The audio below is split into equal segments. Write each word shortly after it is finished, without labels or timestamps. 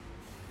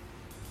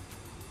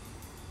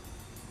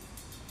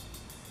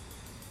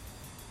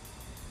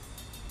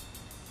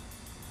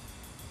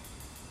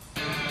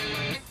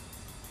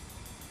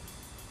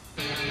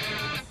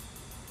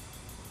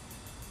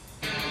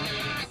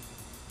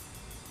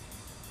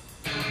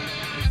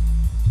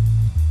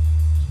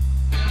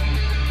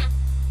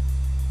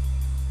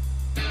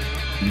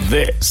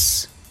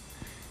This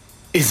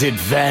is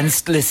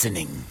Advanced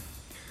Listening,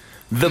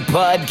 the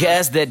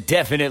podcast that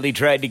definitely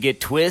tried to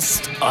get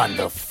Twist on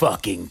the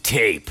fucking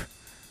tape.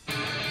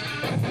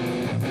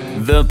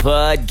 The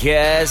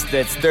podcast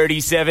that's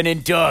 37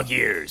 in dog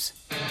years.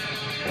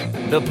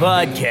 The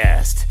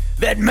podcast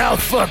that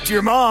mouth-fucked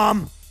your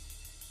mom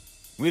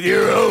with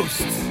your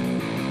hosts,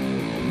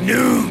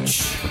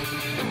 Nooch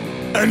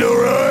and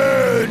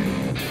Orion.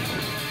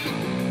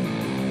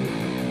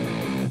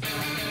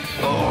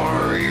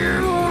 Are you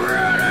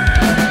ready?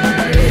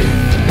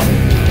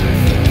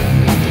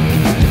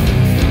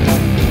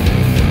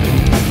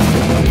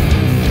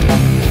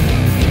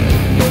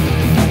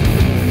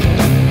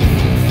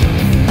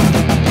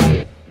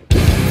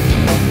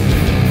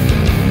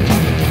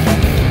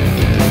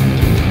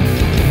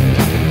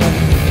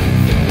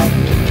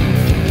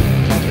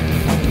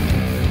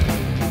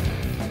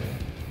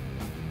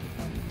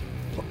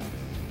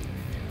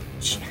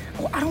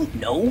 I don't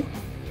know.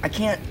 I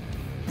can't.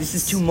 This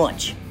is too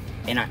much.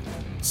 And I...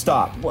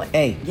 Stop. What?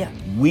 Hey. Yeah.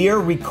 We're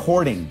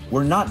recording.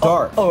 We're not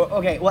dark. Oh,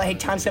 okay. Well, hey,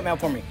 time set me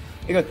out for me.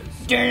 It goes...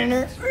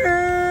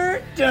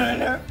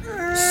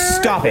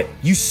 Stop it.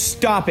 You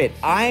stop it.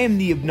 I am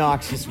the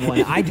obnoxious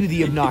one. I do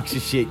the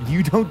obnoxious shit.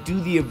 You don't do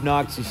the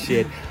obnoxious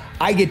shit.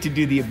 I get to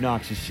do the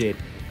obnoxious shit.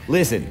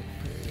 Listen,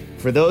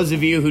 for those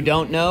of you who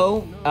don't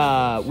know,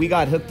 we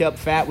got hooked up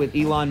fat with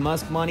Elon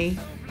Musk money.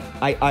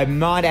 I'm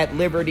not at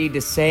liberty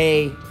to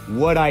say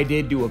what I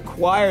did to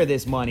acquire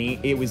this money.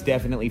 It was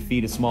definitely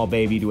feed a small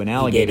baby to an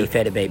alligator. He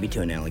fed a baby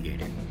to an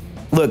alligator.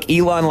 Look,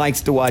 Elon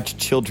likes to watch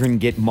children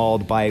get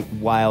mauled by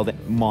wild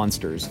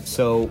monsters.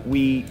 So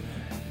we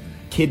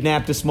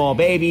kidnapped a small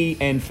baby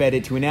and fed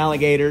it to an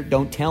alligator.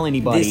 Don't tell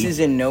anybody. This is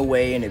in no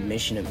way an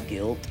admission of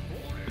guilt,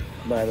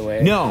 by the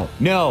way.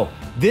 No.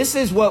 This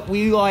is what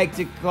we like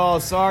to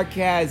call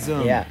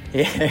sarcasm. Yeah.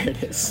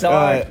 It is.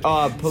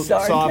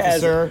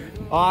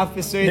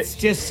 Officer, it's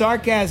just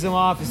sarcasm,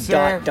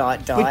 officer.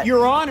 Dot. But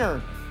Your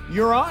Honor,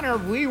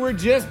 we were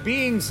just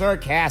being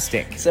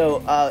sarcastic.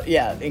 So,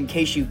 in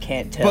case you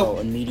can't tell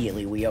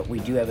immediately, we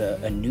do have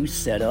a new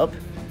setup.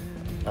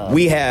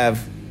 We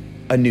have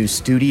a new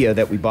studio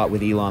that we bought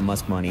with Elon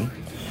Musk money.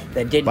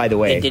 By the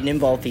way, it didn't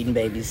involve feeding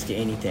babies to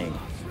anything.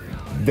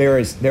 There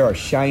are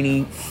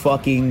shiny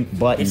fucking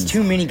buttons. It's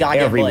too many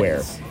goddamn everywhere.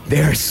 buttons.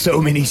 There are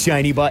so many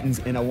shiny buttons,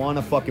 and I want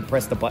to fucking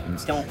press the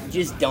buttons.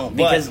 Don't.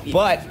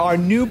 But our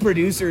new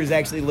producer is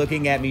actually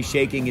looking at me,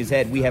 shaking his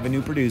head. We have a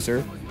new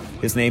producer.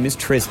 His name is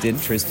Tristan.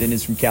 Tristan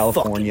is from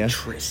California.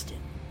 Fucking Tristan.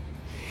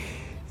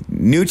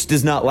 Nooch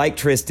does not like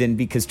Tristan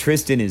because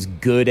Tristan is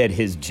good at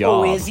his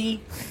job. Oh, is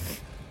he?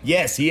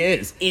 Yes, he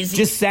is. Is he?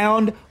 Just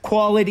sound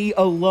quality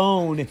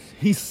alone,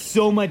 he's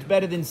so much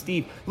better than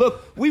Steve.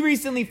 Look, we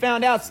recently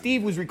found out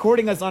Steve was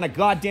recording us on a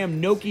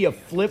goddamn Nokia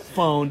flip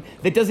phone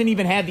that doesn't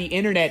even have the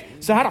internet.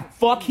 So how the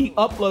fuck he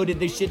uploaded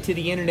this shit to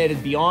the internet is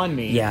beyond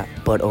me. Yeah,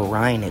 but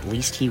Orion, at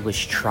least he was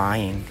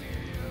trying.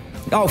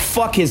 Oh,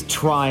 fuck his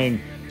trying,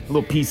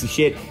 little piece of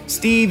shit.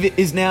 Steve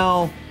is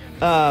now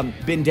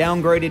been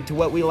downgraded to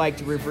what we like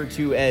to refer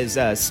to as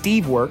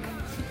Steve work.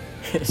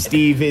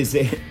 Steve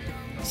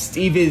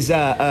is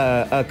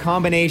a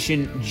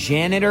combination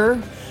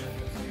janitor,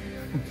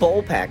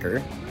 bowl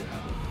packer,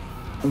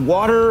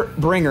 water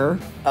bringer,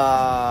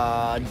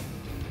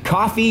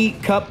 coffee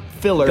cup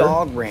filler,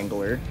 dog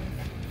wrangler,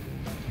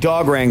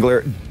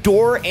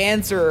 door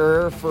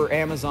answerer for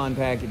Amazon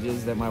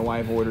packages that my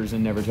wife orders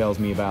and never tells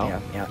me about.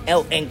 Yeah.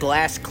 Oh, and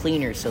glass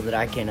cleaner so that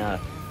I can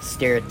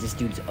stare at this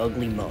dude's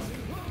ugly mug.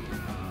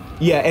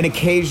 Yeah, and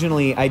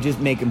occasionally I just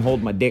make him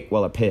hold my dick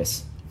while I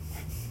piss.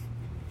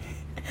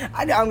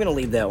 I'm going to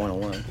leave that one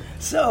alone.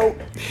 So...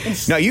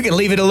 No, you can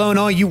leave it alone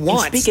all you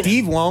want.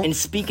 Steve won't. And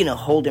speaking of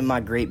holding my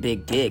great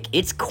big dick,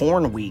 it's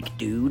corn week,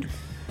 dude.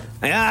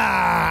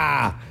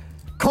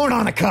 Corn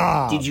on a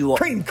cob.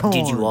 Cream corn.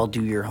 Did you all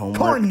do your homework?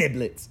 Corn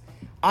niblets.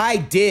 I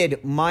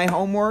did my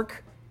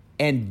homework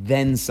and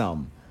then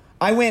some.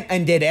 I went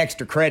and did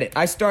extra credit.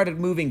 I started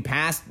moving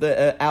past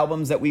the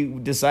albums that we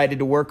decided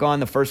to work on,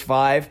 the first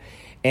 5,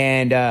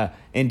 and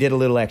did a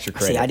little extra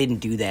credit. See, I didn't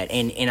do that.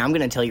 And I'm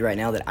going to tell you right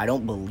now that I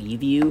don't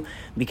believe you,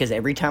 because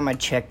every time I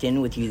checked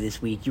in with you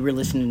this week, you were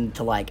listening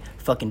to, like,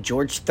 fucking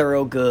George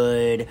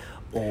Thorogood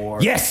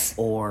or... Yes!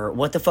 Or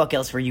what the fuck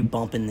else were you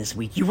bumping this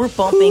week? You were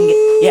bumping...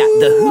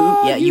 The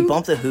Who. Yeah, you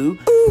bumped The Who.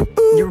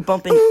 You were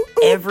bumping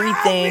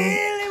everything... I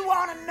really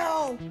want to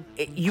know.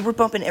 You were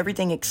bumping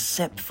everything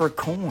except for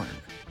Korn.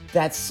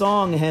 That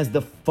song has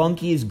the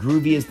funkiest,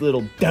 grooviest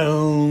little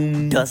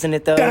down. Doesn't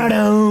it, though?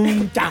 Down.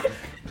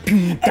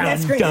 And that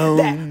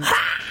scream,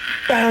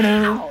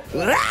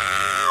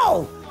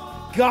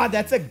 God,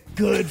 that's a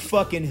good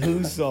fucking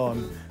Who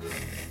song.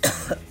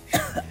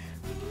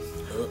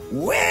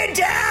 We're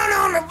down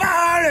on the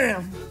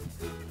bottom.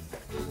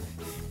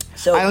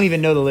 So I don't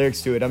even know the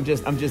lyrics to it. I'm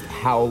just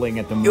howling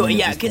at the moment.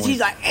 Yeah, because he's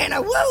like, and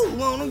I won't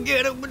wanna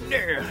get over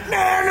there.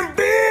 And a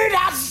beard,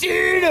 I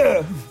see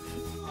her.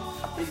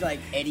 He's like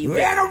Eddie And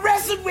Vedder. I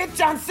wrestled with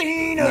John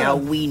Cena. Now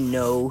we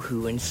know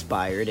who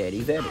inspired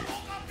Eddie Vedder.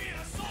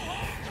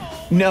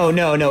 No.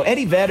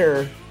 Eddie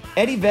Vedder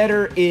Eddie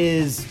Vedder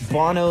is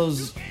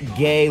Bono's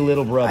gay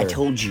little brother. I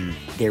told you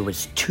there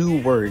was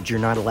 2 words you're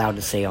not allowed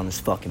to say on this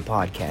fucking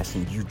podcast,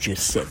 and you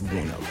just said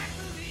one of them.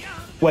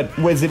 What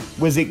was it?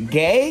 Was it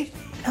gay?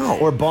 No.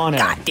 Or Bono?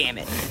 God damn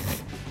it.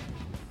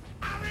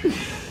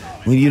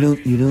 Well, you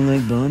don't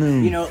like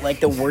Bono. You know, like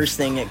the worst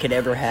thing that could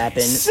ever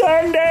happen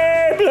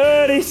Sunday,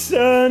 bloody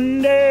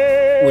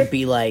Sunday. would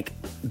be like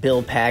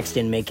Bill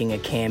Paxton making a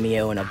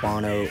cameo in a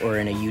Bono or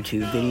in a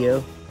YouTube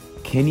video.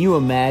 Can you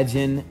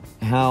imagine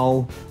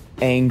how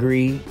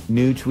angry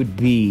Nooch would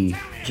be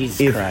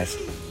Jesus Christ.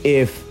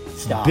 if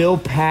Stop. Bill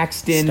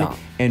Paxton Stop.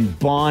 and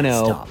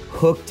Bono Stop.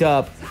 hooked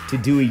up to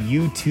do a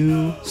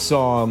U2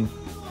 song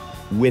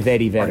with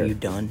Eddie Vedder? Are you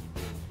done?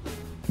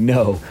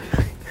 No.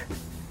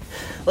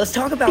 Let's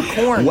talk about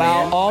Korn,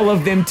 While man. all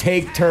of them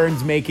take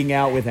turns making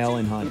out with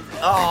Helen Hunt.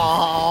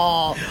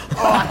 I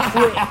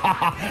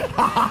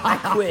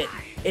quit.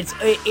 It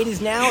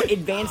is now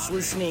advanced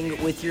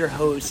listening with your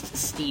host,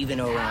 Steven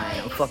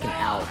Orion. I'm fucking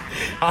out.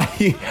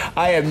 I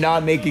am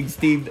not making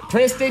Steve.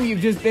 Tristan,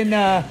 you've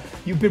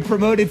been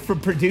promoted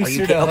from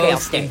producer to Okay, I'll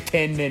host stay. in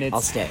 10 minutes.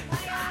 I'll stay.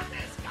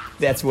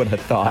 That's what I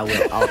thought. I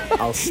will.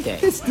 I'll stay.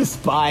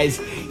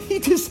 He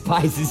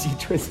despises you,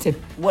 Tristan.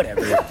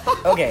 Whatever.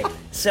 Okay,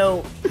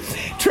 so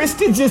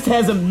Tristan just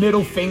has a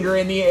middle finger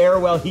in the air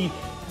while he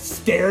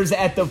stares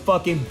at the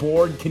fucking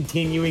board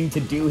continuing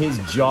to do his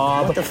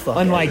job. What the fuck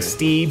Unlike ever.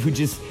 Steve, who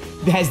just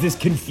has this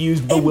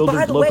confused, and by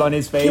bewildered the look way, on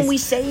his face. Can we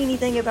say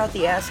anything about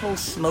the asshole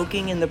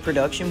smoking in the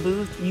production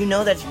booth? You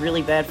know that's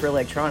really bad for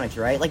electronics,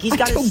 right? Like he's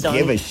got don't his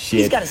give a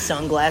shit. He's got his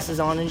sunglasses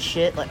on and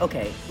shit. Like,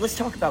 okay, let's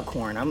talk about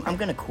Korn. I'm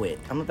gonna quit.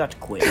 I'm about to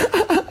quit.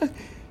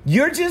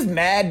 You're just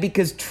mad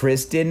because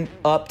Tristan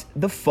upped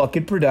the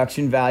fucking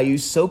production value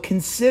so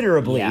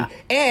considerably. Yeah.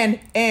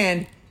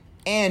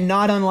 And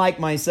not unlike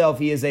myself,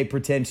 he is a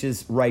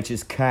pretentious,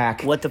 righteous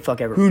cack. What the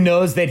fuck ever. Who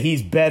knows that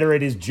he's better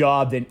at his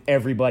job than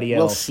everybody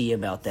We'll else. see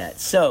about that.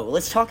 So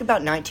let's talk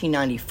about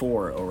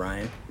 1994,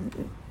 Orion.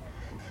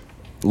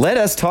 Let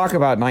us talk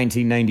about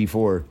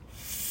 1994.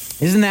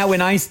 Isn't that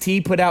when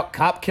Ice-T put out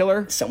Cop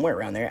Killer? Somewhere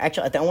around there.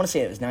 Actually, I want to say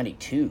it was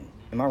 92.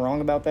 Am I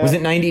wrong about that? Was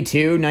it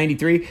 92,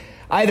 93?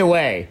 Either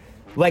way,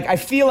 like, I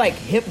feel like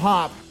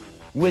hip-hop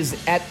was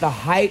at the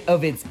height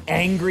of its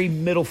angry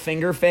middle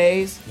finger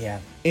phase. Yeah.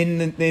 In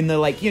the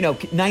like,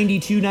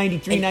 92,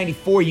 93,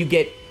 94, you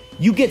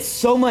get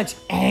so much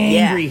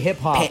angry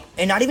hip-hop.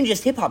 And not even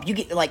just hip-hop. You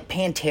get, like,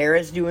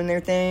 Pantera's doing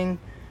their thing.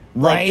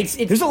 Right?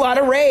 Like, There's a lot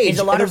of rage. There's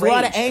a lot There's of a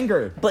lot rage. of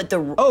anger. But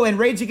and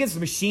Rage Against the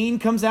Machine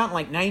comes out in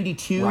like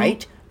 92.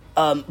 Right?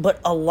 But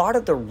a lot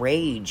of the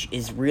rage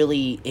is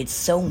really, it's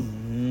so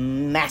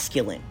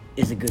masculine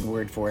is a good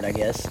word for it, I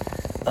guess.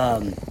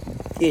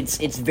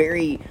 It's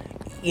very,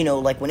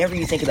 like whenever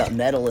you think about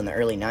metal in the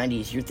early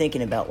 90s, you're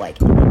thinking about like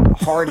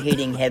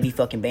hard-hitting, heavy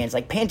fucking bands.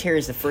 Like Pantera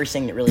is the first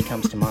thing that really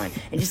comes to mind.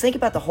 And just think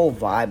about the whole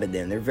vibe of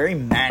them. They're very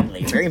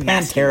manly, very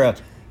masculine.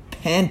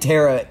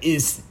 Pantera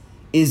is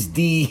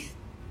the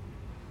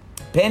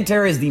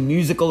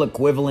musical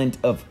equivalent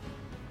of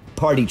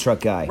Party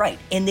Truck Guy. Right.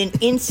 And then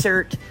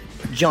insert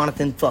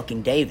Jonathan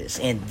fucking Davis.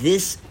 And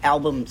this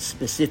album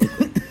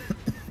specifically,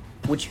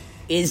 which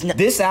is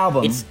This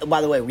album, it's,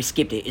 by the way, we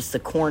skipped it. It's the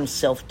Korn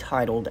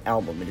self-titled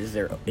album. It's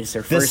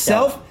their first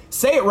album.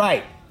 say it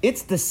right.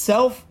 It's the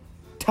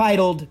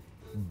self-titled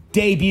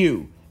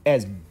debut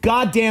as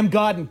goddamn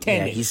God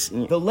intended.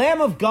 Yeah, the Lamb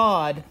of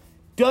God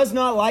does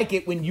not like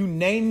it when you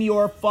name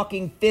your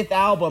fucking 5th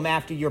album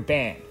after your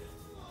band.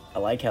 I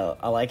like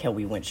how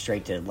we went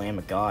straight to Lamb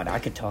of God. I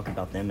could talk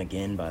about them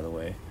again, by the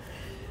way.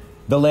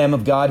 The Lamb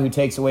of God who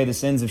takes away the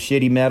sins of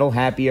shitty metal.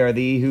 Happy are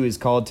thee who is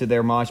called to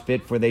their mosh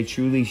pit, for they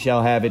truly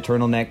shall have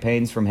eternal neck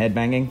pains from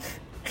headbanging.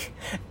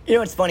 You know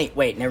what's funny?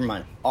 Wait, never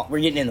mind.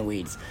 We're getting in the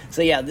weeds.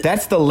 So yeah,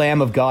 That's the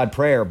Lamb of God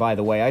prayer, by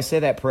the way. I say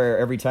that prayer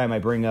every time I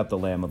bring up the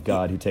Lamb of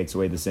God who takes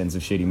away the sins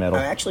of shitty metal.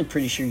 I'm actually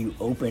pretty sure you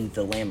opened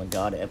the Lamb of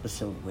God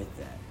episode with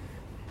that.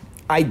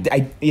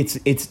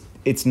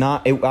 It's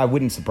not. I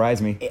wouldn't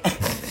surprise me.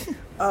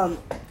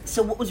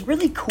 So what was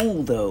really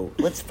cool, though,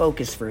 let's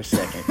focus for a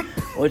second.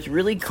 What's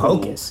really cool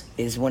Focus.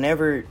 is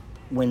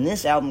when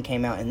this album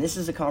came out, and this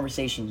is a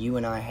conversation you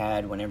and I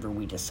had whenever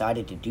we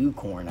decided to do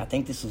Korn. I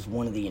think this is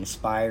one of the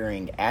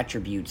inspiring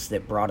attributes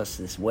that brought us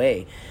this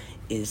way,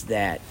 is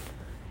that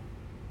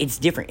it's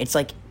different. It's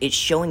like it's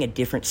showing a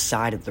different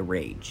side of the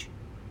rage.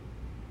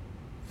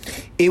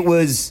 It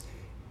was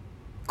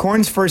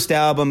Korn's first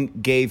album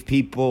gave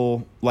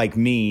people like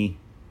me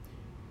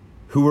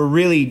who were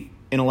really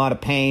in a lot of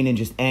pain and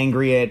just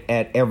angry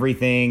at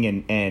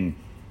everything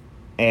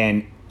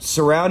and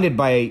surrounded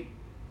by,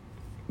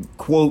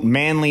 quote,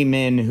 manly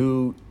men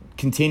who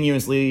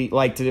continuously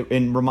like to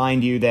and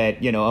remind you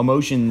that,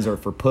 emotions are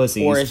for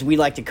pussies. Or as we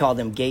like to call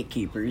them,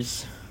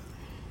 gatekeepers.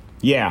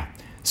 Yeah.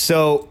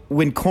 So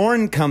when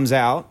Korn comes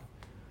out,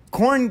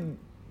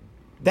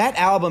 that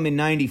album in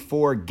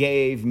 94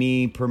 gave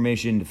me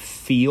permission to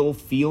feel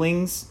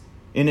feelings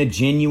in a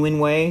genuine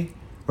way.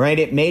 Right?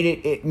 It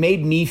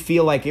made me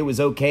feel like it was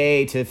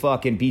okay to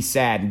fucking be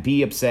sad and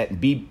be upset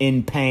and be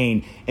in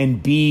pain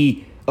and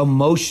be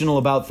emotional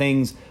about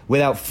things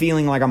without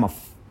feeling like I'm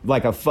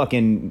like a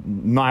fucking,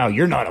 no,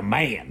 you're not a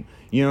man.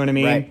 You know what I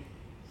mean? Right.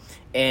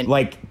 And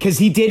like, because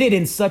he did it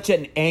in such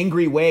an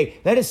angry way.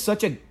 That is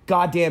such a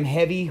goddamn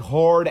heavy,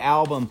 hard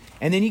album.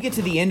 And then you get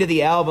to the end of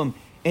the album,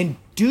 and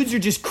dudes are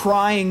just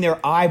crying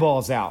their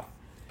eyeballs out.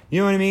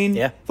 You know what I mean?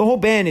 Yeah. The whole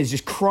band is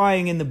just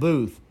crying in the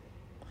booth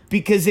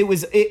because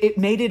it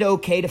made it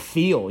okay to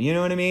feel. You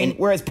know what I mean? And,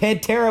 whereas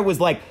Pantera was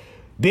like,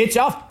 bitch,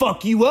 I'll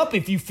fuck you up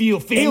if you feel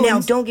feelings. And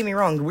now, don't get me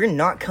wrong, we're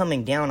not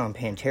coming down on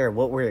Pantera.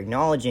 What we're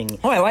acknowledging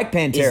I like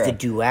Pantera. is the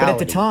duality.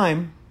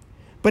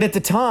 But at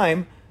the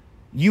time,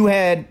 you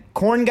had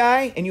Korn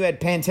guy and you had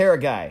Pantera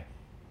guy.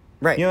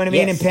 Right. You know what I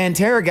mean? Yes. And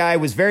Pantera guy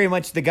was very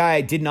much the guy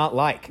I did not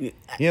like. You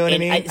know what I And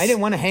mean? I didn't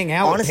want to hang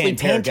out honestly,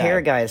 with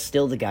Pantera guy is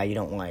still the guy you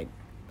don't like.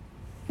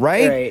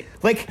 Right? Right.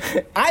 Like,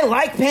 I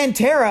like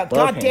Pantera.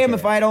 God damn Pantera.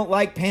 if I don't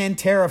like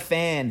Pantera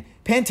fan.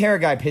 Pantera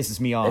guy pisses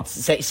me off.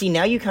 See,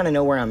 now you kind of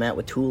know where I'm at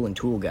with Tool and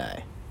Tool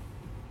guy.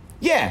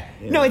 Yeah.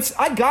 No,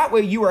 I got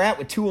where you were at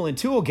with Tool and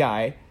Tool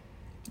guy.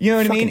 You know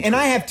what I mean? Fucking And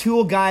Tool. I have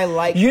Tool guy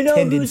like You know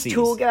tendencies. who's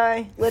Tool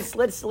guy?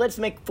 Let's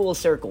make full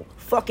circle.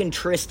 Fucking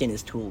Tristan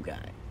is Tool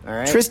guy. All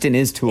right. Tristan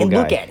is Tool And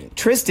guy. look at him.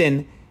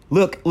 Tristan,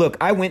 look,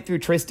 I went through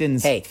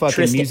Tristan's Hey, fucking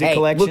Tristan, music hey,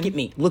 collection.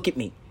 Look at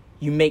me.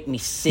 You make me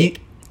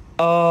sick.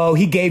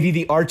 He gave you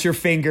the Archer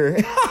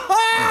finger.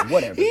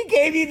 Whatever. He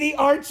gave you the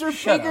Archer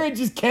finger up. and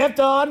just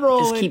kept on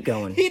rolling. Just keep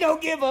going. He don't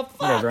give a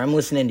fuck. Whatever. I'm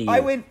listening to you.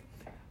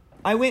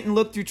 I went and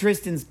looked through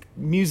Tristan's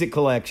music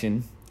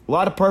collection. A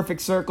lot of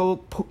Perfect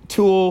Circle,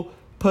 Tool,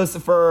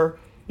 Pussifer.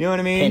 You know what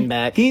I mean?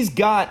 Pinback. He's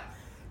got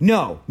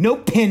no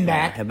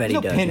Pinback. I bet he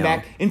no does, Pinback.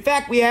 no. In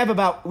fact, we had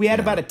about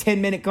a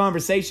 10-minute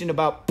conversation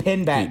about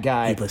Pinback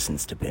guy. He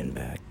listens to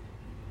Pinback.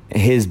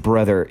 His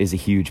brother is a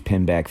huge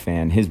Pinback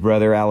fan. His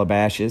brother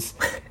Alabashis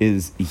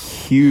is a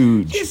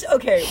huge, Huge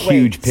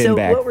Pinback So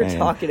what we're fan.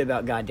 talking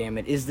about,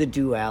 goddammit, is the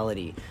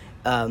duality.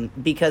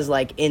 Because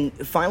like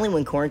finally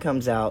when Korn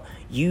comes out,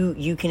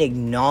 you can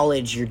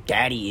acknowledge your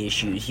daddy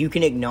issues. You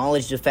can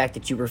acknowledge the fact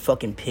that you were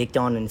fucking picked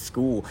on in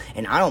school.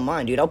 And I don't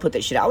mind, dude. I'll put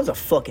that shit. I was a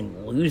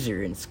fucking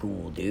loser in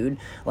school, dude.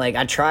 Like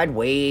I tried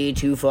way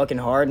too fucking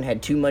hard and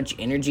had too much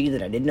energy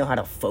that I didn't know how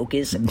to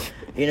focus.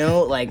 You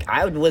know, like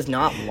I was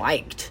not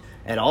liked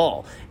at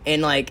all.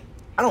 And like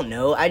I don't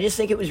know. I just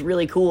think it was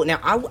really cool.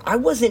 Now I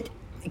wasn't.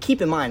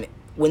 Keep in mind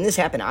when this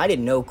happened, I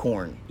didn't know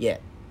Korn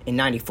yet in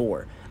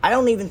 '94. I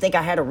don't even think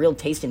I had a real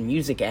taste in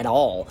music at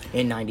all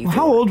in '94.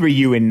 How old were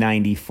you in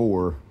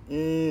 '94?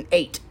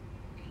 8.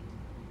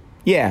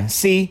 Yeah,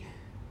 see,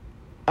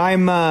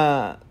 I'm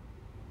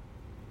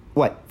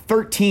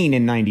 13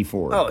 in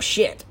 '94. Oh,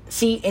 shit.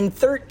 See, in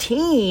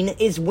 13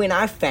 is when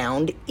I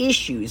found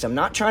Issues. I'm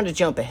not trying to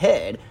jump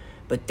ahead,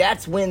 but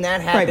that's when that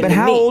happened right, but to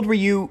how me. old were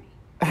you?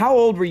 How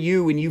old were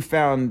you when you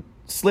found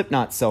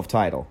Slipknot's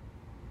self-title?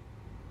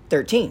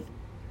 13.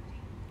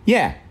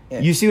 Yeah.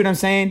 You see what I'm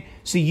saying?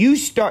 So you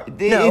start.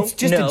 It's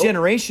just a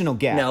generational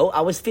gap. No, I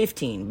was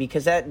 15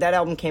 because that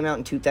album came out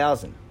in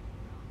 2000.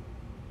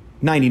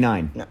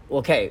 99. No,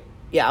 okay,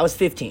 yeah, I was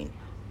 15.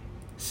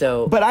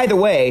 So, But either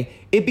way,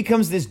 it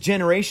becomes this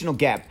generational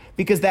gap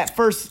because that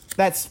first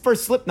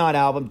Slipknot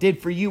album did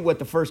for you what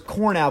the first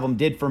Korn album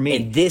did for me.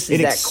 And this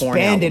is it that Korn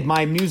expanded album.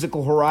 my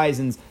musical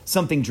horizons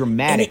something and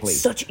dramatically.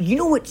 it's such. You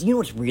know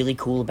what's really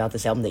cool about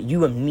this album that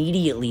you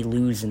immediately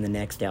lose in the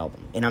next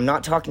album. And I'm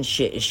not talking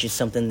shit. It's just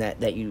something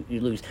that you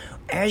lose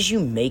as you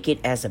make it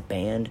as a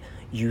band.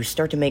 You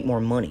start to make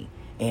more money.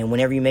 And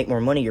whenever you make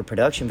more money, your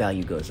production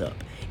value goes up.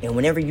 And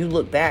whenever you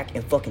look back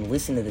and fucking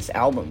listen to this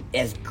album,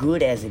 as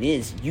good as it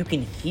is, you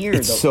can hear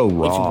It's so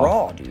raw. It's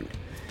raw, dude.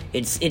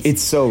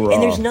 It's so raw.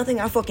 And there's nothing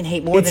I fucking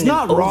hate more It's than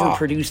not an raw.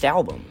 overproduced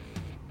album.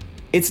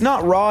 It's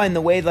not raw in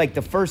the way like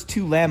the first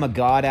two Lamb of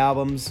God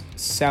albums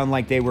sound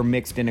like they were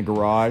mixed in a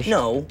garage.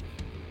 No.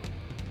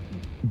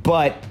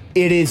 But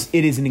it is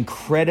an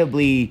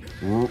incredibly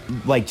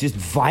like just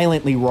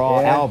violently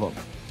raw Yeah. album.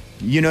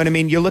 You know what I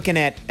mean? You're looking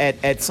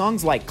at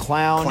songs like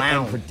Clown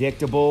and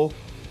Predictable.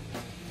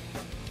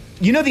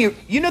 You know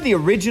the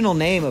original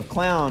name of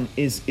Clown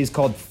is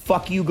called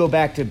Fuck You Go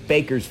Back to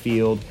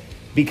Bakersfield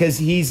because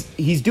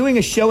he's doing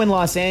a show in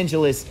Los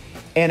Angeles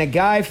and a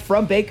guy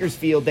from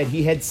Bakersfield that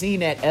he had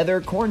seen at other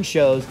Korn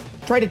shows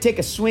tried to take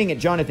a swing at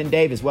Jonathan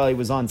Davis while he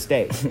was on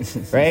stage,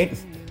 right?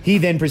 He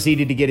then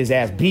proceeded to get his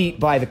ass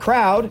beat by the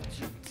crowd.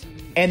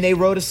 And they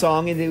wrote a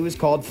song, and it was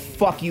called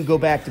 "Fuck You, Go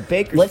Back to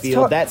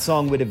Bakersfield." That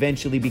song would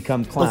eventually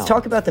become Clown. Let's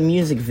talk about the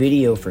music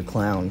video for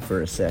Clown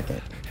for a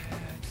second.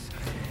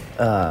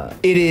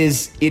 It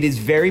is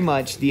very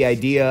much the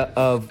idea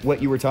of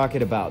what you were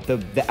talking about.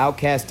 The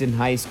outcast in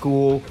high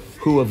school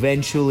who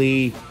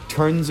eventually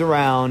turns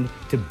around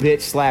to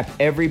bitch slap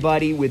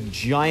everybody with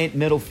giant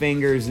middle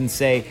fingers and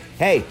say,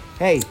 hey,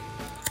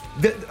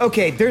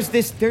 okay, there's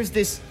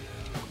this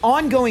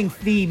ongoing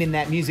theme in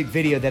that music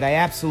video that I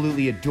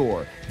absolutely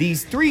adore.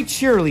 These three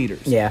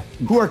cheerleaders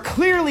who are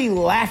clearly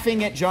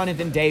laughing at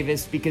Jonathan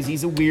Davis because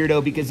he's a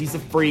weirdo, because he's a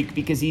freak,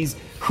 because he's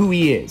who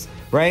he is,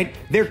 right?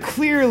 They're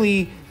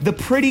clearly the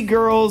pretty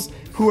girls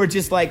who are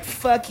just like,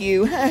 fuck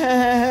you,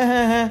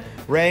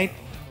 right?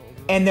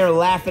 and they're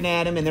laughing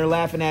at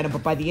him,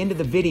 but by the end of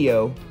the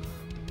video,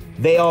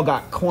 they all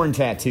got Korn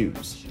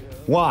tattoos.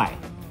 Why?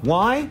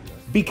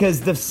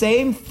 Because the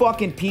same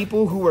fucking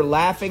people who were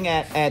laughing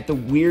at the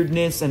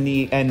weirdness and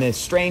the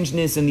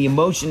strangeness and the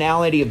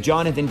emotionality of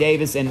Jonathan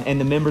Davis and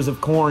the members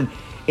of Korn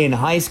in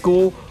high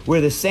school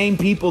were the same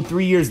people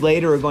 3 years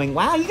later are going,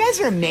 wow, you guys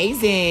are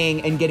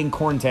amazing, and getting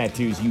Korn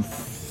tattoos, you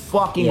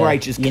fucking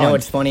righteous cunt. You know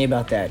what's funny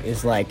about that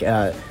is, like,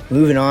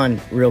 moving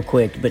on real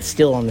quick, but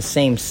still on the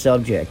same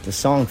subject, the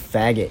song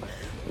Faggot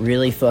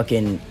really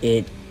fucking,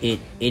 it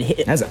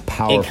hit. That's a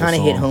powerful It kind of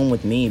song. hit home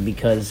with me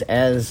because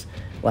as,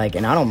 like,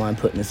 and I don't mind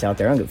putting this out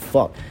there, I don't give a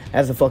fuck.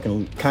 As a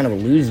fucking kind of a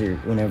loser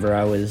whenever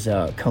I was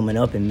coming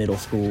up in middle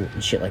school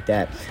and shit like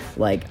that,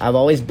 like, I've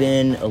always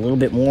been a little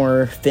bit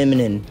more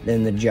feminine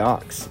than the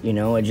jocks, you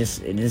know, it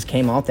just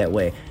came out that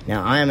way.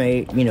 Now, I am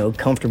a, you know,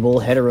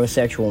 comfortable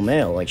heterosexual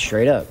male, like,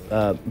 straight up,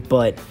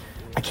 but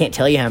I can't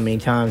tell you how many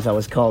times I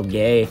was called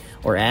gay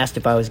or asked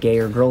if I was gay,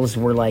 or girls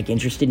were, like,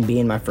 interested in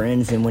being my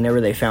friends, and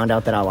whenever they found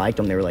out that I liked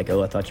them, they were like,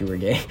 oh, I thought you were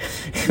gay.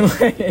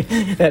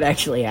 That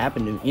actually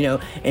happened to me, you know?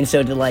 And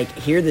so to, like,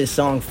 hear this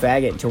song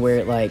Faggot to where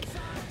it, like,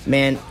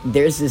 man,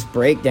 there's this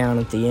breakdown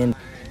at the end.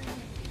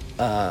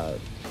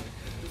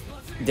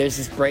 There's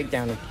this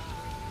breakdown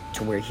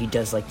to where he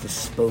does, like, this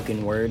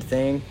spoken word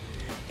thing.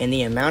 And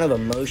the amount of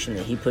emotion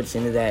that he puts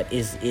into that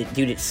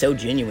dude, it's so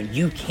genuine.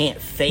 You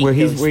can't fake where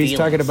those he's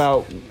talking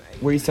about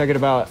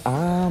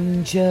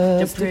I'm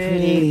just a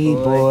pretty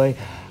boy.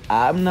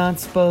 I'm not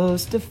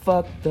supposed to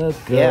fuck the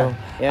girl.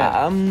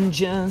 Yeah. I'm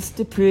just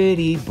a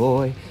pretty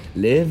boy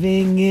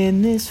living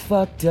in this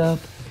fucked up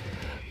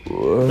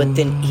world. But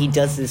then he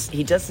does this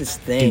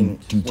thing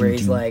where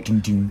he's like,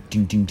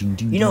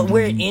 you know,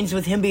 where it ends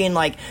with him being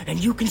like, and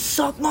you can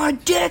suck my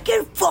dick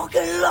and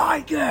fucking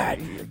like it.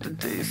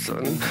 Today,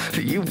 son,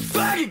 you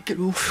faggot, get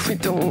away, we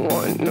don't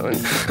want none.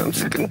 I'm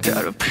sick and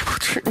tired of people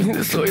treating me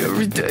this way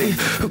every day.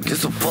 Who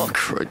gives a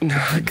fuck right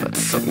now? I got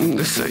something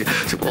to say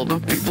to all the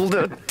people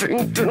that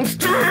think that I'm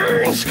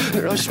strange,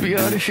 that I should be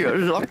out of here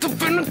locked up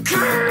in a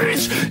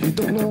cage. You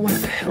don't know what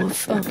the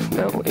hell's up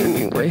now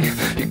anyway.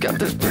 You got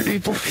this pretty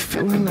boy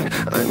feeling like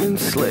I'm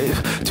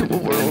enslaved to a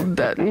world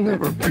that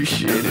never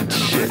appreciated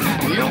shit.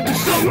 You can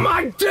suck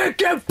my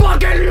dick and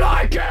fucking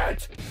like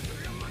it.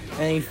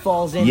 And he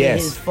falls into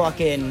Yes.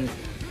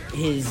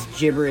 his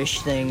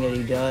gibberish thing that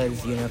he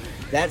does, you know.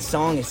 That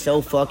song is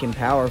so fucking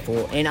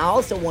powerful. And I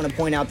also want to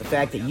point out the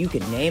fact that you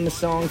could name a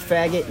song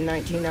Faggot in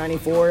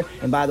 1994,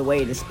 and by the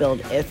way, it is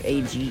spelled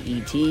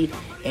F-A-G-E-T,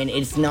 and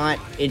it's not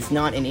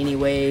in any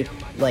way,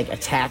 like,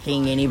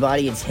 attacking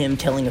anybody. It's him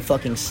telling a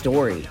fucking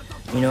story.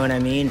 You know what I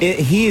mean?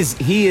 He is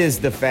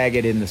the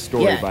faggot in the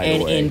story, Yeah, by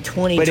and the way. in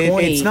 2020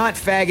 but it's not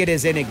faggot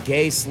as in a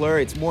gay slur.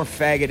 It's more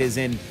faggot as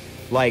in,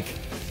 like,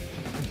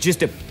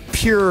 just a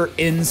pure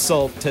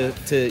insult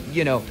to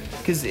you know,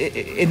 because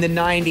in the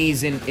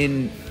 90s,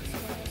 in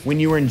when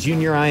you were in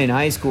junior high and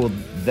high school,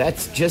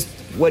 that's just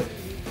what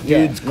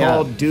dudes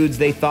called dudes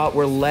they thought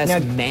were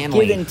less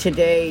manly. Given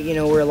today, you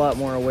know, we're a lot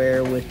more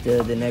aware with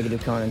the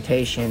negative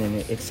connotation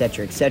and et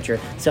cetera,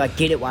 so I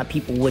get it why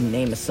people wouldn't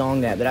name a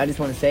song that, but I just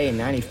want to say in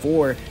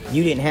 94,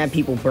 you didn't have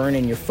people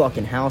burning your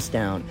fucking house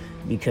down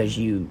because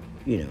you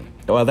know.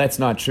 Well, that's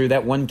not true.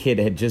 That one kid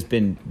had just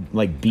been,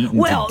 like, beaten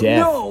Well, to death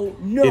no,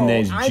 in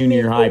his I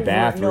junior meant high over-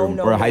 bathroom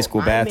no, or a high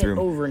school I bathroom.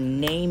 meant over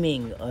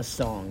naming a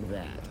song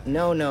that.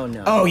 No.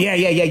 Oh,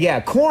 yeah.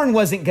 Korn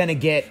wasn't going to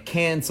get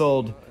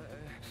canceled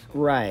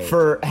Right.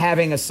 for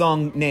having a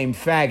song named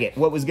Faggot.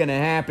 What was going to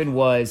happen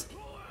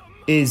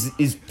is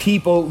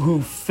people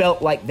who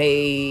felt like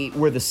they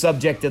were the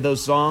subject of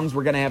those songs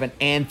were going to have an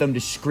anthem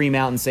to scream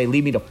out and say,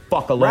 leave me the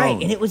fuck alone.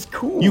 Right, and it was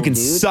cool, You can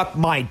dude. suck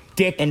my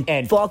dick and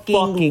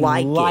fucking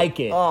like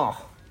it. Oh,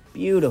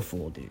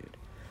 beautiful,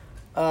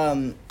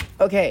 dude.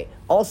 Okay,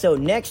 also,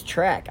 next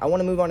track. I want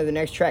to move on to the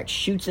next track,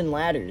 Chutes and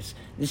Ladders.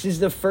 This is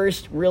the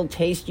first real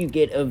taste you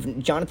get of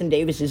Jonathan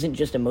Davis isn't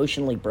just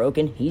emotionally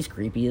broken, he's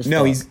creepy as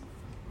No, fuck.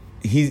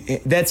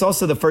 that's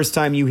also the first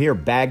time you hear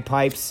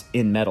bagpipes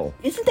in metal.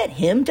 Isn't that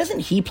him? Doesn't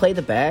he play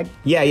the bag?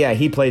 Yeah,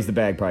 he plays the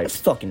That's bagpipes.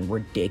 fucking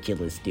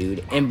ridiculous,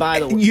 dude. And by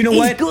the way, You know he's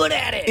what? good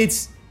at it.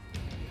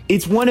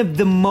 It's one of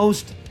the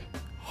most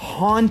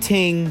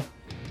haunting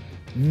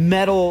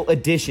metal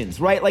additions,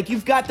 right? Like,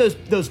 you've got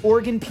those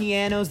organ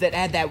pianos that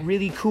add that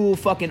really cool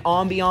fucking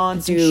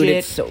ambiance and Dude, shit.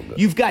 it's so good.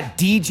 You've got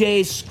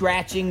DJs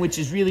scratching, which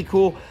is really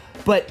cool.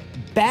 But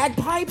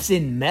bagpipes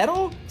in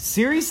metal?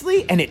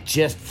 Seriously? And it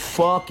just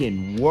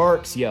fucking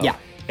works, yo. Yeah.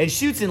 And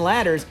Chutes and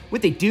Ladders,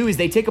 what they do is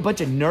they take a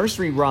bunch of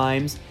nursery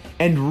rhymes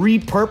and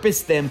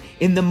repurpose them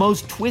in the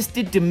most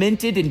twisted,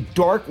 demented, and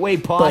dark way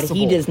but possible.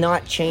 he does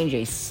not change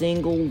a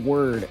single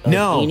word of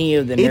any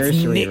of the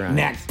nursery rhymes.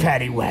 Knick-knack,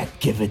 paddywhack,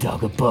 give a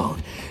dog a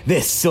bone.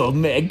 This old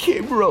man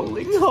came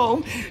rolling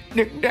home.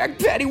 Knick-knack,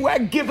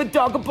 paddywhack, give a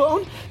dog a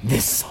bone.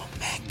 This old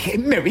man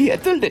came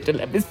Marietta, little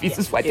lemon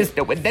pieces white as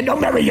snow, and then no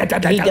Marietta,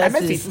 little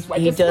lemon pieces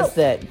white He as snow. does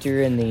that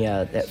during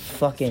the that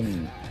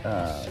fucking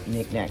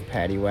knick-knack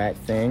paddywhack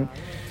thing.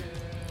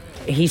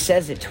 He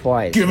says it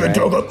twice. Give it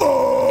to right?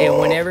 the And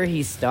whenever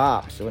he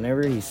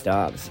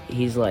stops,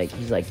 he's like,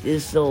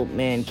 this old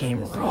man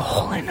came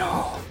rolling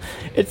home.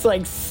 It's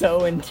like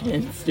so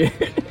intense, dude.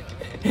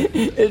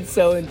 It's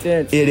so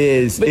intense. It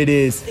is. But- it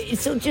is.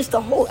 So just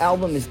the whole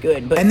album is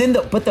good, but And then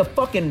the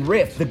fucking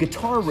riff, the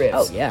guitar riffs.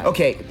 Oh, yeah.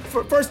 Okay,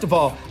 first of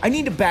all, I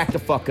need to back the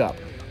fuck up.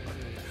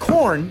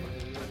 Korn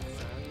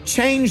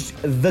changed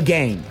the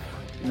game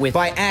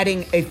by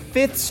adding a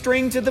 5th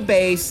string to the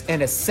bass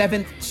and a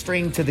 7th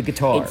string to the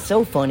guitar. it's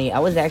so funny. I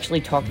was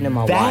actually talking to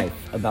my That-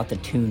 wife about the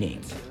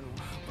tuning.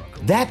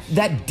 That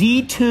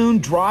D tune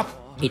drop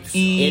It's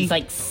E it's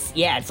like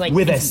it's like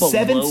with a it's below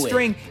 7th it.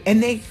 string,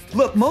 and they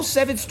look, most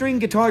 7th string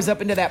guitars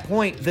up into that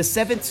point, the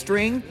 7th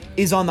string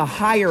is on the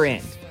higher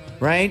end,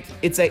 right?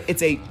 It's a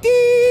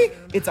dee,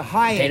 it's a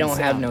high end. They don't have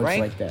sound, notes right?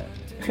 like that.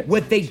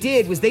 What they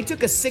did was they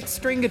took a 6th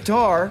string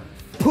guitar,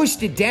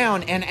 pushed it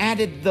down, and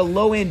added the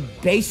low end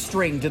bass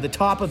string to the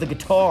top of the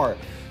guitar.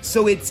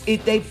 So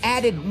they've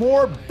added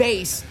more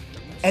bass,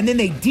 and then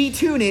they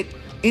detune it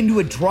into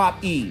a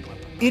drop E.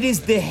 It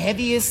is the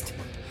heaviest,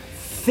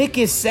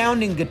 thickest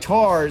sounding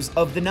guitars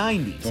of the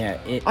 90s.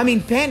 Yeah, I mean,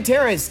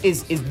 Pantera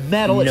is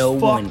metal No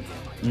as fuck. one-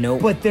 no-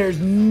 But there's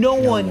no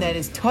one one. that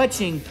is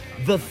touching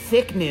the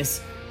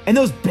thickness and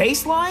those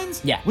bass lines.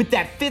 Yeah. With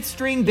that 5th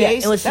string Yeah,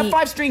 bass, it was- that he-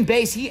 5-string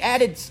bass, he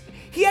added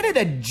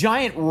a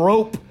giant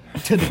rope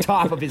to the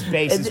top of his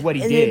bass. Is what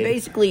he and did. then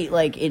basically,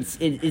 like, it's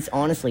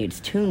honestly, it's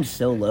tuned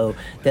so low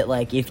that,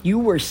 like, if you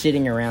were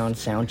sitting around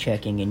sound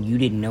checking and you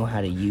didn't know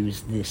how to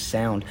use this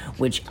sound,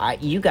 which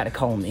you got to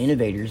call them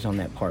innovators on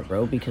that part,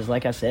 bro, because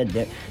like I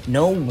said,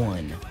 no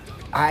one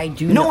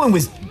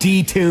was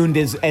detuned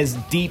as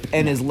deep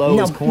and as low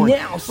as Korn.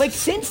 Now, like,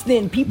 since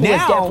then, people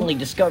have Now- definitely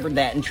discovered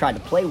that and tried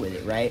to play with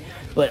it, right?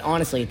 But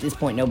honestly, at this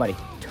point, nobody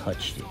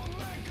touched it.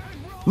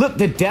 Look,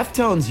 the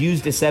Deftones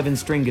used a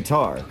 7-string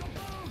guitar,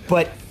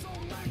 but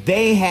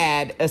they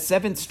had a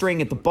 7th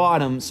string at the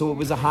bottom, so it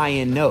was a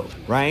high-end note,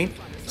 right?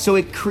 So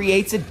it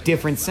creates a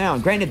different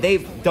sound. Granted, they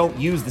don't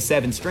use the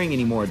 7th string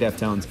anymore,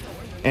 Deftones,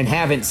 and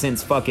haven't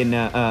since fucking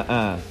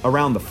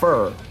Around the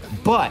Fur.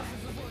 But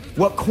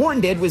what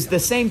Korn did was the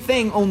same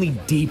thing, only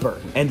deeper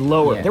and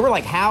lower. Yeah. They were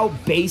like, how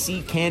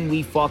bassy can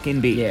we fucking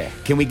be? Yeah.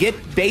 Can we get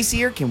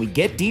bassier? Can we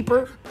get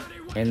deeper?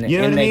 And You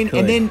know and what I they mean? could.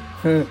 And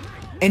then,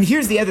 and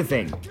here's the other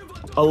thing.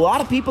 A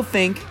lot of people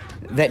think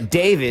that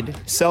David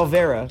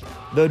Silveira,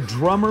 the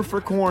drummer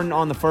for Korn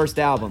on the first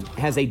album,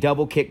 has a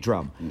double kick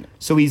drum.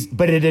 So he's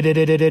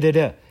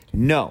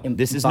no, And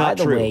this is by not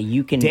the true. way,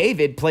 you can-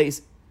 David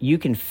plays. You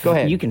can Go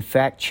ahead. You can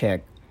fact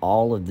check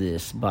all of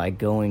this by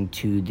going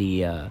to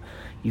the.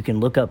 You can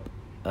look up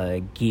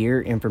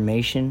gear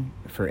information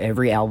for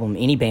every album,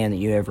 any band that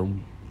you ever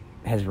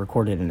has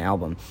recorded an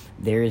album.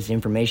 There is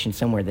information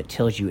somewhere that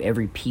tells you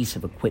every piece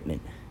of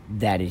equipment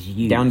that is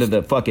used, Down to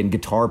the fucking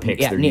guitar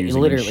picks they're using. and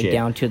literally shit.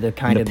 down to the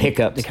kind And of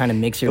pickups, the kind of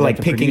mixer like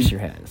that the picking, producer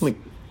has. Like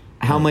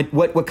how much,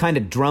 what kind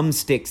of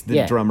drumsticks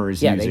the drummer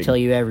is using. Yeah, they tell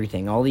you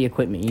everything, all the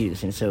equipment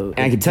used, and so. And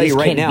I can tell this you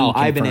right can't now, be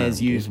confirmed,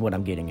 Ibanez used- is what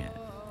I'm getting at.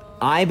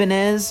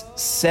 Ibanez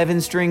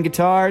 7-string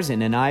guitars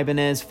and an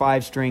Ibanez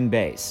 5-string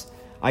bass.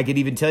 I could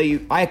even tell you,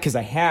 because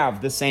I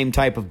have the same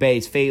type of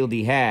bass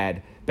Faildy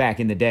had back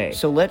in the day.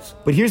 So let's.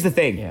 But here's the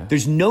thing: Yeah.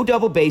 there's no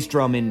double bass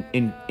drum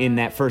in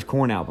that first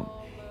Korn album.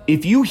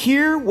 If you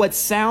hear what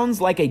sounds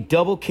like a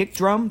double kick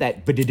drum,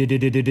 that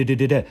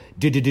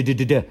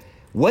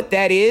what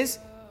that is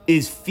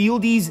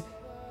Fieldy's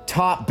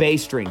top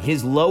bass string,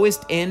 his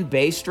lowest end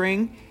bass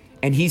string,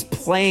 and he's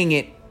playing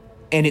it,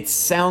 and it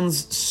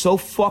sounds so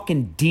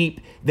fucking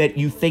deep that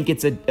you think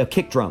it's a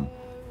kick drum.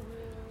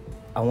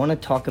 I want to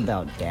talk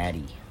about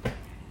Daddy.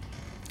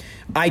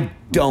 I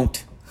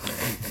don't.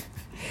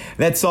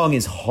 That song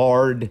is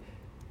hard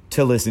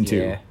to listen to.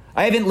 Yeah.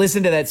 I haven't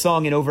listened to that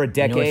song in over a You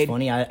decade. know what's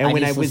funny? I when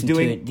just I was listened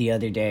doing to it the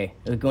other day.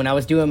 When I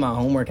was doing my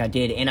homework, I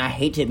did, and I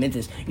hate to admit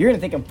this. You're gonna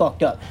think I'm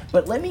fucked up,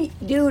 but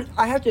dude,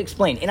 I have to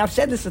explain. And I've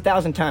said this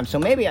 1,000 times, so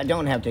maybe I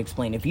don't have to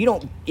explain. If you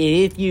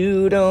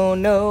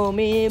don't know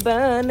me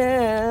by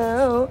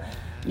now,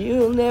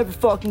 you'll never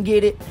fucking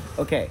get it.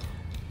 Okay,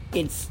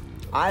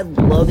 I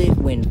love it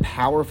when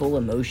powerful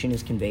emotion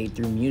is conveyed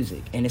through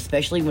music, and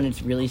especially when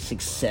it's really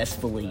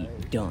successfully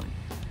done.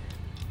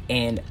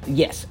 And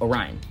yes,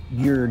 Orion,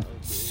 you're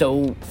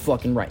so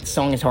fucking right. The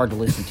song is hard to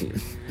listen to,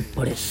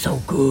 but it's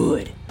so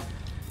good.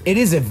 It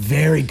is a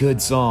very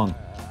good song.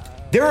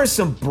 There are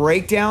some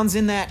breakdowns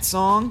in that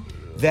song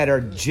that are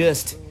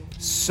just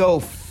so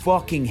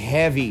fucking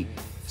heavy.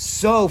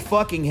 So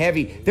fucking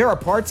heavy. There are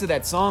parts of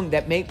that song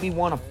that make me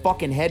want to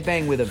fucking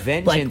headbang with a Like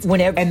vengeance.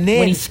 whenever and then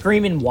when he's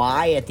screaming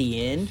 "Why" at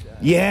the end.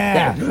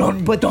 yeah, that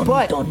dun, but dun,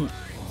 but dun.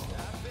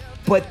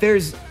 but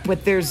there's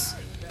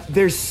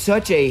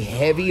such a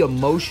heavy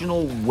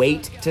emotional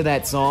weight to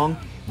that song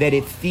that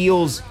it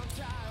feels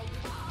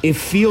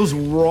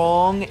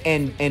wrong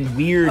and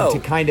weird Oh, to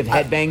kind of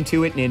headbang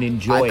to it and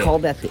enjoy I it. call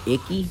that the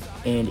icky,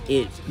 and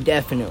it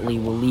definitely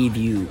will leave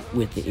you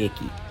with the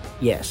icky.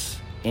 Yes,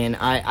 And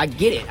I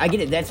get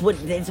it. That's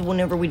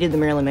whenever we did the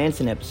Marilyn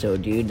Manson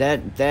episode, dude.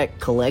 That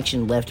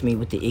collection left me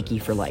with the icky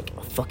for like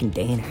a fucking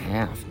day and a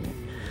half, man.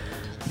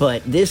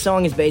 But this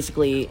song is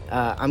basically,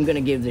 I'm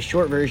gonna give the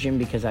short version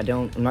because I'm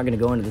not gonna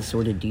go into the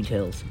sordid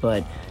details,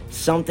 but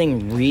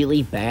something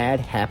really bad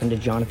happened to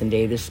Jonathan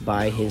Davis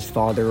by his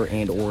father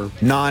or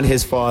Not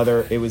his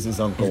father, it was his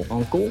uncle. his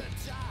uncle.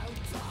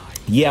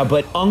 Yeah,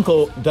 but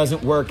uncle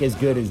doesn't work as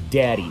good as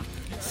daddy.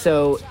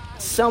 So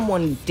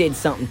someone did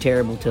something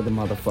terrible to the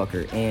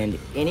motherfucker,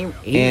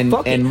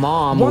 and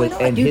mom Why was,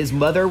 not, and dude? his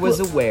mother was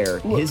Look,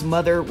 aware. look. His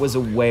mother was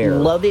aware.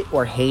 Love it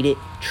or hate it,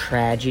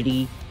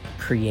 tragedy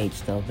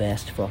creates the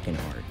best fucking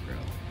art, bro.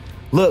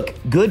 Look,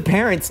 good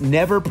parents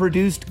never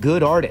produced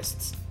good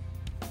artists.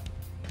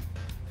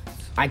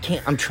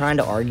 I'm trying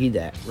to argue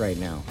that right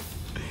now.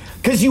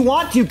 Because you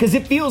want to, because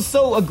it feels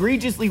so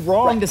egregiously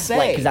wrong to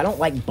say. Because I don't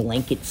like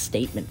blanket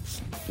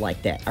statements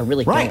like that. I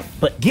really Right. don't.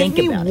 But give think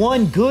me about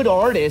one good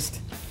artist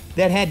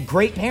that had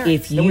great parents.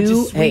 If that were you-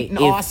 just sweet hey, and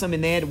if- awesome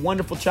and they had a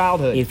wonderful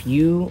childhood. If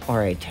you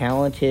are a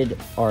talented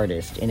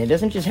artist, and it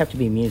doesn't just have to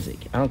be music,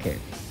 I don't care.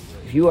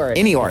 If you are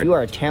Any art. If you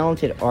are a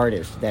talented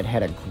artist that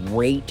had a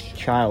great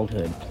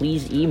childhood,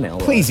 please email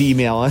Please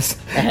email us.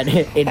 at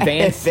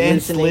advanced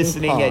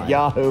listening pod. at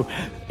Yahoo.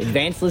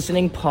 Advanced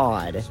listening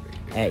pod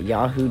at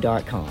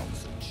yahoo.com.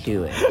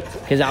 Do it.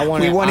 Because I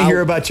want We wanna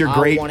hear about your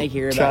great I want to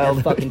hear about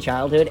childhood. your fucking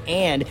childhood,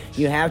 and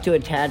you have to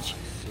attach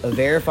a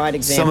verified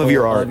example Some of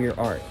your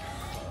art.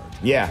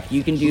 Yeah.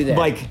 You can do that.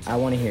 Like, I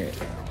want to hear it.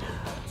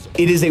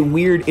 it is a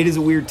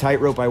weird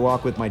tightrope I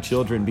walk with my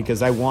children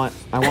because I want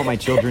my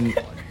children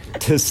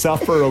to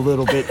suffer a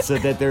little bit so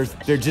that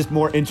they're just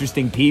more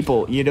interesting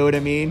people. You know what I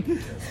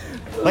mean?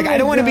 Like, I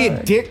don't want to be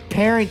a dick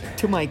parent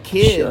to my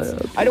kids.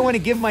 Shut up. I don't want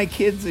to give my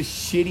kids a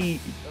shitty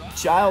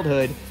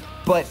childhood,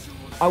 but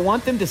I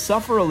want them to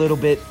suffer a little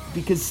bit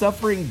because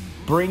suffering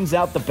brings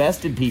out the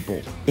best in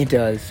people. It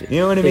does. You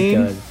know what I mean?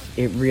 It does.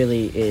 It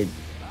really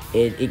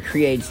it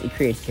creates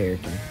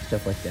character,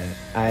 stuff like that.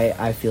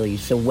 I feel you.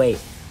 So wait,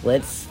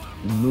 let's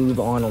move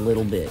on a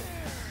little bit.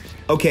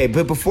 Okay,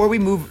 but before we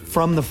move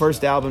from the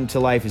first album to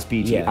Life is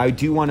Peachy, Yeah. I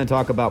do want to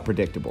talk about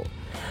Predictable.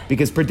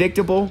 Because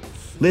Predictable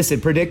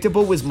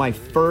was my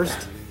first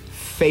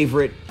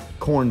favorite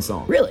Korn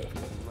song. Really?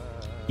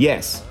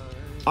 Yes.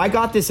 I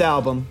got this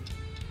album.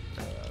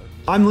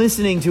 I'm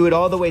listening to it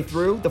all the way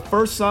through. The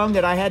first song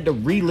that I had to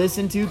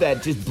re-listen to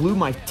that just blew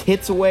my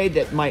tits away,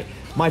 that my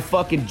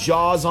fucking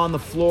jaw's on the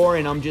floor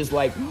and I'm just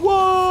like,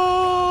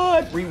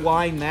 what?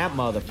 Rewind that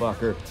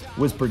motherfucker,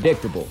 was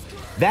Predictable.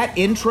 That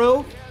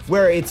intro,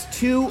 where it's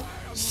two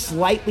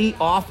slightly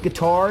off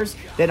guitars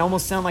that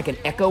almost sound like an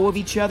echo of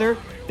each other,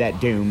 that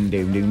doom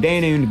doom doom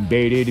doom doom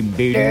doom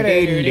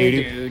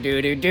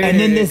doom, and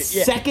then the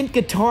second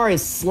guitar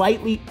is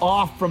slightly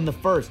off from the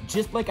first,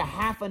 just like a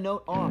half a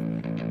note off.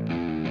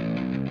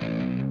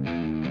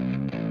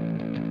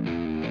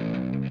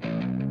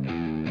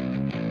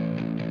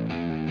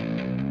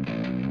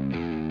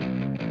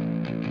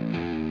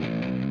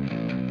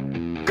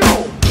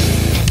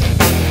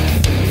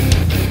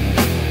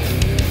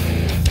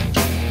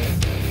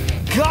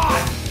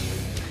 God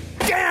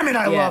damn it,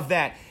 I Yeah. love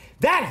that.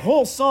 That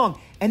whole song.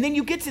 And then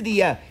you get to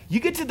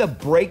the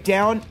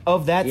breakdown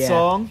of that Yeah.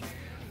 song.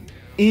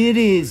 It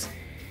is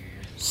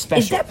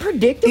special. Is that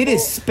predictable? It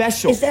is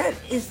special.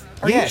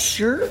 Are you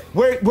sure?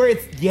 Where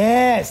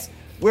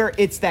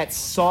it's that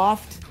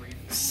soft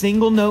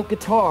single note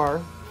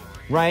guitar,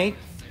 right?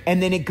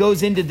 And then it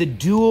goes into the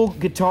dual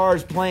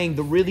guitars playing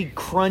the really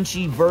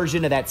crunchy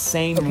version of that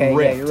same Okay,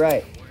 riff. yeah, you're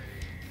right.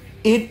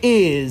 It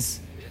is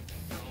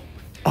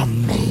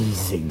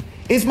amazing.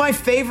 It's my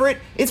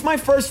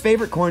first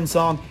favorite Korn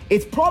song.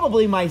 It's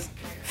probably my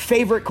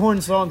favorite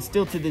Korn song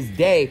still to this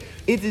day.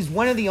 It is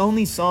one of the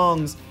only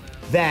songs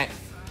that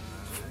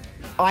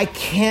I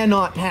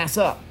cannot pass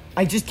up.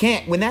 I just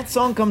can't. When that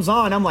song comes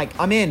on, I'm like,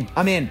 I'm in.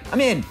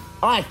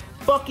 I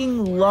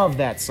fucking love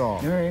that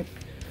song.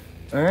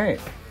 All right.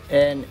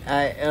 And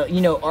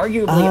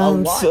arguably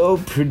I'm so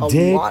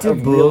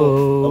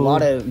predictable. A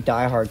lot of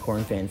diehard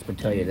Korn fans would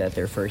tell you that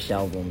their first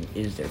album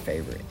is their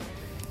favorite.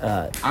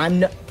 I'm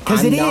not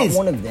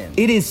one of them.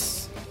 It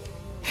is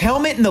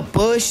Helmet in the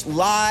Bush,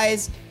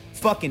 Lies,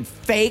 fucking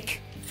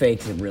Fake.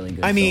 Fake's a really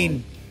good I song.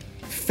 mean,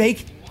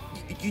 Fake,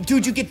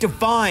 dude, you get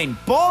Divine.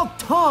 Bald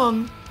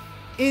Tongue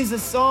is a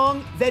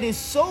song that is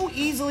so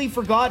easily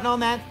forgotten on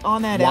that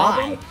why?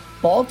 album.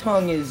 Bald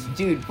Tongue is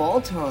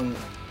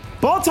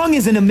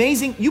an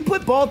amazing. You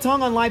put Bald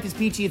Tongue on Life is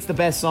Peachy, it's the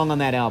best song on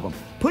that album.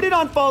 Put it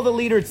on Follow the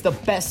Leader, it's the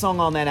best song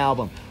on that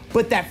album.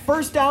 But that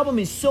first album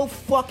is so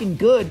fucking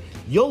good,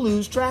 you'll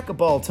lose track of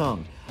Bald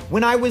Tongue.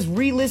 When I was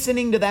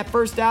re-listening to that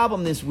first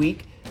album this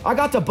week, I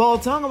got to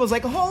Bald Tongue, I was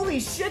like, holy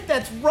shit,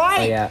 that's right.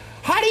 Oh, yeah.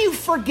 How do you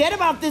forget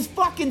about this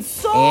fucking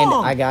song?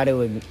 And I got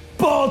to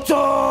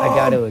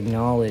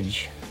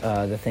acknowledge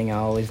the thing I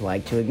always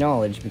like to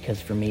acknowledge,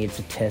 because for me it's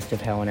a test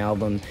of how an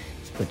album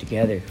is put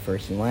together,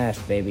 first and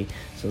last, baby.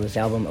 So this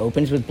album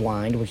opens with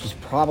Blind, which is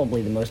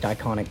probably the most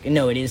iconic.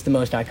 No, it is the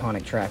most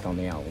iconic track on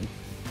the album.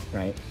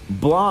 right?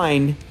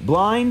 Blind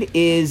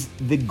is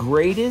the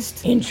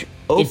greatest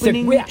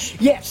opening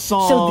song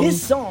So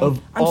this song,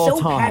 of I'm all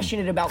so time.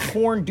 passionate about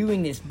Korn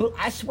doing this, but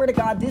I swear to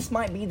God, this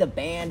might be the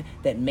band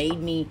that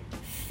made me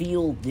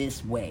feel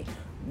this way.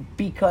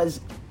 Because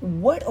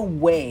what a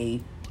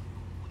way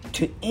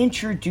to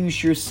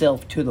introduce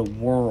yourself to the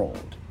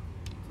world.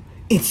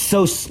 It's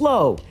so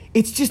slow.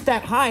 It's just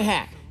that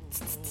hi-hat.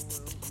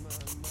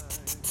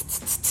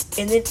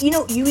 And then,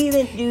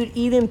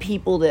 even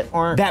people that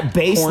aren't That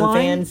bass Korn line?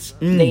 fans,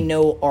 they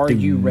know Are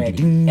You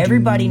Ready?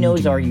 Everybody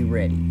knows Are You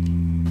Ready?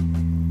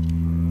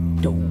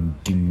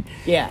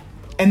 Yeah.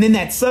 And then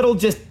that subtle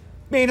just...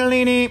 It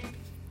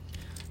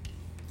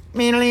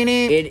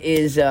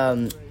is,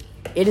 I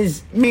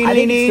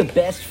think it's the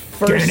best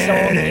first song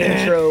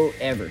intro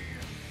ever.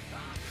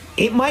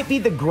 It might be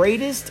the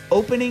greatest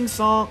opening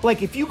song.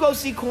 Like, if you go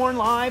see Korn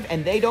live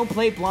and they don't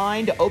play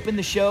Blind to open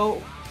the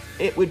show,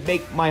 it would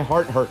make my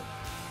heart hurt.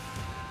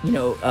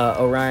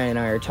 Orion and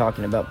I are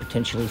talking about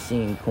potentially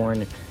seeing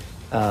Korn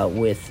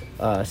with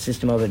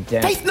System of a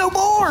Down. Faith No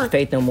More!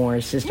 Faith No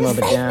More, System of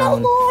a Faith No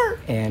Down. More!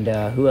 And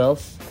who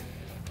else?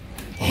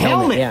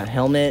 Helmet. Yeah,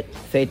 Helmet,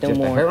 Faith No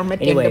Just a More.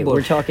 helmet in Anyway, the bush.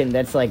 we're talking,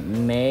 that's like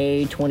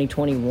May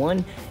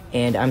 2021,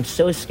 and I'm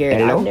so scared.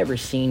 Hello? I've never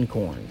seen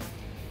Korn.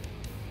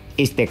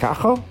 Is the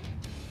Cajo?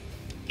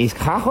 Is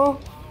Cajo?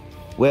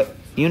 Well,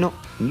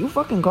 you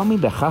fucking call me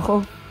the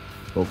Cajo.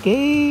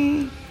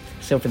 Okay.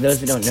 So for those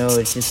that don't know,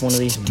 it's just one of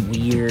these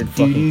weird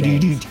fucking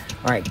things.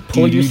 All right,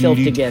 pull yourself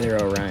together,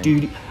 Orion.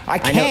 Dude, I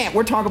can't.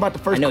 We're talking about the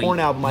first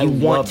Korn album. I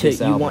love this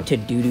album. You want to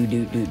do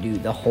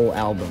the whole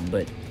album,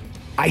 but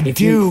I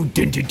do.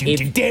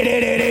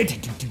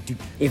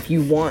 if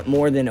you want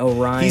more than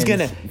Orion, He's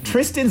gonna.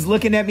 Tristan's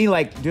looking at me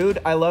like, dude,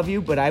 I love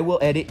you, but I will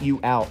edit you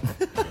out.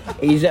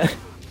 I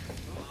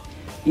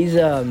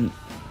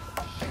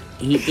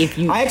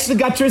actually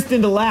got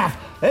Tristan to laugh.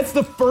 That's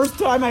the first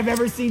time I've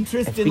ever seen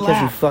Tristan because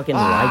laugh. he fucking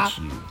likes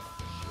you.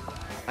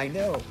 I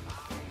know.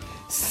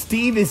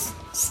 Steve is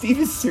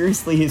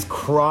seriously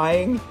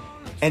crying,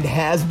 and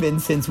has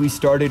been since we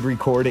started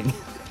recording.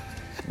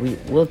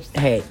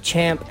 Hey,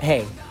 champ.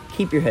 Hey,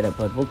 keep your head up,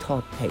 bud. We'll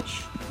talk. Hey,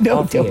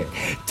 No,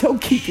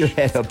 don't keep your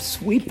head up.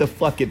 Sweep the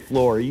fucking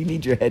floor. You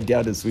need your head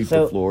down to sweep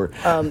the floor.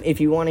 If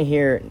you want to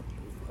hear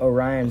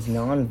Orion's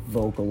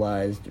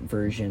non-vocalized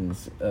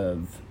versions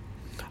of,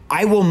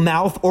 I will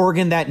mouth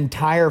organ that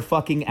entire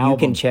fucking album. you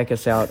can check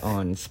us out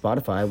on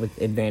Spotify with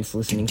Advanced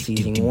Listening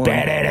Season 1.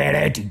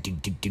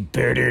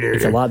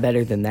 It's a lot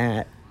better than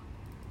that.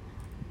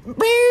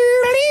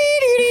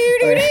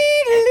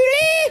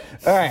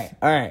 All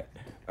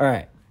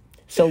right.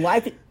 So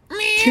life,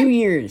 2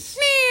 years.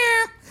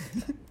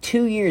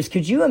 2 years.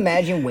 Could you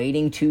imagine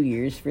waiting 2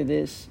 years for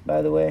this,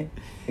 by the way?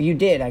 You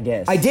did, I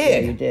guess. I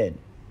did. Yeah, you did.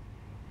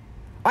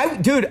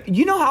 Dude,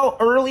 you know how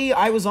early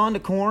I was on to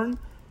Korn?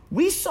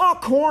 We saw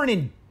Korn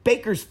in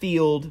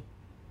Bakersfield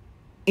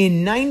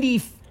in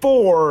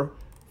 94,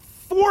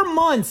 4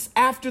 months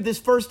after this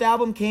first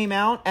album came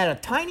out, at a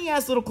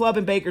tiny-ass little club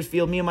in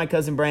Bakersfield. Me and my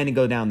cousin Brandon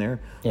go down there,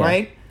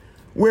 right?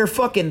 We're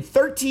fucking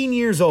 13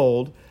 years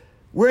old.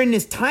 We're in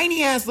this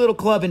tiny-ass little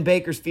club in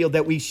Bakersfield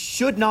that we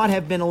should not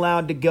have been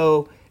allowed to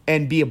go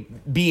and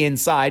be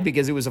inside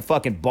because it was a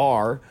fucking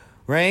bar,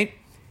 right?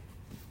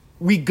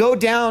 We go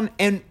down,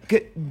 and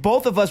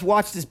both of us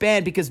watched this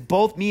band because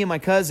both me and my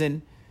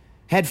cousin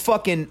had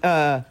fucking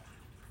gotten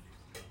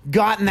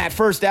that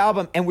first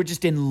album, and we're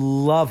just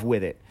in love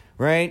with it,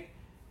 right?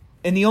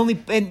 And I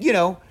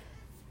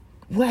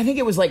think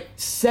it was like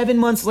 7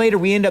 months later,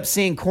 we end up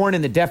seeing Korn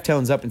and the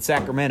Deftones up in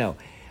Sacramento.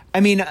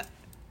 I mean,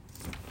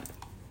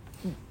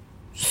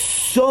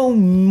 so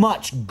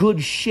much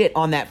good shit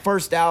on that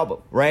first album,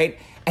 right?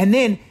 And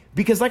then,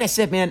 because like I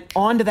said, man,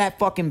 onto that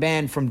fucking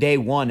band from day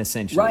one,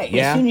 essentially. Right.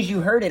 Yeah? As soon as you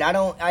heard it,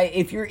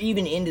 if you're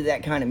even into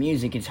that kind of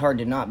music, it's hard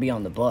to not be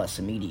on the bus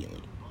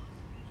immediately.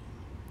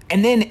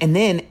 And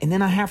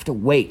then I have to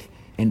wait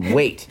and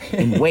wait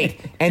and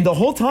wait. And the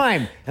whole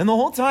time,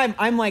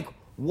 I'm like,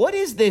 what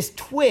is this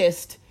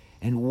twist?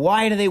 And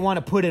why do they want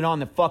to put it on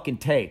the fucking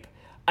tape?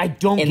 I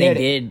don't get it. And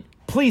they did.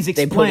 Please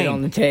explain. They put it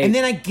on the tape. And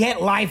then I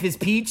get Life is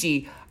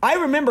Peachy. I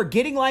remember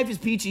getting Life is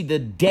Peachy the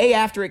day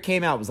after it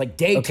came out. It was like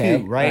day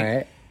 2, right? All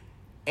right.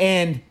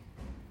 And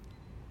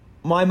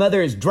my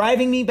mother is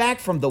driving me back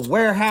from the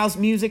Warehouse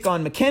Music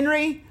on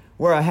McHenry,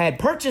 where I had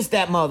purchased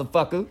that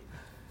motherfucker.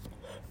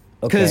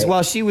 Because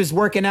while she was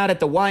working out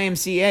at the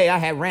YMCA, I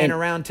had ran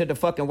around to the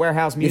fucking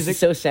Warehouse Music. This is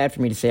so sad for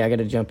me to say. I got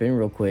to jump in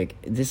real quick.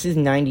 This is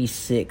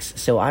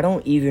 96, so I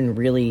don't even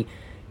really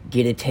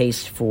get a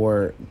taste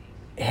for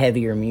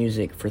heavier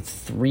music for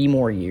 3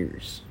 more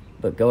years.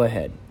 But go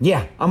ahead.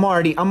 Yeah, I'm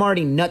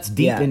already nuts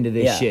deep into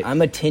this shit.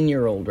 I'm a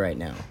 10-year-old right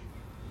now.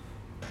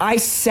 I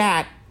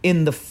sat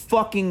in the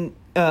fucking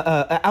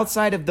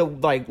outside of the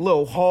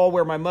little hall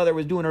where my mother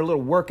was doing her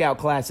little workout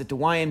class at the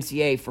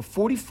YMCA for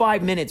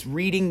 45 minutes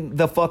reading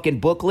the fucking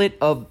booklet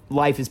of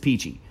Life is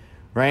Peachy,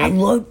 right? I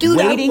loved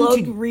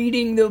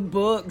reading the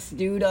books,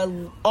 dude.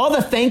 All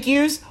the thank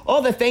yous,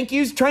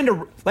 trying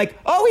to,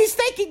 he's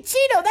thanking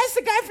Chino, that's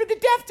the guy from the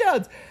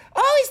Deftones.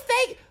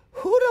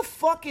 who the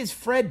fuck is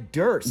Fred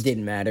Durst?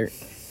 Didn't matter.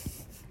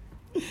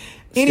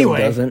 Anyway,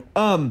 doesn't.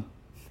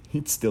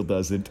 It still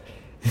doesn't.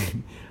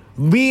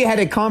 We had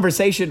a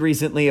conversation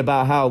recently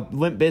about how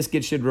Limp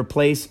Bizkit should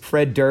replace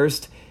Fred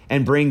Durst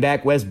and bring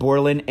back Wes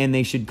Borland, and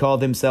they should call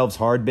themselves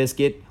Hard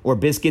Biscuit or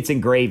Biscuits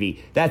and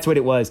Gravy. That's what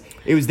it was.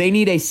 It was they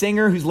need a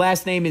singer whose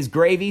last name is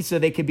Gravy, so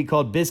they could be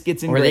called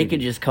Biscuits and Or Gravy. they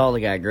could just call the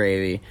guy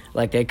Gravy.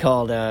 Like they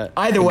called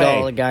Either way.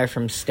 call the guy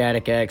from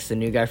Static X, the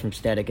new guy from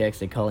Static X,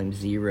 they call him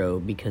Zero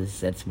because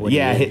that's what he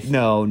is.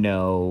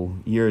 no,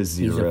 you're a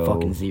zero. He's a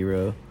fucking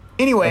zero.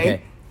 Anyway,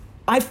 Okay.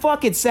 I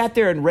fucking sat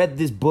there and read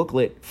this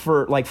booklet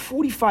for like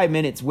 45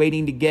 minutes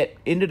waiting to get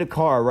into the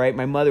car, right?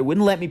 My mother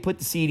wouldn't let me put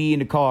the CD in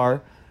the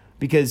car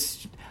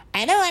because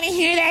I don't want to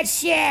hear that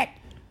shit.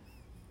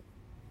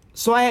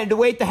 So I had to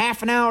wait the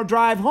half an hour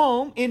drive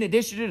home in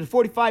addition to the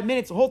 45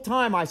 minutes. The whole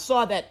time I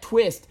saw that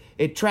twist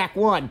at track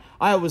 1,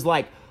 I was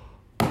like,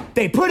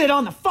 they put it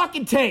on the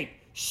fucking tape.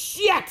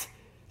 Shit.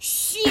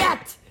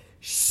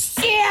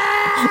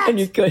 And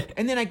you could.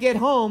 And then I get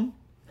home.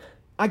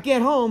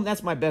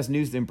 That's my best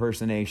news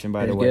impersonation,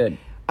 by the way. Good.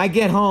 I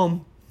get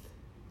home.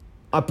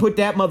 I put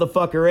that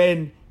motherfucker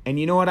in. And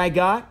you know what I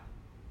got?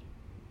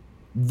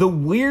 The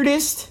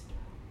weirdest,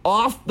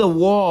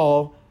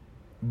 off-the-wall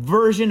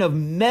version of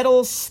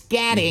metal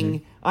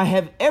scatting I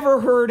have ever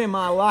heard in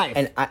my life.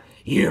 And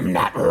You're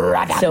not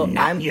right. So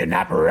You're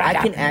not right.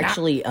 I can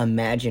actually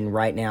imagine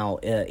right now,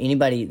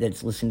 anybody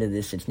that's listened to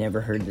this that's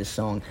never heard this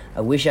song,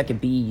 I wish I could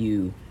be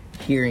you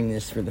hearing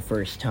this for the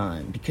first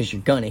time because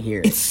you're gonna hear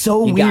it. It's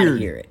so you weird. Gotta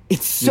hear it.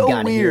 It's so You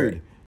gotta hear weird.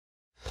 it.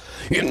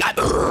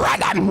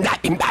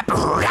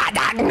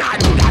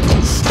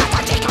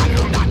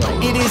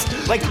 It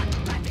is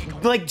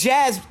like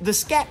Jazz, the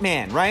scat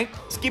man, right?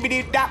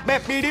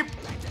 Skibbity-dop-bap-beep.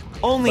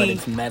 Only But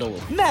it's metal.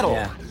 Metal.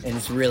 Yeah, and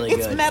it's really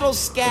it's good. metal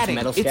scatting. It's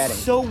metal scatting. It's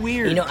so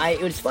weird. You know,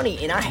 it was funny,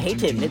 and I hate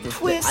to admit this, but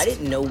Twist. I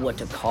didn't know what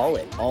to call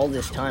it all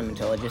this time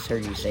until I just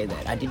heard you say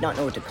that. I did not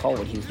know what to call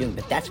what he was doing,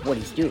 but that's what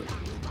he's doing.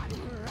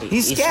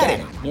 He's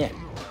scatting.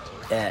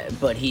 Yeah.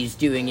 But he's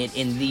doing it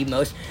in the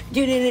most...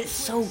 Dude, and it's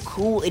so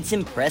cool. It's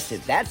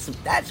impressive.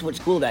 That's what's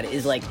cool about it,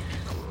 is like...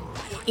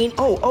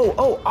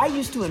 I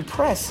used to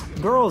impress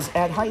girls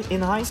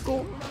in high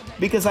school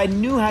because I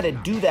knew how to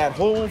do that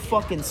whole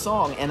fucking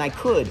song, and I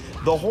could.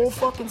 The whole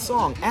fucking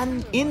song,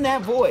 and in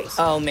that voice.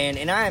 Oh, man,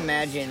 and I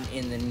imagine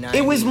in the 90s...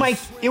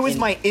 It was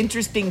my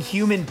interesting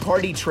human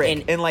party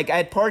trick. And like,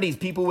 at parties,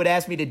 people would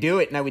ask me to do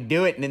it, and I would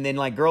do it, and then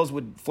like, girls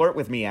would flirt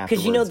with me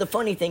afterwards. Because, you know, the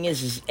funny thing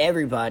is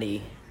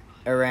everybody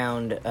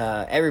around...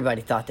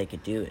 everybody thought they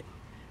could do it,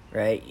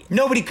 right?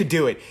 Nobody could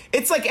do it.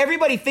 It's like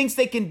everybody thinks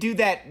they can do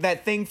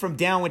that thing from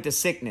Down with the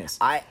Sickness.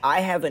 I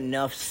have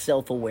enough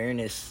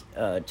self-awareness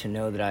to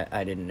know that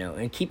I didn't know.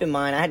 And keep in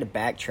mind, I had to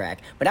backtrack.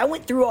 But I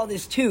went through all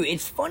this, too.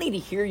 It's funny to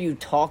hear you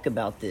talk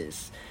about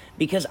this,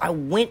 because I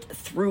went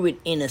through it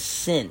in a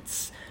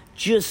sense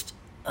just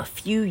a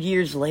few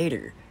years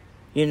later.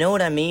 You know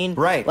what I mean?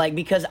 Right. Like,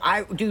 because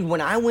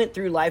when I went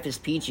through Life is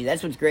Peachy,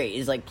 that's what's great,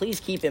 is like, please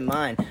keep in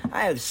mind,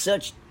 I have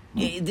such...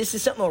 This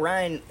is something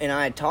Orion and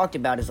I talked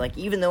about, is like,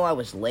 even though I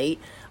was late,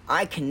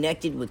 I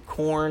connected with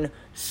Korn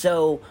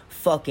so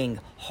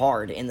fucking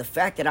hard. And the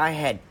fact that I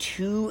had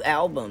 2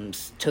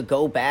 albums to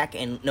go back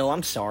and... No,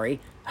 I'm sorry.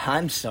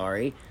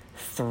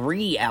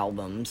 3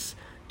 albums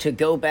to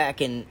go back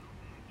and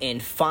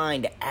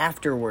find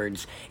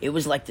afterwards. It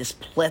was like this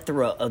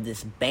plethora of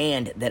this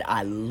band that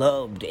I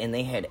loved, and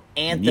they had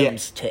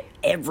anthems to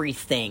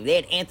everything. They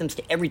had anthems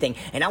to everything,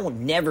 and I will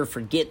never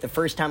forget the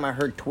first time I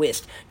heard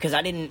Twist, because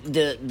I didn't...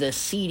 The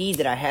CD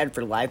that I had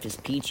for Life is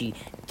Peachy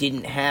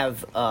didn't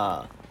have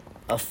a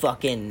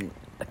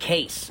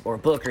case or a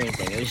book or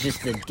anything. It was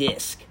just the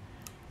disc,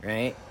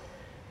 right?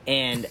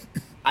 And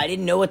I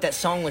didn't know what that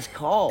song was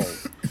called,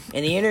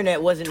 and the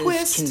internet wasn't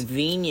Twist. as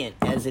convenient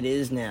as it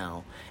is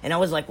now. And I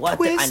was like, what?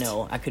 I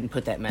know, I couldn't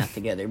put that math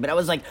together, but I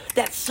was like,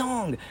 that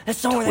song where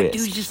that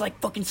dude's just like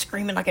fucking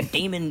screaming like a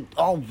demon,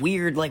 all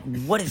weird, like,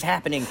 what is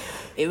happening?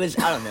 It was,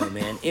 I don't know,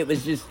 man. It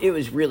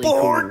was really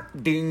cool.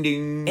 Ding,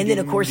 ding, And then,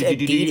 of course, ding,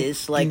 ding,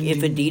 Adidas. Like, ding,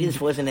 if ding,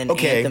 Adidas wasn't an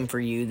anthem for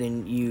you,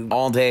 then you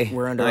all day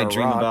were under I a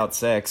dream rock. about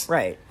sex.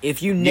 Right.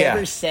 If you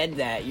never said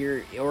that,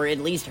 or at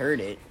least heard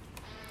it.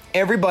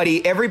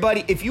 Everybody,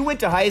 if you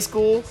went to high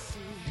school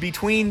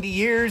between the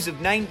years of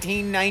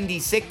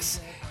 1996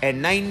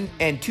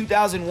 and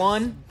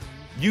 2001,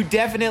 you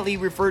definitely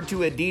referred to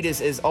Adidas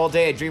as All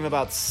Day I Dream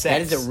About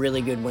Sex. That is a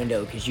really good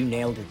window, because you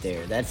nailed it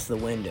there. That's the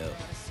window.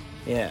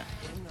 Yeah.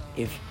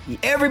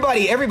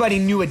 Everybody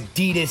knew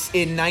Adidas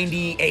in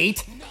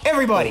 98.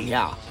 Everybody.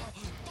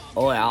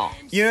 Oh, yeah.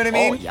 You know what I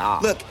mean? Oh, yeah.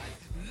 Look,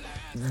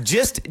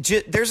 just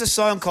there's a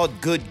song called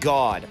Good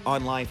God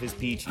on Life is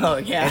Peachy. Oh,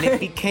 yeah. And it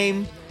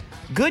became...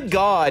 Good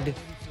God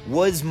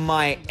was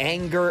my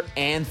anger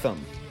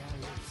anthem.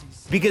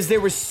 Because there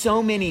were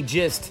so many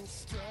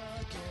just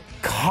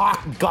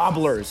cock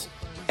gobblers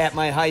at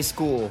my high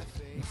school.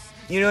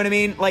 You know what I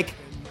mean? Like,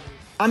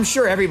 I'm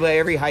sure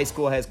every high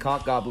school has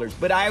cock gobblers,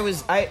 but I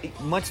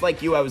much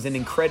like you, I was an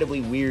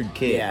incredibly weird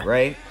kid,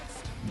 right?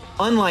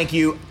 Unlike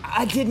you,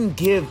 I didn't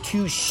give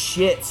two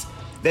shits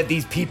that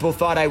these people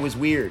thought I was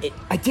weird.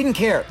 I didn't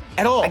care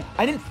at all.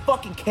 I didn't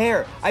fucking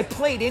care. I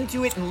played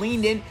into it and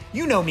leaned in.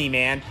 You know me,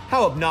 man.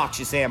 How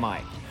obnoxious am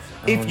I?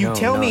 If you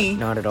tell me,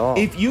 not at all.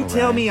 If you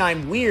tell me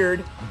I'm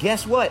weird,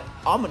 guess what?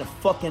 I'm gonna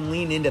fucking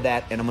lean into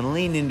that, and I'm gonna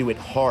lean into it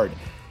hard.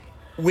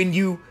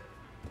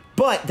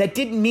 But that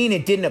didn't mean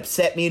it didn't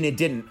upset me and it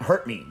didn't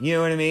hurt me. You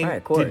know what I mean? Right,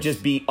 of course. To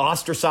just be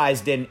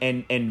ostracized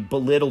and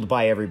belittled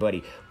by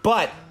everybody.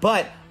 But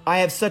I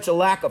have such a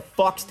lack of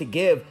fucks to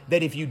give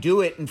that if you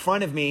do it in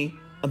front of me,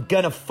 I'm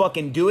gonna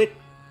fucking do it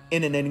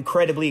in an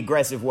incredibly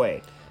aggressive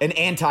way. An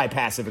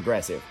anti-passive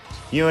aggressive.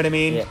 You know what I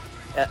mean?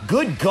 Yeah.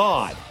 Good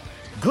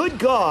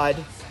God,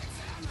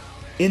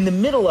 in the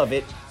middle of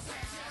it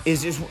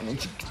is just, why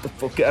don't you get the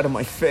fuck out of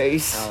my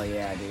face? Oh,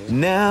 yeah, dude.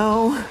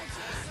 Now,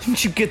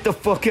 don't you get the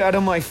fuck out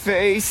of my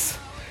face?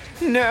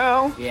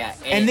 No. Yeah.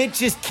 And it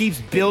just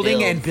keeps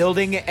building and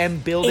building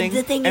and building. And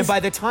the thing and is, by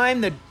the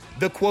time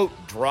the quote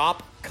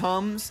drop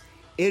comes,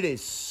 it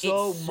is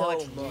so It's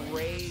much so much.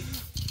 rage.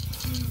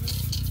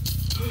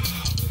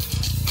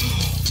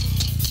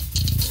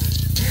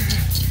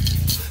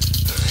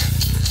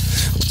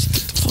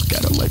 Fuck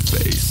out of my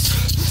face.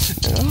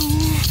 Now,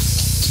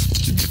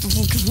 you get the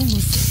fuck out of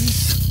my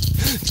face.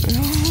 Now,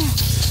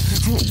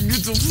 I want you to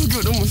get the fuck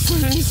out of my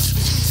face.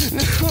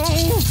 Now,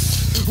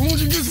 I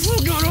want you to get the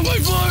fuck out of my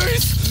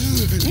face.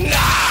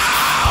 Now,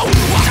 I want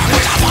you to get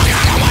the fuck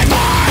out of my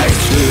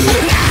face. Now,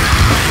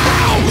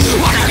 I want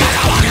you to get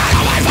the fuck out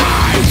of my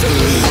face.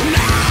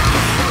 Now.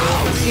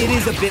 It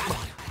is a bit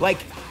like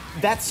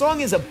that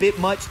song is a bit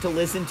much to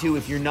listen to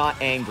if you're not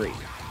angry.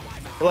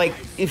 Like,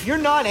 if you're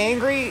not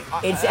angry,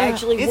 It's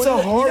actually it's one a of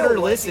the, you know harder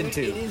what, listen dude?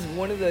 to. It is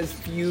one of those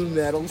few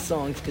metal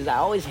songs because I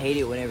always hate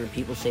it whenever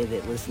people say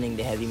that listening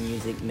to heavy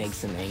music makes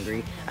them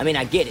angry. I mean,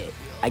 I get it,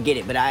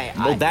 but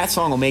Well, that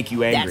song will make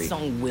you angry. That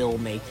song will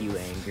make you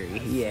angry.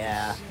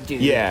 Yeah,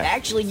 dude. Yeah.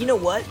 Actually, you know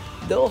what?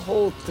 The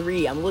whole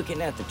three. I'm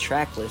looking at the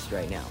track list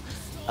right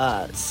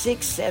now.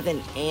 6, 7,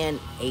 and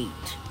 8.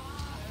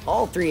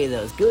 All three of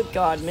those. Good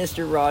God,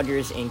 Mr.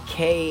 Rogers, and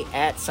K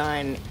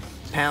 @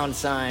 pound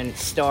sign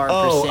star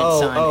percent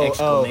sign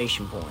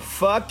exclamation point.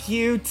 Fuck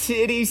you,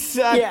 titty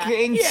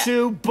sucking, Yeah,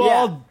 two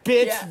bald yeah,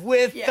 bitch yeah,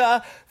 with yeah.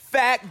 a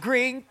fat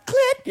green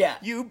clit. Yeah.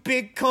 You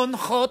big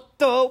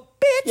conjoto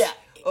bitch. Yeah.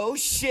 Oh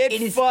shit,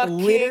 It is fucking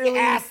literally-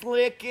 ass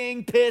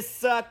licking, piss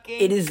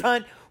sucking, It is-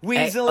 cunt,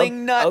 weaseling, okay,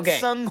 nut okay,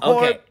 sung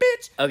whore okay,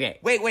 bitch. okay.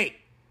 Wait.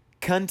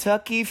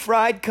 Kentucky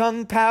fried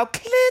kung pao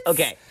clits.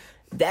 Okay,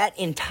 that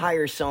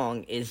entire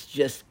song is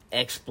just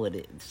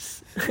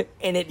expletives,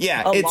 and it's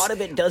a lot of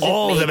it doesn't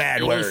all make the bad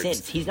any words.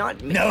 sense. He's not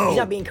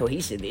being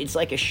cohesive. It's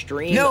like a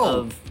stream No.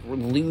 of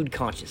lewd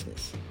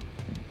consciousness.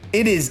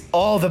 It is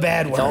all the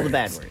bad words. It's all the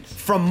bad words.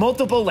 From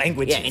multiple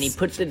languages. Yeah, and he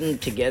puts it in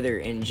together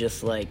in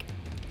just like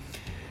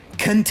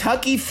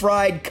Kentucky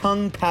fried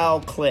kung pao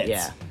clits.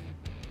 yeah,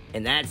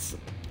 and that's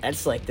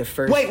like the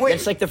first. Wait,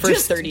 That's like the first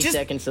just- 30 just-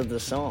 seconds of the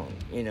song,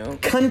 you know.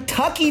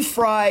 Kentucky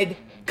fried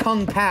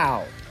kung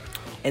pao.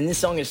 And this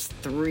song is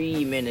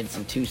 3 minutes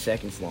and 2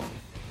 seconds long.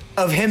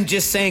 Of him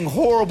just saying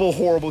horrible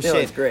No, shit.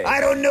 it's great. I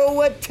don't know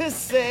what to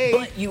say.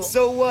 But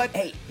so what?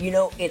 Hey, you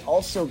know, it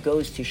also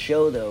goes to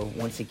show, though,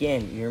 once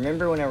again, you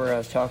remember whenever I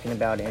was talking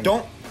about in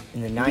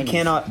the 90s? We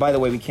cannot, by the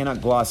way, we cannot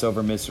gloss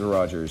over Mr.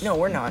 Rogers. No,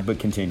 we're not. But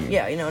continue.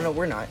 Yeah, no,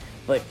 we're not.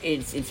 But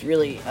it's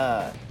really,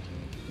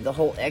 the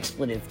whole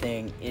expletive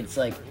thing, it's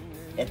like,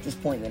 at this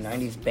point in the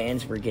 90s,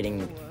 bands were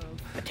getting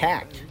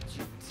attacked,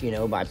 you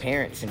know, by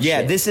parents and Yeah,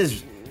 shit.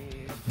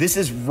 this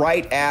is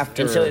right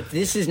after And so if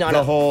this is not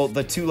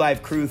the Two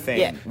Live Crew thing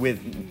Yeah. with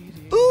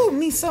ooh,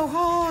 me so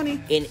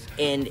horny.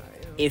 And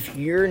if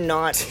you're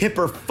not...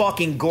 Tipper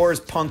fucking Gore's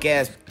punk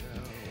ass.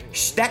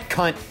 That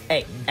cunt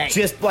Hey,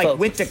 just like folks.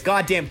 went to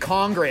goddamn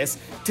Congress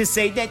to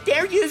say that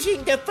they're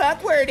using the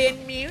fuck word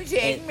in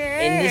music.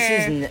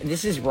 And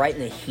this is right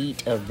in the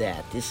heat of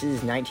that. This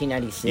is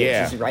 1996.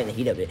 Yeah. This is right in the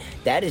heat of it.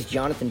 That is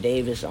Jonathan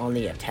Davis on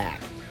the attack.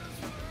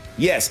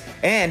 Yes,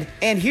 and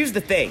here's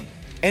the thing,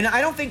 and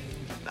I don't think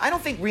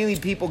really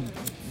people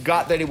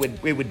got that it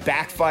would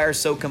backfire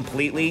so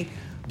completely,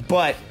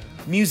 but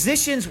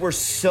musicians were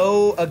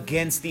so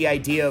against the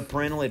idea of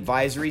parental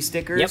advisory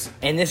stickers. Yep,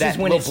 and this that is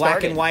when little it black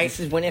started. and white. This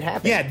is when it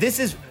happened. Yeah, this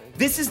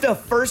is the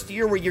first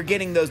year where you're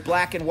getting those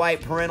black and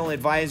white parental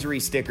advisory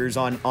stickers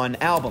on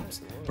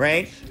albums,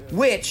 right?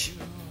 Which,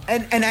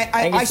 and think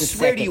I it's the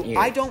swear to second you, year.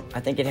 I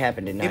think it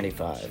happened in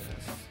 95.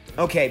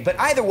 Okay, but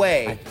either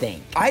way,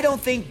 I don't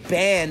think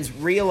bands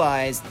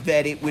realized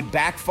that it would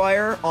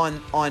backfire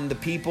on the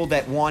people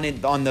that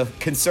wanted, on the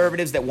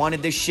conservatives that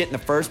wanted this shit in the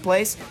first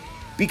place,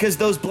 because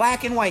those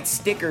black and white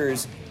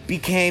stickers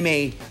became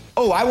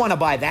I want to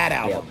buy that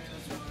album. Yep.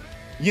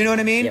 You know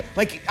what I mean? Yep.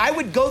 Like, I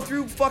would go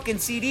through fucking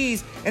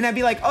CDs and I'd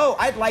be like, oh,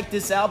 I'd like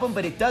this album,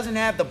 but it doesn't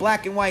have the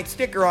black and white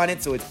sticker on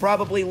it, so it's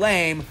probably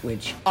lame.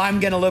 Which I'm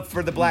gonna look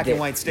for the black and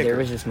white sticker. There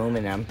was this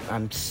moment,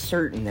 I'm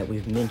certain that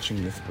we've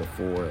mentioned this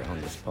before on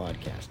this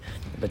podcast,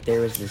 but there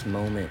was this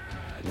moment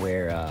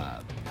where,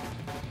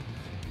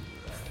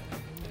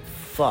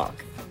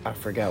 I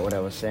forgot what I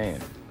was saying.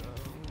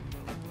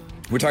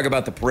 We're talking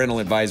about the parental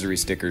advisory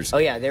stickers. Oh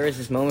yeah, there was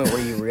this moment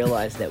where you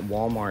realized that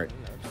Walmart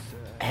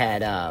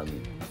had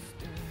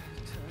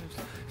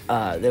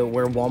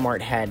where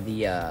Walmart had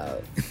the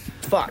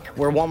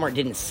where Walmart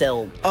didn't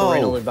sell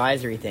parental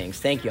advisory things.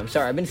 Thank you. I'm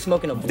sorry. I've been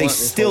smoking a blunt. They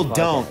this still whole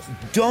don't.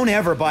 podcast. Don't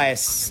ever buy a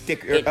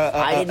sticker.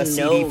 I didn't a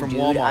CD know, from dude.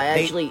 Walmart. I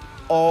They actually.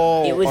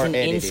 all It was are an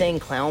edited. Insane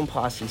Clown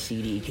Posse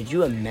CD. Could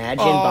you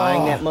imagine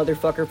buying that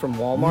motherfucker from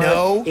Walmart?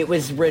 No. It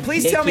was ridiculous.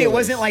 Please tell me it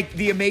wasn't like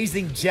the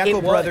Amazing Jekyll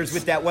It was. Brothers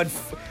with that one.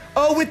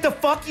 With the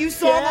Fuck You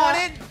song Yeah. on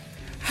it?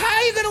 How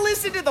are you going to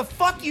listen to the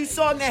Fuck You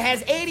song that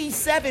has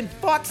 87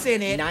 fucks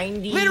in it?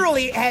 93.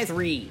 Literally it has...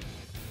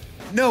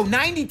 No,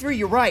 93,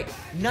 you're right.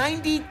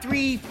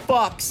 93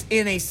 fucks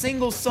in a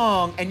single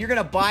song, and you're going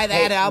to buy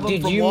that album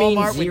Did from you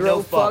Walmart mean with no zero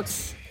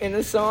fucks in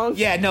the song?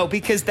 Yeah, no,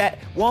 because that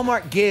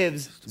Walmart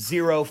gives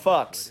 0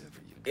 fucks.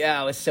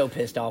 Yeah, I was so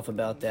pissed off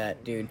about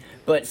that, dude.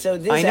 But so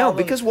this I know, album,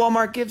 because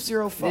Walmart gives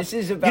 0 fucks. This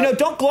is about- You know,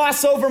 don't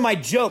gloss over my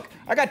joke.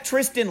 I got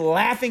Tristan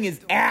laughing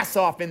his ass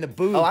off in the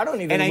booth. Oh, I don't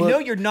even And I look- know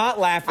you're not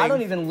laughing. I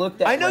don't even look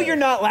that I know way. you're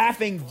not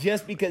laughing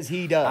just because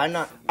he does. I'm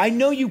not- I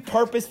know you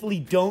purposefully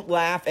don't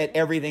laugh at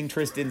everything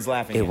Tristan's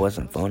laughing at.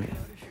 wasn't funny.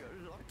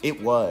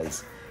 It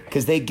was.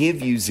 Because they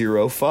give you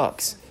 0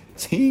 fucks.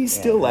 He's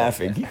still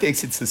laughing. He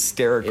thinks it's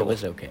hysterical. It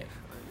was okay.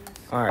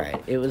 All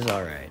right, it was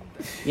all right.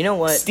 You know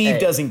what? Steve Hey,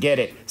 doesn't get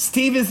it.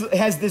 Steve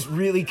has this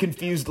really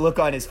confused look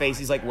on his face.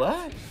 He's like,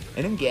 what?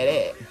 I don't get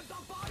it.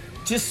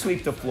 Just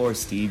sweep the floor,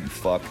 Steve, you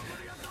fuck.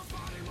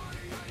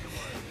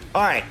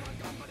 All right.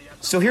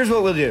 So here's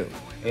what we'll do.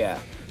 Yeah.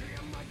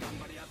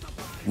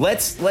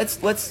 Let's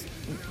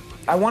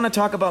I want to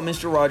talk about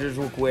Mr. Rogers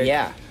real quick.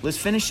 Yeah. Let's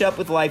finish up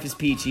with Life is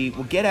Peachy.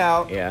 We'll get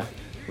out. Yeah.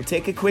 We'll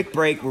take a quick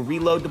break. We'll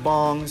reload the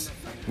bongs.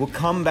 We'll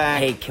come back.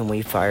 Hey, can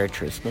we fire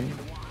Tristan?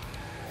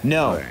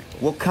 No. All right.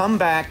 We'll come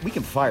back. We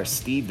can fire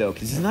Steve, though,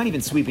 because he's not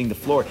even sweeping the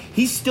floor.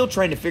 He's still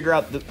trying to figure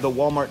out the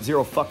Walmart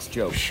 0 fucks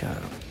joke. Shut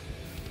up.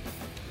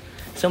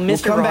 So, We'll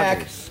Mr. come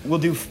Rogers. back.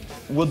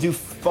 We'll do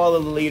follow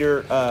the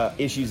leader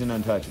issues and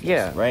untouchables.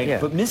 Yeah, Right? yeah.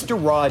 But Mr.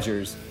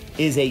 Rogers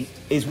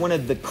is one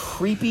of the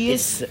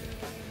creepiest... It's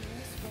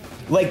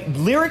Like,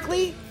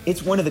 lyrically,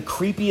 it's one of the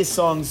creepiest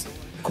songs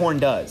Korn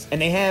does.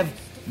 And they have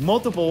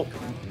multiple,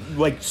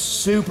 like,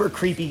 super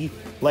creepy,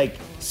 like,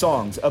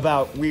 songs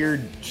about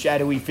weird,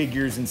 shadowy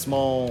figures and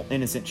small,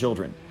 innocent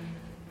children.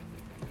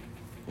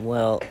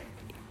 well,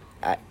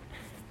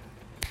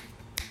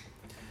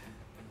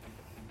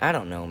 I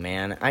don't know,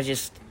 man. I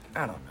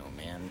don't know,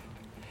 man.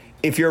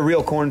 If you're a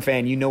real Korn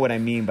fan, you know what I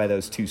mean by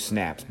those 2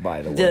 snaps,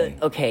 by the way.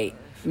 Okay,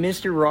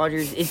 Mr.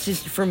 Rogers, it's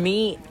just, for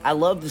me, I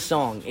love the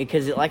song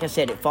because, like I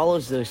said, it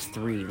follows those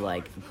 3,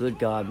 like, Good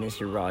God,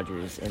 Mr.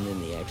 Rogers, and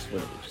then the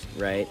expletives,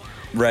 right?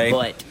 Right.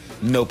 But,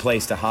 No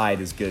Place to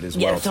Hide is good as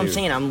yeah, well, that's what I'm too.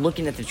 saying. I'm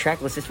looking at the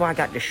track list. That's why I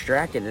got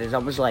distracted. Is I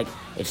was like,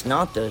 it's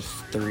not those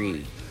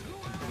 3.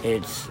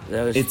 It's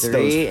those It's 3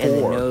 those and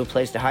then 4. No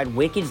Place to Hide.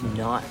 Wicked's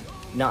not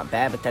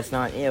bad, but that's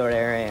not,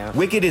 whatever.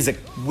 Wicked is a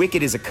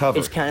cover.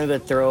 It's kind of a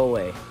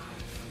throwaway.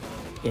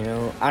 You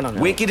know, I don't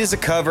know. Wicked is a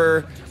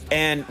cover,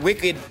 and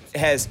Wicked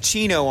has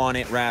Chino on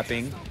it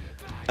rapping.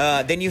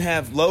 Then you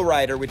have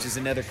Lowrider, which is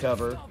another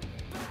cover.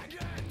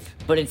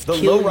 But it's The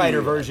Kill lowrider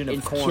You. version of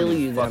It's Korn Kill is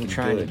You that I'm fucking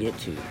trying good. to get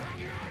to.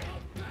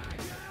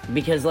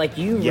 Because, like,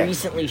 you Yes.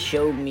 recently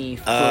showed me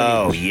footage.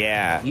 Oh,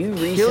 yeah. You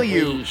Kill recently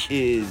You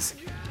is...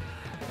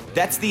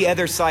 That's the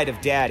other side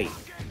of Daddy.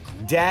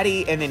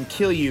 Daddy and then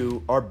Kill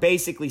You are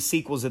basically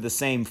sequels of the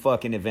same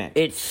fucking event.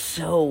 It's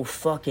so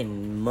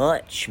fucking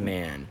much,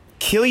 man.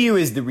 Kill You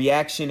is the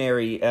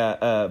reactionary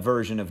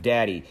version of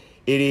Daddy.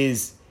 It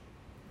is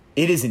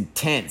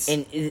intense.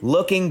 And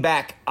Looking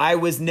back, I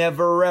was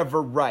never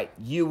ever right.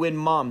 You and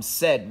Mom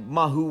said,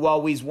 Mahu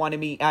always wanted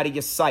me out of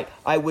your sight.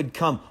 I would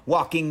come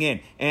walking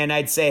in and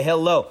I'd say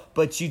hello,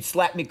 but you'd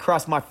slap me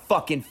across my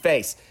fucking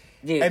face.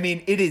 Dude. I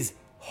mean, it is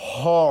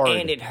hard.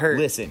 And it hurt.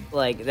 Listen.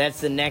 Like,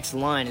 that's the next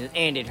line,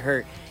 and it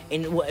hurt.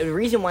 And the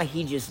reason why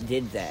he just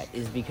did that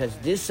is because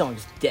this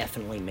song's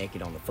definitely make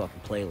it on the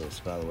fucking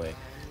playlist, by the way.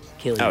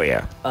 Kill You. Oh,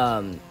 yeah.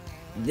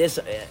 This,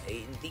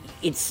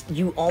 it's,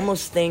 you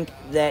almost think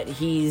that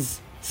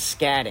he's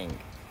scatting,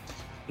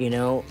 you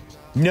know?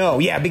 No,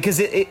 yeah, because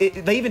they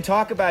even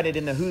talk about it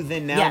in the Who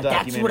Then Now Yeah,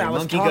 documentary. that's what I was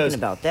Monkey talking goes,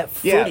 about. That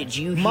yeah, footage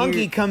you hear.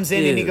 Monkey comes in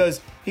and he Dude.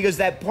 goes,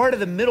 that part of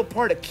the middle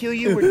part of Kill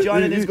You where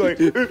Jonathan's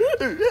going,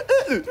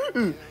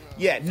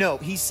 yeah, no,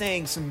 he's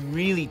saying some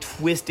really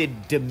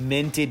twisted,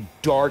 demented,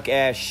 dark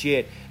ass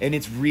shit, and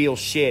it's real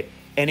shit,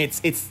 and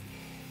it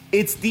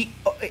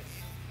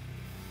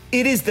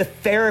is the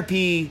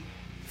therapy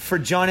for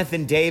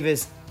Jonathan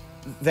Davis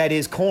that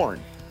is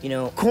Korn. You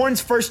know,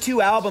 Korn's first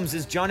 2 albums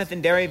is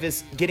Jonathan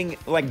Davis getting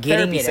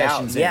therapy it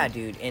sessions out. in. Yeah,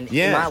 dude. And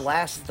Yeah. my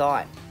last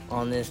thought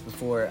on this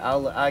before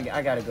I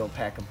gotta go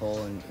pack a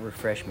bowl and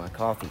refresh my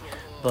coffee,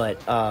 but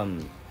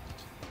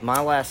my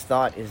last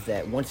thought is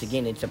that once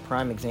again it's a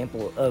prime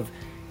example of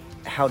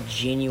how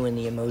genuine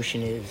the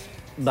emotion is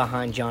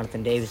behind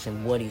Jonathan Davis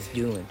and what he's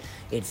doing.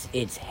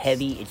 It's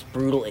heavy, it's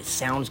brutal, it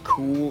sounds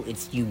cool,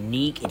 it's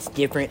unique, it's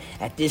different.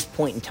 At this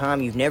point in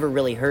time, you've never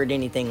really heard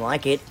anything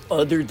like it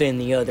other than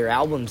the other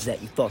albums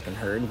that you fucking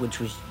heard, which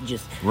was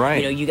just, Right.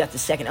 you know, you got the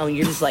second album,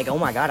 you're just like, oh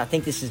my God, I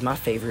think this is my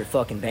favorite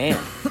fucking band.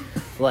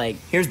 Like,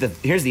 Here's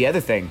the other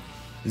thing,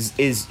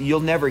 is you'll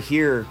never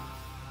hear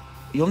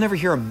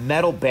a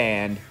metal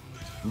band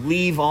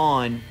leave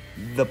on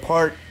the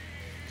part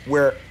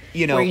where,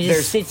 you know, Where he just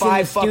there's sits in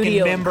five the fucking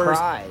studio and members.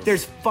 cries.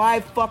 There's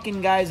 5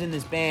 fucking guys in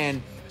this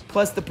band,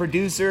 plus the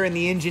producer and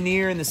the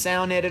engineer and the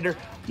sound editor.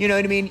 You know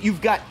what I mean?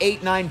 You've got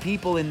 8-9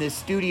 people in this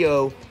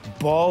studio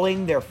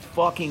bawling their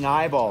fucking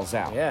eyeballs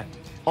out. Yeah.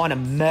 On a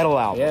metal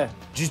album. Yeah.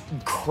 Just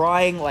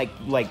crying like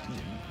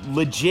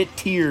legit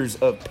tears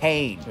of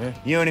pain. Yeah.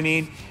 You know what I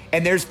mean?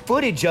 And there's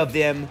footage of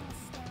them,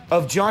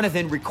 of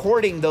Jonathan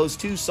recording those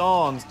 2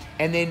 songs,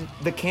 and then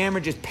the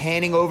camera just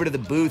panning over to the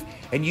booth,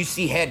 and you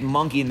see Head and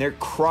Monkey, and they're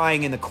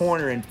crying in the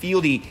corner, and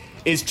Fieldy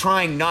is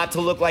trying not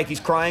to look like he's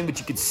crying, but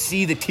you could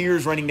see the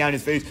tears running down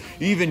his face.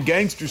 Even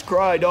gangsters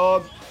cry,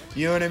 dog.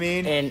 You know what I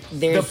mean? And the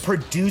there's-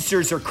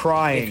 producers are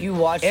crying. if you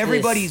watch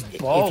everybody's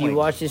bawling. If you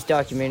watch this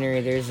documentary,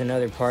 there's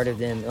another part of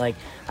them. Like,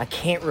 I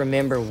can't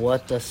remember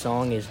what the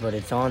song is, but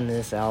it's on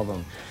this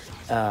album.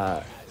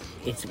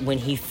 It's when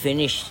he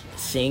finished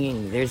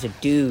singing. There's a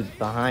dude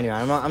behind him.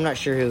 I'm not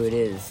sure who it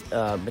is,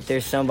 but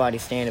there's somebody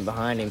standing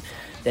behind him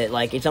that,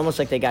 like, it's almost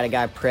like they got a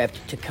guy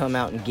prepped to come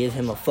out and give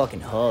him a fucking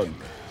hug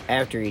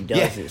after he does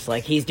Yeah. this.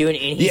 Like, he's doing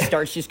it, and he Yeah.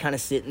 starts just kind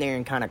of sitting there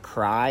and kind of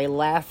cry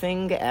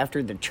laughing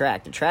after the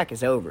track. The track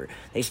is over.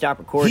 They stop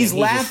recording. He's just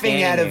laughing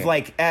standing out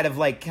of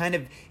there. kind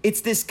of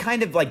it's this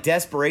kind of like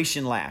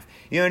desperation laugh.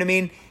 You know what I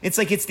mean? It's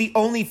like it's the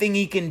only thing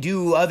he can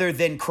do other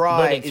than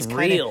cry. But it's is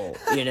kinda- real,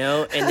 you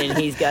know. And then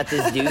he's got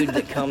this dude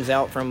that comes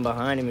out from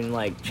behind him and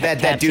like That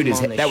taps dude him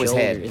is- on the that was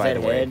shoulder. Head, Is by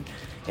that the way. Head?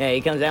 Yeah,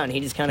 he comes out and he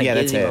just kind of Yeah,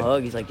 gives that's him a Head.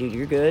 hug. He's like, "Dude,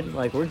 you're good.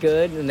 Like, we're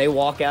good." And they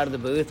walk out of the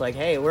booth like,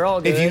 "Hey, we're all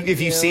good." If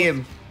you know? see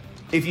him,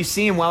 if you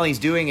see him while he's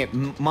doing it,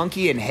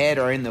 Monkey and Head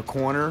are in the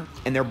corner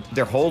and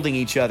they're holding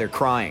each other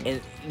crying.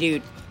 and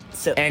dude,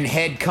 so And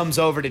Head comes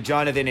over to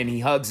Jonathan and he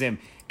hugs him,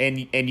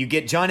 and you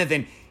get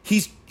Jonathan.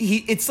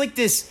 It's like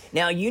this.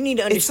 now you need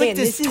to It's like understand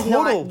this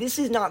this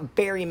is not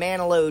Barry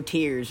Manilow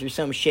tears or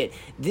some shit.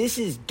 This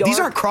is dark, These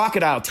aren't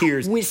crocodile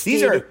tears. twisted,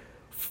 These are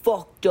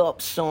fucked up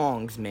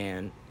songs,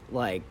 man.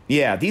 Like,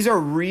 these are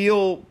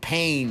real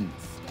pain.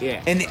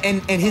 yeah. And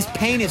his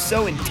pain is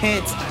so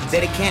intense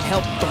that it can't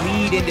help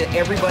bleed into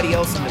everybody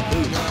else in the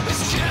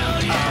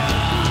booth.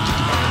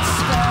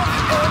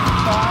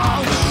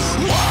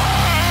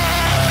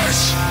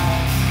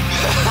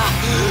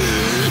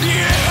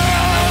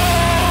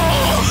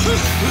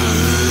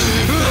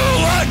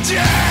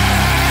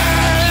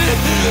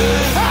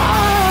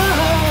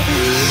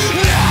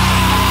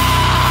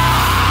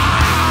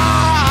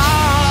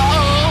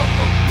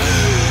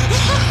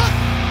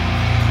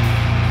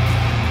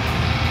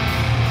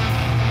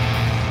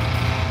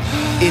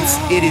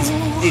 It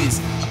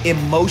is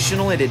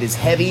emotional and it is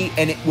heavy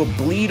and it will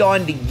bleed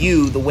onto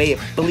you the way it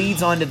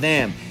bleeds onto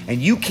them.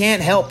 And you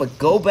can't help but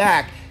go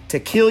back to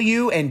Kill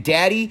You and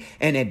Daddy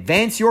and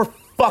advance your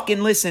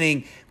fucking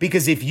listening,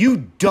 because if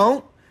you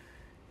don't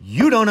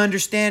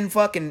understand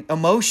fucking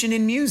emotion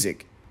in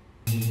music.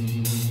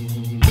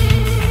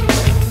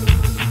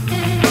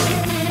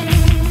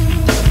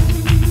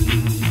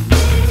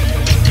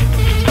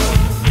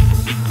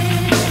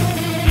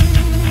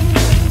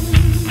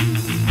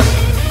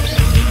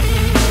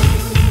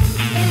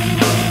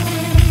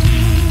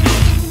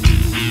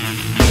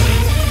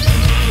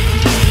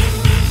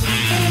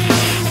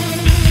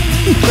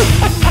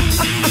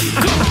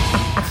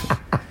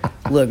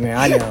 Look, man,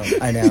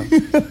 I know.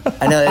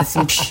 It's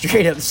some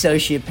straight up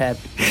sociopath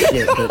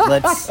shit.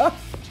 But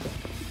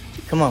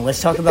come on, let's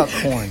talk about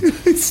Korn.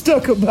 Let's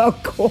talk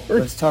about Korn.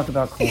 Let's talk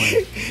about Korn.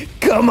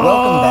 Come Welcome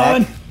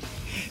on. back.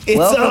 It's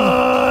Welcome.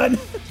 on.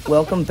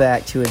 Welcome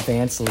back to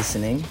Advanced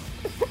Listening.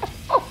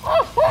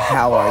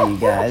 How are you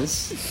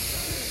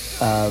guys?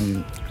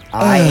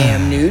 I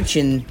am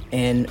Nooch,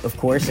 and of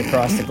course,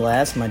 across the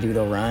glass, my dude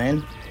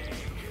Orion.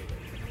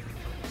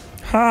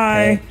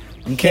 Hi.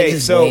 You can't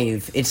just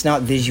wave. It's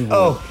not visual.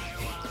 Oh,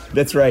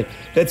 that's right.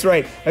 That's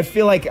right. I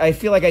feel like I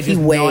just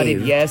nodded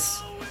waved.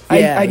 yes.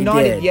 Yeah, I he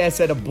nodded did. yes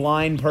at a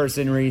blind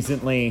person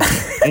recently,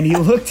 and he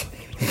looked.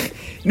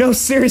 No,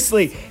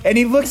 seriously. And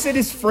he looks at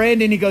his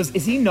friend and he goes,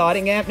 "Is he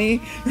nodding at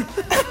me?"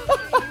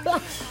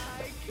 All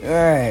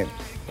right.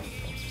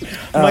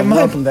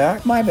 Welcome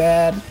back. My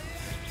bad.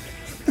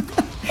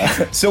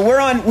 So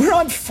we're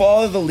on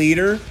Follow the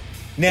Leader.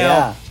 Now,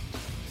 Yeah.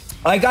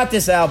 I got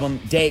this album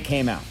day it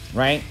came out,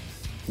 right?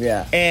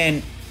 Yeah.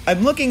 And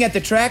I'm looking at the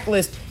track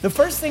list. The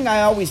first thing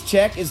I always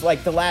check is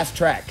like the last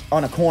track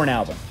on a Korn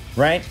album,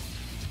 right?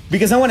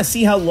 Because I want to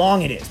see how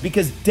long it is.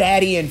 Because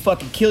Daddy and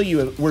fucking Kill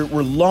You were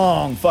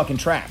long fucking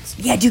tracks.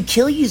 Yeah, dude,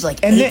 Kill You's like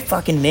And 8 then-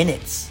 fucking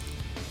minutes.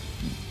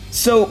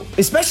 So,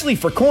 especially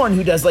for Korn,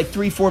 who does like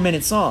 3-4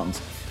 minute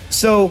songs.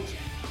 So,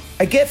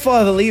 I get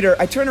Follow the Leader.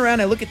 I turn around,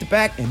 I look at the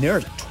back, and there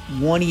are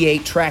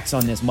 28 tracks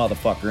on this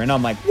motherfucker. And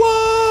I'm like,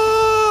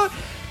 what?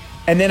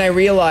 And then I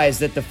realized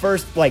that the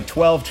first,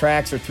 12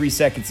 tracks are 3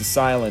 seconds of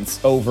silence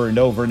over and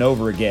over and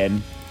over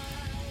again.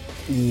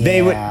 Yeah.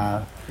 They would...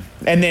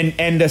 And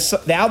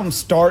the album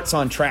starts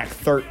on track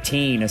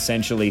 13,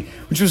 essentially,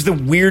 which was the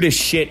weirdest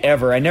shit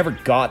ever. I never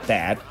got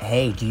that.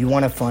 Hey, do you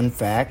want a fun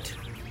fact?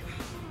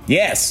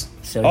 Yes.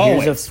 So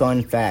always. here's a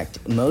fun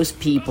fact. Most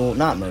people,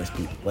 not most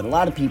people, but a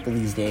lot of people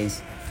these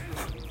days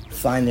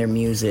find their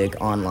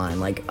music online.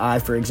 Like I,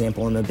 for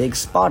example, am a big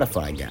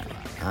Spotify guy.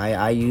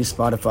 I use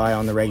Spotify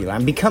on the regular.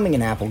 I'm becoming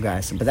an Apple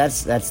guy, but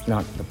that's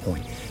not the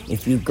point.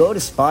 If you go to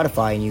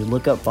Spotify and you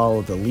look up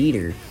Follow the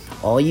Leader,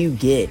 all you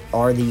get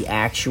are the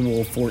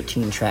actual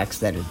 14 tracks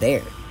that are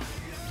there.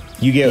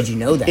 Did you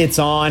know that? It's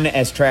on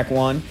as track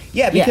 1?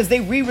 Yeah, because they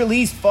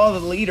re-released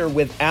Follow the Leader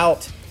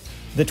without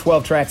the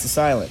 12 tracks of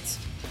silence.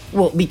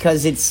 Well,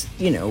 because it's,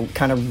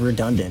 kind of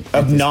redundant.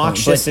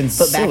 Obnoxious and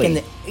but silly.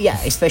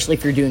 back especially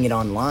if you're doing it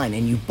online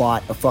and you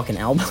bought a fucking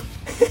album.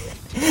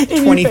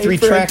 23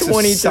 tracks of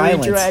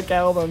silence. 23 track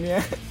album,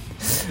 yeah.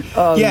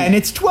 Yeah, and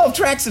it's 12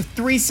 tracks of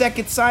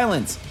 3-second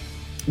silence.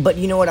 But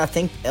you know what I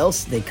think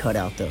else they cut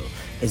out, though?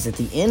 Is at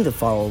the end of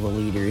Follow the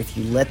Leader, if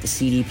you let the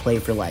CD play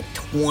for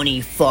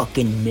 20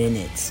 fucking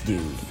minutes,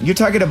 dude. You're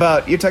talking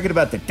about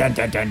the dun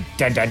dun dun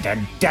dun dun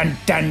dun dun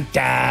dun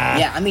dun.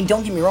 Yeah, I mean,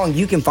 don't get me wrong,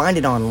 you can find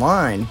it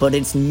online, but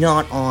it's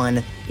not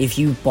on if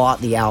you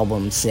bought the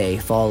album, say,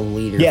 Follow the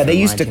Leader. Yeah, they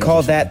used to iTunes call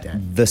or something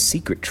that the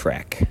secret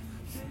track.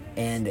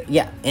 And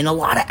and a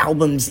lot of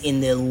albums in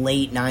the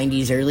late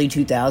 90s, early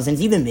 2000s,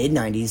 even mid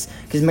 90s,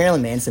 because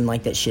Marilyn Manson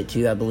liked that shit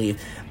too, I believe.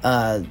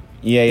 Those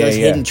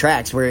hidden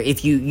tracks where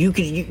if you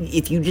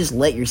just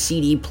let your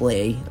CD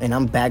play, and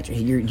I'm back to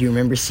do you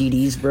remember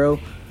CDs, bro?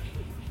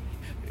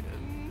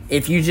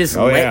 If you just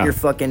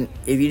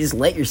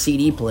let your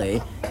CD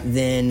play,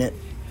 then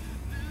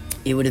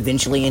it would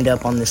eventually end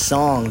up on the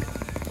song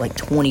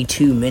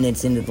 22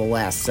 minutes into the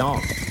last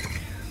song.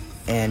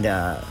 And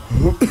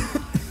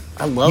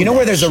I love You know that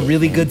where there's shit, a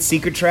really man. good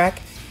secret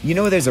track? You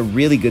know where there's a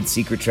really good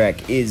secret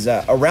track is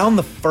Around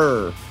the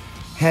Fur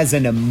has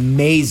an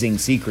amazing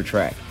secret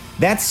track.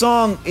 That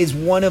song is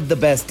one of the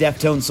best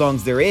Deftones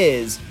songs there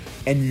is,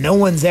 and no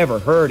one's ever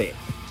heard it.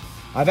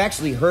 I've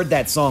actually heard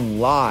that song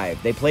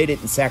live. They played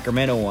it in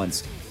Sacramento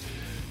once,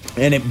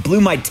 and it blew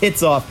my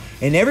tits off,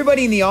 and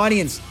everybody in the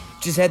audience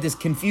just had this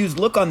confused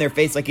look on their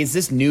face, like, is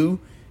this new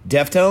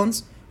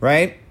Deftones,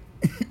 right?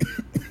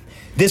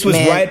 This was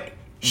Man, right...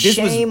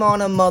 Shame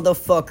on a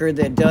motherfucker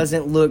that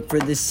doesn't look for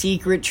the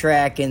secret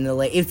track in the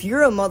if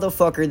you're a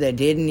motherfucker that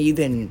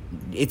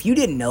if you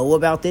didn't know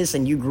about this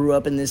and you grew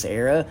up in this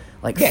era,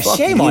 fuck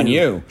shame on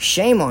you.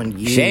 Shame on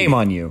you. Shame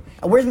on you.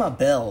 Where's my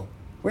bell?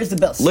 Where's the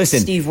bell? Listen,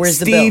 Steve, where's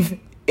the bell? Steve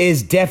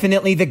is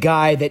definitely the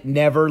guy that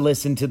never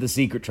listened to the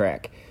secret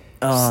track.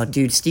 Oh,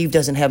 dude, Steve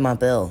doesn't have my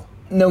bell.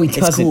 No, he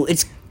doesn't.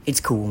 It's cool. It's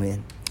cool,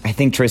 man. I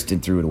think Tristan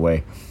threw it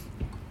away.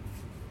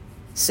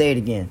 Say it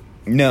again.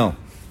 No.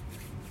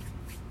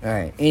 All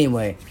right.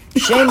 Anyway,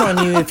 shame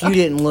on you if you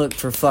didn't look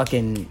for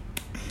fucking.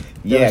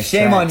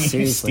 Shame on you,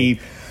 seriously.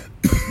 Steve.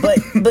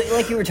 But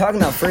like you were talking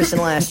about, first and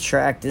last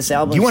track, this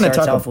album starts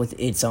off with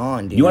 "It's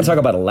On," dude. You want to talk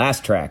about a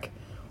last track?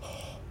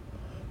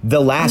 The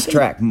last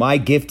track, "My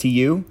Gift to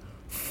You,"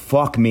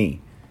 fuck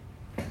me.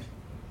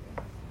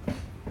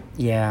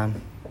 Yeah.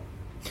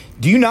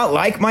 Do you not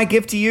like "My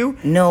Gift to You"?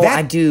 No,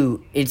 I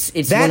do. It's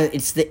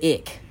the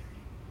ick.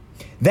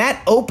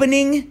 That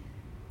opening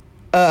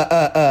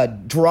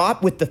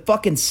drop with the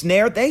fucking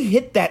snare, they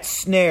hit that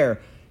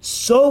snare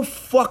so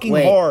fucking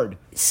hard.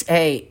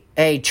 Hey,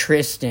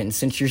 Tristan,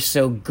 since you're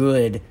so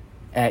good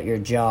at your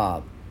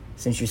job,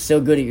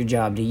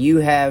 do you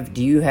have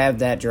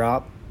that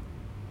drop?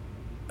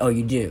 Oh,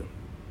 you do.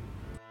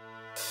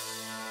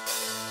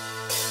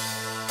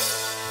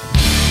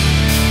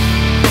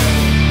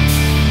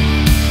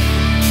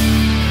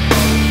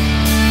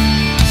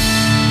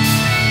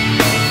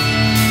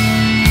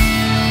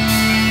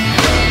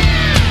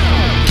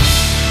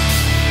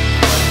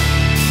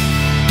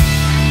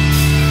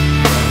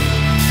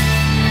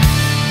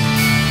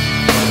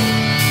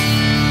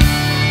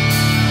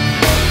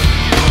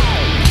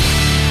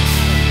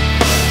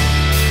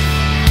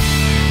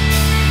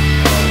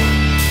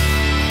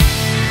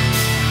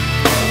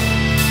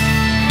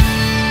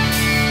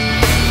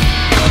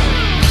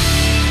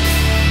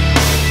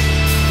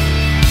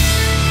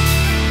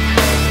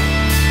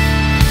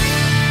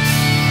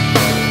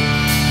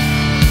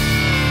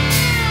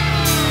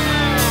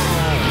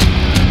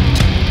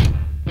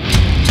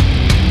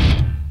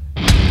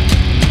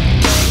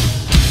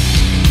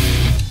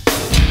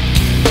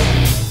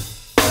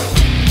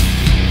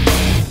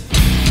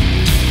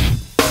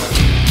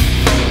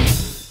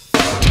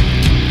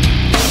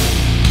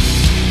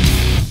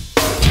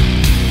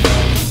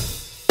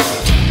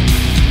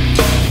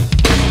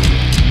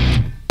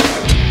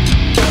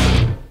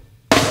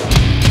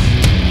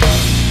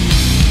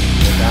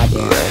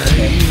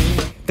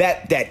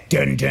 That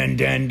dun dun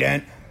dun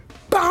dun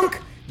bonk.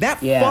 That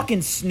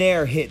fucking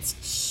snare hits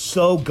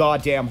so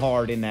goddamn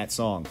hard in that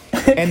song.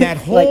 And that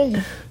whole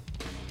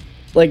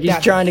like he's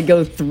trying to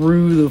go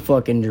through the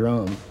fucking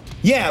drum.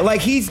 Yeah,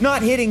 like he's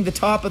not hitting the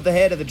top of the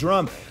head of the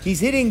drum. He's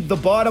hitting the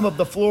bottom of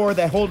the floor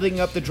that holding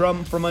up the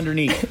drum from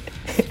underneath.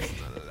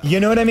 You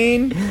know what I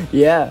mean?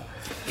 Yeah.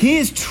 He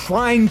is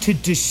trying to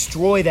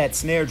destroy that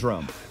snare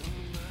drum.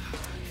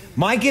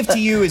 My Gift to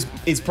You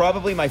is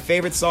probably my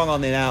favorite song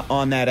on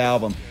that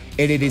album,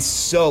 and it is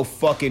so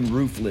fucking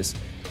ruthless.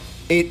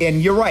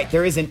 And you're right,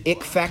 there is an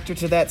ick factor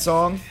to that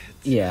song,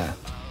 Yeah.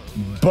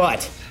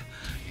 but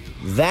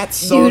that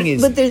song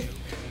is But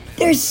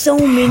there's so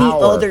many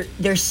power.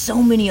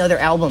 other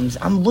albums.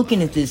 I'm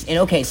looking at this, and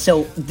okay,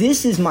 so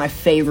this is my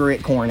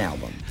favorite Korn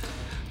album.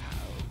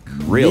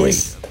 really.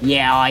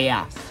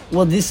 Yeah.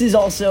 Well, this is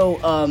also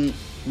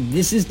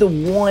this is the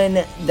one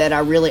that I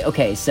really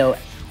okay. So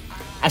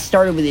I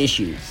started with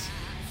Issues,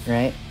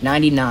 right?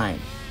 99,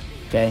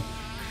 okay,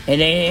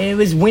 and it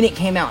was when it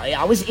came out.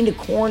 I was into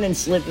Korn and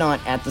Slipknot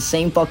at the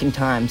same fucking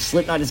time.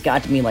 Slipknot just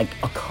got to me like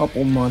a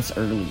couple months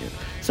earlier,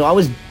 so I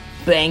was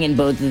banging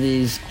both of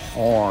these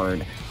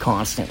hard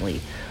constantly.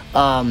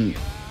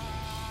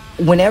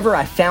 Whenever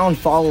I found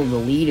Follow the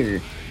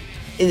Leader,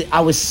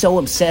 I was so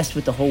obsessed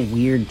with the whole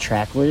weird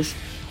track list.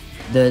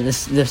 The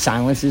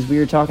silences we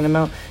were talking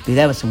about, dude,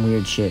 that was some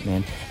weird shit,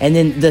 man. And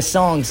then the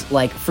songs,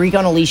 like Freak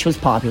on a Leash was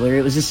popular.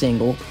 It was a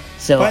single.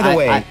 So By the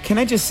way, can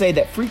I just say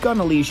that Freak on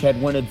a Leash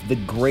had one of the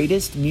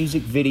greatest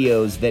music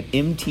videos that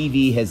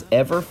MTV has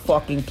ever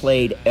fucking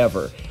played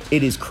ever.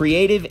 It is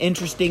creative,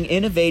 interesting,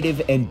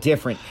 innovative, and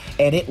different.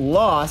 And it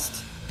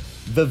lost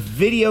the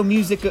Video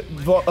Music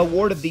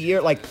Award of the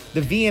Year, like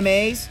the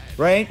VMAs,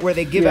 right? Where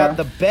they give out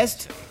the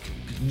best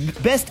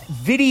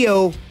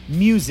video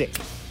music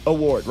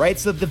award, right?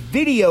 So the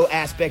video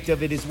aspect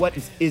of it is what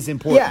is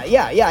important.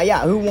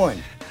 yeah. Who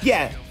won?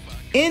 Yeah.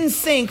 In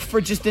Sync for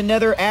just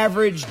another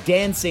average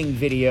dancing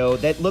video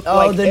that looked Oh,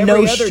 like the every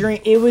no other... string.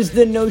 It was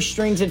the no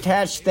strings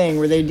attached thing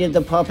where they did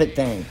the puppet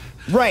thing.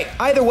 Right.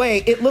 Either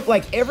way, it looked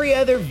like every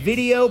other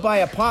video by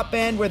a pop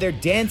band where they're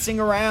dancing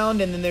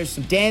around and then there's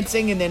some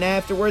dancing and then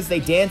afterwards they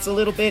dance a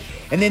little bit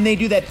and then they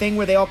do that thing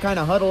where they all kind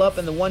of huddle up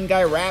and the one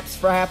guy raps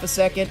for half a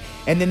second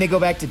and then they go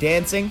back to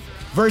dancing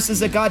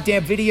versus a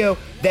goddamn video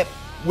that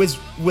was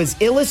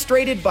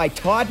illustrated by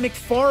Todd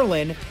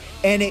McFarlane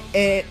and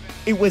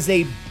it was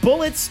a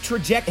bullet's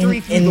trajectory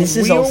And through this the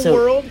is real also-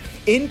 world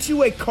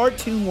into a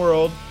cartoon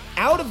world,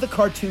 out of the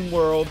cartoon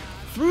world,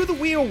 through the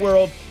real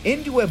world,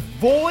 into a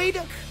void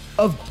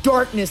of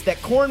darkness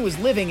that Korn was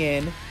living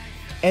in,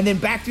 and then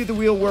back through the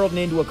real world and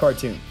into a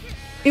cartoon.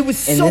 It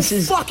was And so this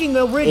is- fucking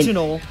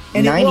original,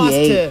 and it lost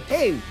 98 to,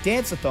 hey,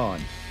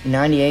 Dance-a-thon.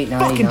 98,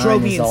 99 Fucking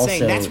drove me is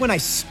insane. also...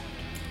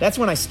 That's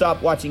when I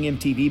stopped watching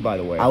MTV, by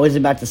the way. I was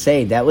about to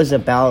say, that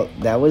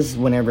was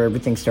whenever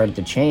everything started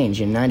to change.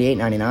 In 98,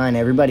 99,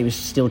 everybody was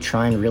still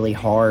trying really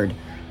hard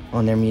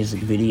on their music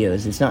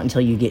videos. It's not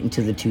until you get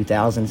into the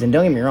 2000s, and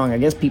don't get me wrong, I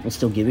guess people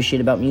still give a shit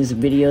about music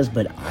videos,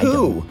 but I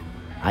don't.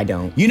 I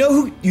don't. You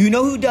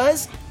know who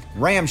does?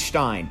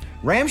 Rammstein.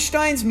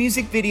 Rammstein's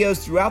music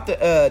videos throughout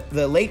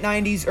the late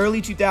 90s,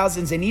 early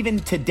 2000s, and even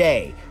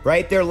today,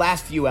 right? Their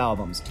last few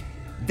albums.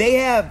 They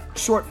have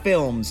short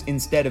films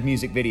instead of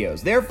music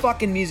videos. Their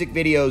fucking music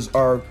videos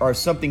are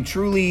something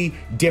truly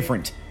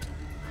different.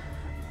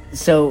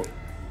 So,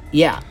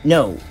 yeah,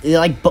 no.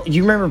 Like, do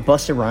you remember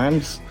Busta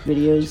Rhymes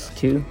videos,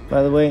 too,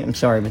 by the way? I'm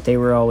sorry, but they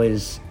were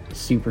always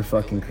super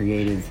fucking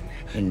creative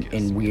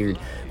and weird.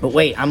 But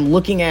wait, I'm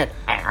looking at...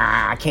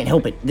 I can't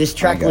help it. This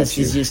track list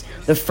is just...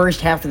 The first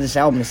half of this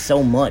album is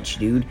so much,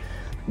 dude.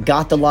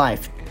 Got the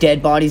Life,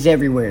 Dead Bodies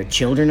Everywhere,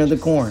 Children of the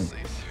Corn.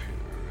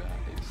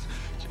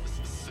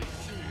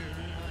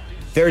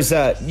 There's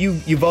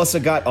you've also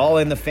got All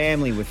in the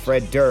Family with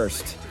Fred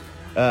Durst,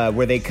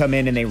 where they come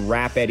in and they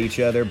rap at each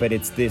other, but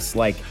it's this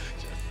like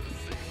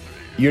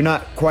you're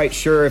not quite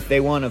sure if they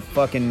want to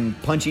fucking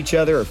punch each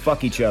other or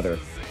fuck each other.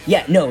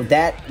 Yeah, no,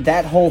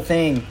 that whole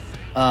thing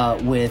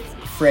with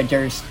Fred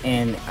Durst,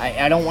 and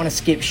I don't want to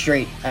skip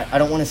straight. I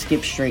don't want to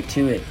skip straight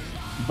to it,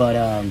 but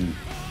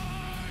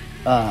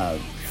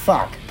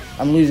fuck,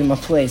 I'm losing my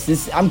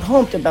place. I'm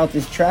pumped about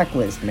this track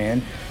list,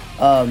 man.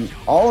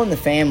 All in the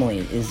Family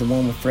is the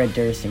one with Fred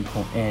Durst and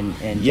John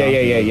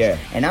Peters. Yeah.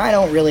 And I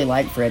don't really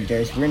like Fred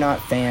Durst. We're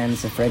not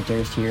fans of Fred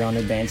Durst here on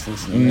Advanced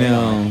Listening.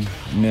 No.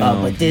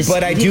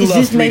 But I do is love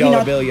this maybe $3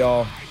 not- Bill,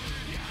 y'all.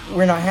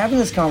 We're not having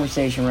this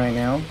conversation right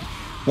now.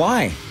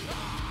 Why?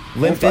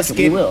 Well, Limp fuck it,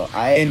 we Bizkit will.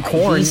 and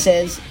Korn.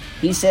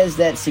 He says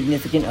that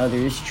Significant Other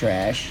is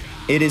trash.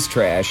 It is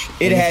trash.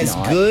 It It is has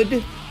not.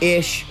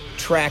 good-ish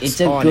tracks It's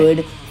a on good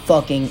it.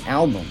 fucking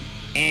album.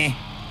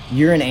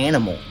 You're an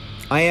animal.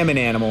 I am an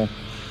animal.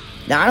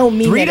 Now, I don't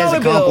mean that as a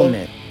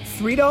compliment.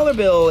 $3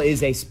 Bill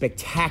is a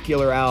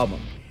spectacular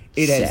album.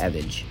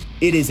 Savage.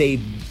 It is a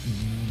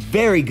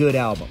very good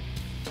album.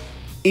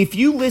 If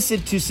you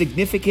listen to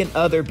Significant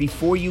Other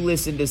before you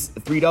listen to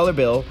 $3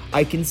 Bill,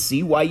 I can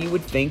see why you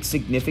would think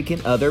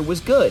Significant Other was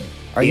good.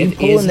 Are you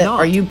It is not.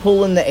 Are you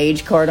pulling the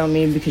age card on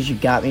me because you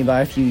got me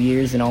by a few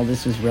years and all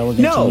this was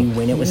relevant No. to you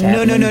when it was No,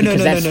 happening? no,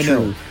 Because that's no.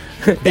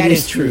 true. That It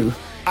is true.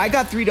 I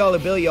got $3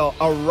 Bill, y'all,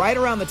 right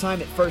around the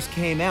time it first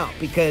came out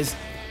because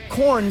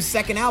Korn's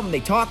second album, they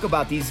talk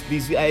about these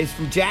guys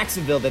from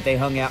Jacksonville that they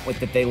hung out with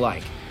that they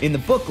like in the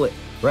booklet,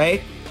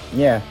 right?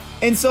 Yeah.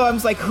 And so I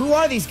was like, who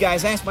are these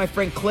guys? I asked my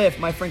friend Cliff.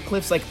 My friend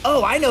Cliff's like,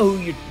 oh, I know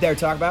who they're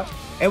talking about.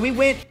 And we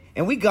went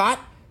and we got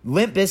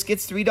Limp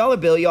Bizkit's $3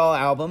 Bill Y'all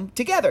album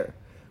together.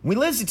 We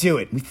listened to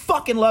it. We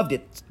fucking loved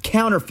it.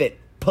 Counterfeit,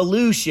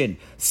 Pollution,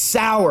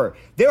 Sour.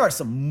 There are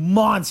some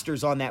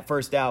monsters on that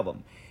first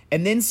album.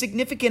 And then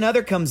Significant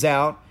Other comes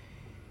out,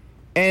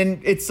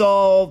 and it's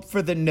all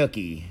for the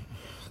nookie.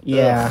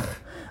 Yeah. Ugh.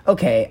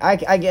 Okay,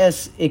 I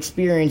guess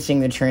experiencing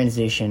the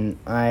transition,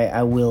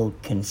 I will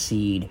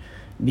concede.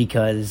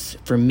 Because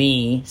for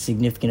me,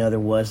 Significant Other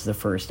was the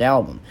first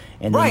album.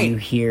 And then Right. you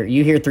hear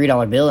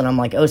 $3 Bill, and I'm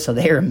like, oh, so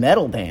they're a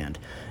metal band.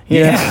 You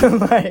Yeah. know?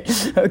 Like,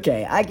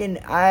 okay,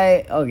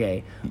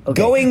 okay.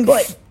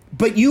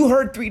 But you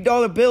heard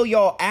 $3 Bill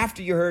Y'all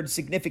after you heard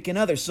Significant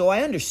Other, so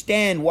I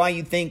understand why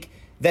you think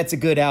that's a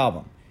good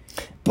album.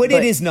 But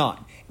it is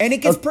not. And it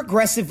gets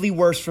progressively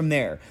worse from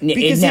there.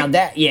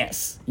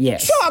 Yes.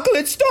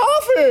 Chocolate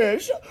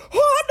starfish,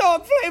 hot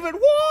dog flavored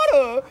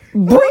water.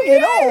 Bring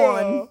it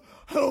on.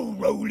 Oh,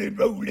 rolling.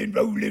 Ladies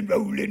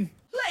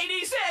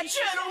and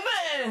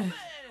gentlemen,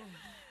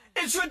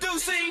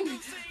 introducing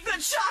the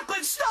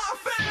chocolate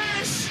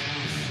starfish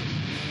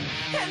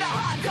and the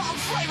hot dog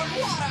flavored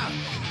water.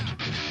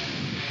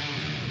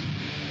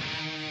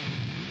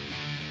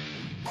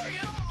 Bring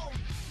it on.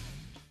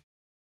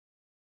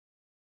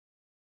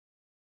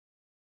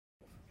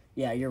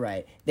 Yeah, you're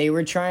right. They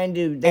were trying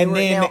to...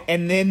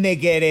 And then they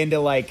get into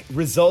like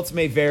Results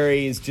May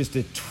Vary is just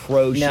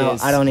atrocious. No,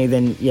 I don't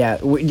even... Yeah. I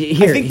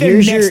think their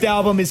Here's next your...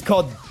 album is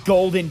called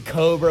Golden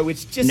Cobra,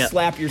 which just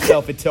slap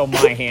yourself until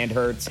my hand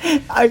hurts.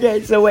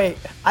 Okay, so wait.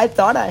 I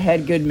thought I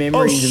had good Oh,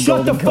 memories of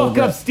shut Golden the fuck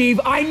Cobra. up,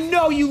 Steve. I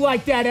know you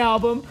like that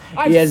album.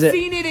 I've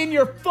seen it in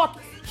your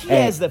fuck... He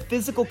has the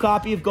physical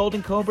copy of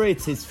Golden Cobra.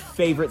 It's his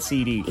favorite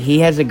CD. He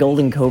has a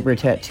Golden Cobra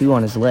tattoo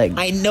on his leg.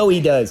 I know he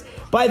does.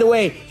 By the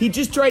way, he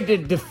just tried to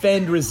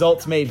defend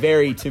Results May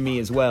Vary to me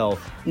as well.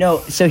 No,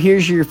 so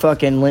here's your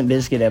fucking Limp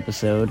Bizkit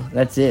episode.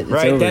 That's it. It's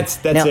Right, over.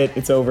 that's Now, it.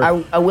 It's over.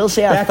 I will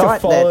say I Back thought to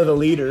Follow that... the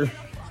Leader.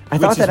 I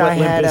thought which that is what I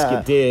had... Limp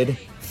Bizkit did.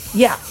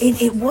 Yeah,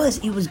 it was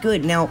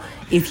good. Now,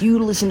 if you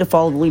listen to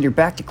Follow the Leader,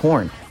 back to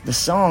Korn, the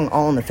song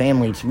All in the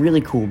Family, it's really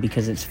cool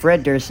because it's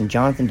Fred Durst and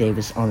Jonathan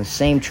Davis on the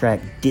same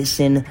track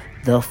dissing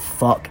the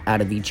fuck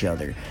out of each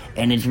other.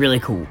 And it's really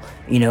cool.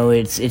 You know,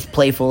 it's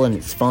playful and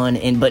it's fun.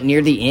 But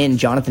near the end,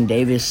 Jonathan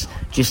Davis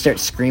just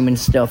starts screaming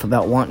stuff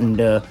about wanting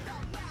to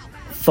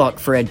fuck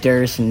Fred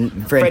Durst,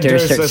 and Fred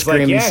Durst starts was like,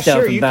 screaming yeah, stuff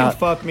sure, you about can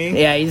fuck me.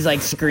 Yeah, he's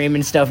like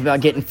screaming stuff about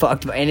getting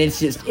fucked, and it's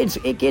just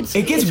it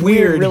gets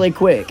weird really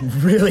quick.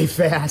 Really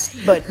fast.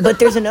 But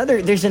there's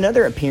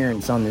another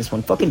appearance on this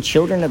one. Fucking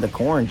Children of the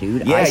Corn,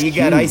 dude. Yeah, Ice you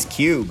Cube. got Ice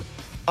Cube.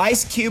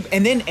 Ice Cube,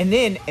 and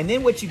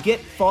then what you get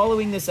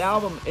following this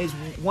album is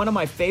one of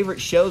my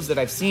favorite shows that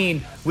I've seen,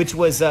 which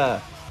was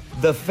the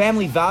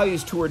Family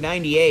Values Tour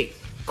 '98.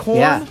 Korn,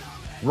 Yeah.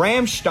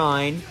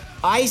 Rammstein,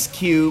 Ice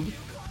Cube,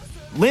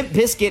 Limp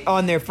Bizkit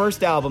on their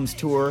first album's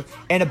tour,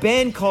 and a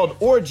band called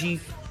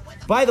Orgy.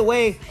 By the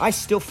way, I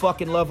still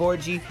fucking love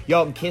Orgy.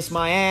 Y'all can kiss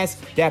my ass.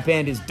 That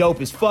band is dope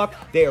as fuck.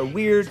 They are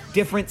weird,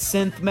 different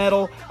synth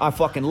metal. I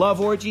fucking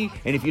love Orgy.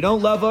 And if you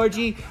don't love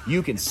Orgy,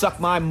 you can suck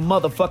my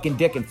motherfucking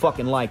dick and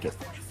fucking like it.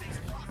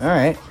 All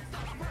right.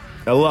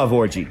 I love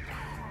Orgy.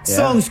 Yeah.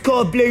 Song's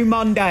called Blue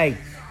Monday.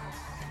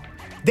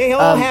 They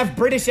all have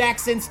British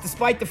accents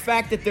despite the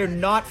fact that they're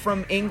not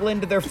from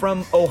England. They're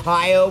from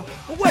Ohio.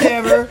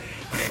 Whatever.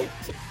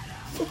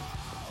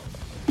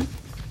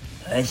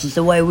 It's just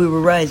the way we were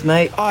raised,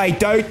 mate. I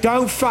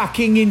don't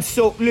fucking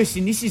insult.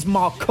 Listen, this is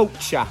my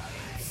culture.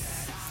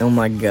 Oh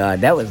my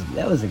god, that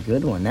was a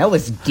good one. That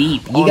was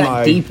deep. You I got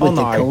know, deep with I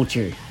the know.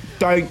 culture.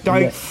 Don't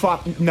Yeah.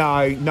 fuck.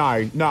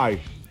 No.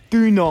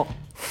 Do not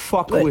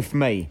fuck But- with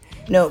me.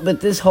 No,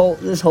 but this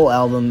whole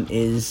album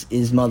is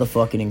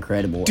motherfucking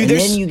incredible. Dude, and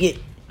there's- then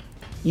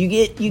you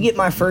get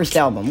my first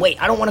album.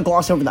 Wait, I don't want to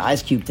gloss over the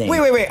Ice Cube thing.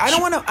 Wait. I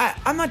don't want to.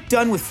 I'm not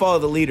done with Follow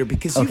the Leader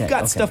because you've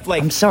got Okay. stuff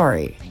like I'm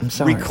sorry.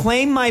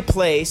 Reclaim My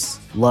Place,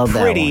 Love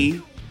that Pretty,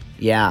 one.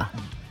 Yeah.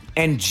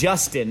 and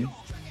Justin.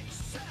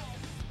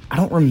 I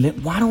don't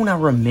remember. Why don't I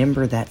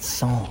remember that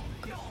song?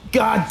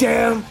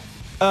 Goddamn.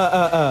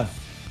 God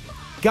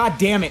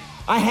damn it.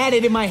 I had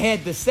it in my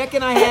head. The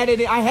second I had it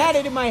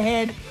in my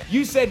head.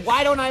 You said,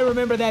 why don't I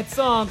remember that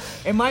song?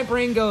 And my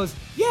brain goes,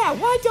 yeah,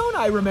 why don't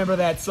I remember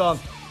that song?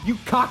 You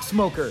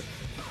cocksmoker.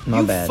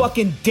 My you bad.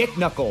 fucking dick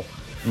knuckle.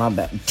 My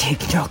bad. Dick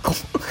knuckle.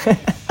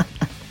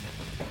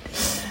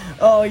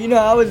 Oh, you know,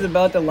 I was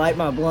about to light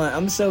my blunt.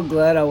 I'm so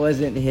glad I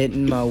wasn't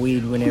hitting my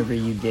weed whenever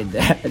you did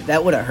that.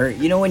 That would have hurt.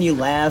 You know when you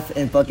laugh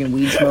and fucking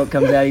weed smoke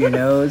comes out of your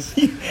nose?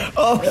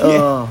 Oh yeah,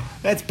 Oh.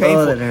 that's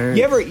painful. that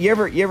hurts.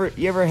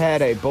 You ever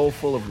had a bowl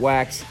full of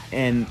wax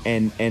and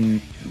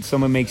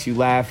someone makes you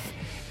laugh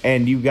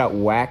and you've got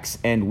wax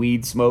and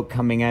weed smoke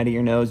coming out of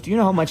your nose, do you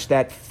know how much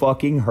that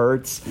fucking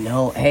hurts?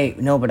 No,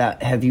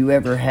 but have you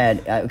ever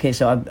had... okay,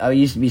 so I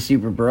used to be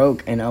super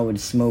broke, and I would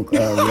smoke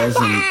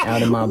resin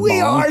out of my We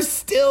bong. are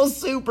still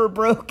super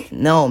broke.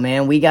 No,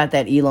 man, we got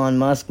that Elon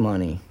Musk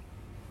money.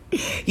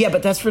 Yeah,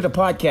 but that's for the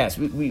podcast.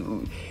 We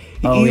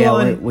Oh, yeah,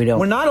 Elon, we don't-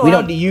 We're not we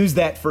allowed don't- to use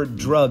that for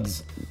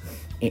drugs.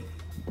 We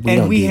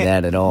And don't we do ha-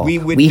 that at all. we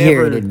would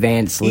here never- at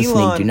Advanced Listening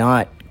Elon- do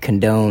not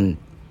condone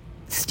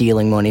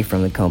stealing money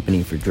from the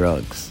company for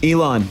drugs.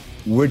 Elon,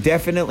 we're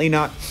definitely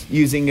not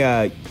using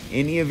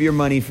any of your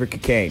money for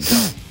cocaine.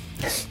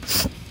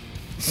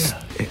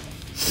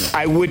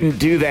 I wouldn't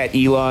do that,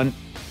 Elon.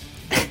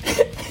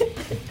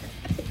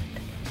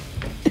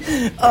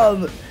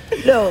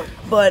 No,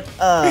 but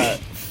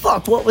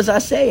fuck, what was I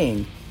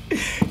saying?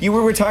 You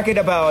were talking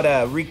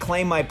about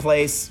Reclaim My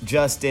Place,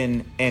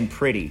 Justin, and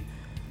Pretty.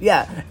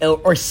 Yeah,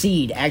 or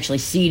Seed. Actually,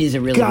 Seed is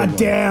a really good one.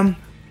 Goddamn.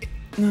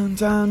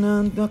 Down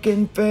on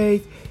fucking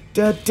faith.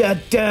 Da da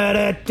da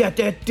da da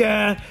da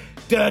da.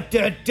 Da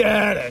da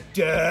da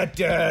da da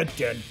da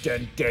da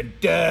da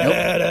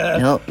da da.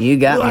 Nope, you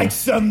got me. Like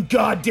some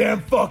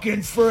goddamn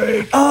fucking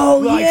freak.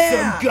 Oh, like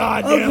yeah. some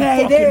goddamn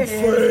Okay, there it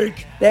fucking is.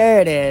 freak. There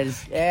it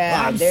is.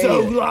 Yeah, I'm there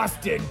so you-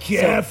 lost and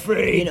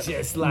carefree, you know,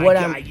 just like what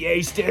I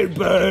used to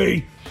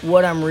be.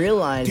 What I'm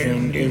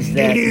realizing is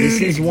that this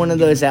is one of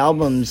those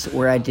albums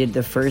where I did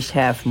the first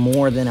half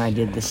more than I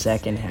did the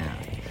second half.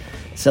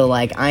 So,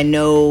 like, I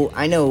know,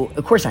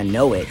 of course I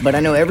know it, but I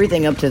know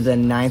everything up to the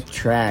 9th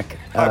track,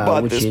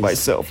 which is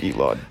myself,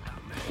 Elon.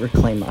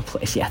 Reclaim My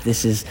Place. Yeah,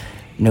 this is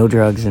no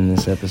drugs in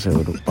this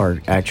episode,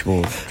 or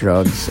actual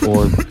drugs,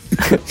 or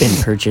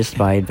been purchased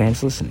by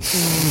Advanced Listening.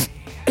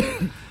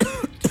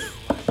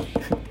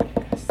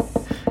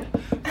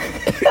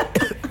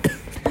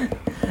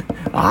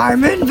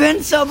 I'm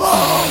invincible!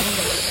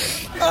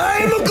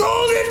 I'm a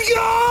golden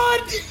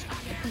god!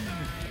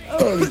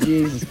 Oh,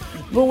 Jesus.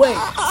 But wait,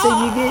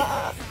 so you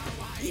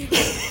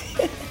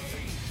get...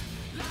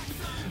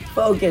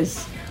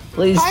 Focus.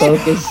 Please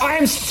focus.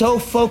 I'm so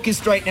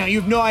focused right now. You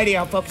have no idea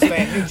how focused I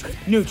am.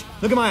 Nooch,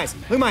 look at my eyes.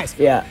 Look at my eyes.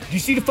 Yeah. Do you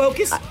see the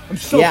focus? I'm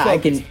so yeah,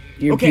 focused. I can...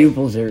 Your Okay.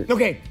 pupils are...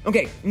 Okay.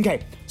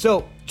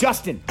 So,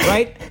 Justin,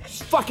 right?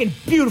 Fucking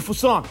beautiful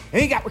song.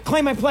 And he got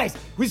Reclaim My Place.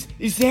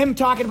 Is him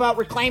talking about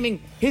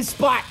reclaiming his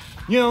spot,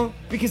 you know,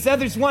 because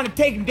others want to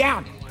take him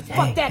down.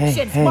 Fuck that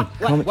shit. Fuck.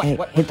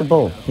 What? Hit the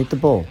bowl. Hit the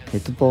bowl.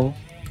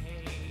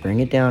 Bring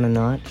it down a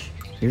notch.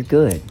 You're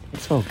good.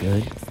 It's all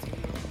good.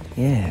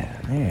 Yeah,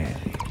 there.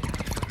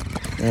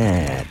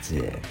 That's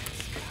it.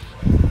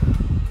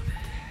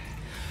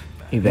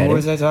 You better. What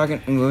was I talking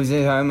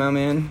about,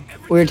 man?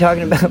 We were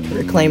talking about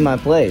Reclaim My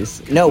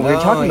Place. No, we were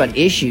No, talking about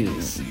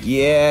issues.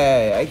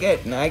 Yeah, I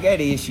got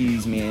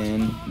issues,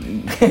 man.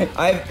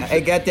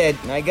 I got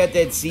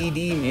that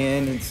CD,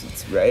 man.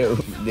 It's right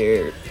over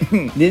there.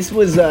 This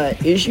was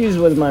Issues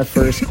was my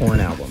first Korn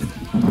album.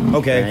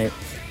 Okay. Right?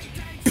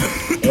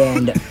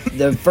 And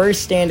the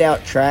first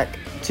standout track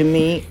to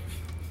me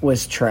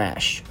was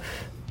Trash.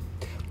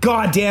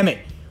 God damn it.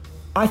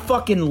 I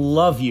fucking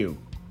love you.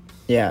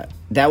 Yeah,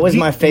 that was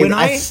my favorite.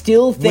 I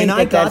still think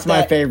that's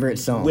my favorite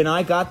song. When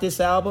I got this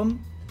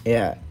album,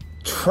 Yeah.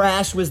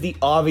 Trash was the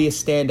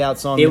obvious standout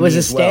song. It to was me a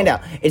as well.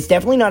 standout. It's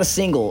definitely not a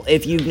single.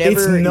 If you've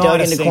never not dug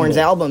a into Korn's single.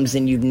 albums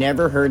and you've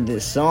never heard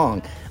this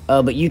song,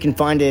 but you can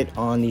find it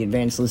on the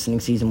Advanced Listening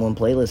Season 1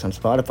 playlist on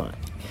Spotify.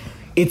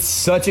 It's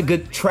such a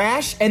good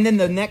Trash, and then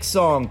the next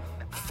song,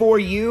 For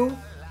You,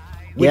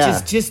 which Yeah.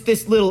 is just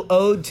this little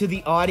ode to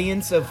the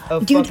audience of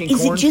Dude, fucking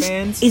is Korn it just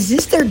fans. is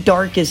this their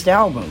darkest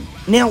album?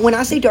 Now, when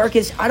I say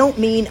darkest, I don't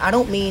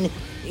mean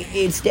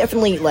it's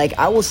definitely like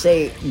I will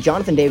say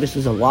Jonathan Davis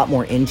was a lot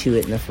more into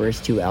it in the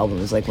first two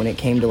albums, like when it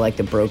came to like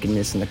the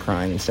brokenness and the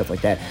crying and stuff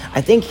like that. I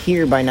think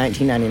here by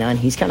 1999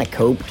 he's kind of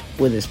coped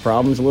with his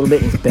problems a little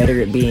bit. He's better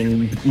at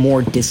being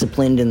more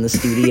disciplined in the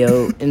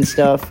studio and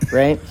stuff,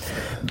 right?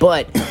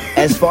 But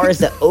as far as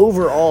the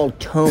overall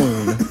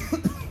tone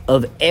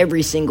of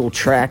every single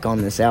track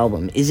on this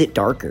album, is it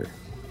darker?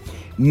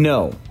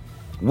 No.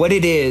 What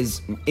it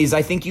is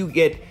I think you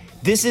get,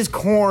 this is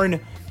Korn.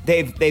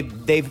 They're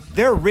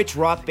a rich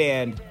rock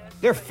band.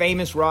 They're a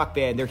famous rock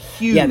band. They're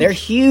huge. Yeah, they're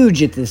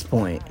huge at this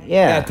point.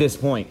 Yeah. at this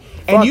point.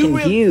 Fucking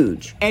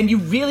huge. And you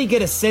really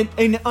get a sense,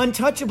 in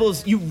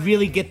Untouchables, you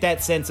really get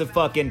that sense of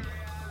fucking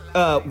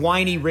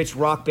whiny rich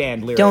rock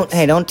band lyrics.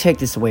 Don't take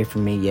this away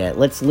from me yet.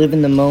 Let's live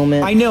in the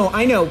moment. I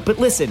know, but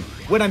listen,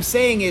 what I'm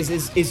saying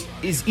is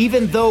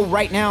even though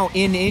right now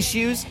in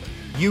Issues,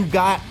 you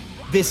got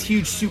this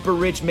huge super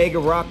rich mega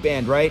rock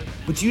band, right?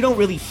 But you don't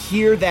really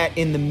hear that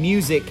in the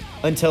music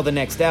until the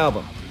next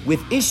album.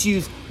 With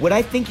Issues, what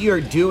I think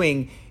you're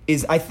doing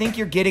is I think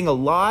you're getting a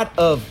lot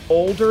of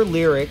older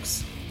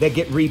lyrics that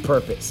get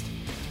repurposed.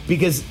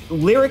 Because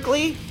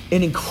lyrically,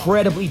 an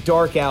incredibly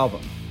dark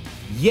album.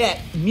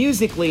 Yet,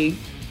 musically,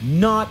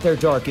 not their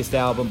darkest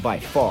album by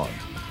far.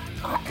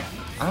 I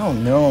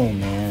don't know,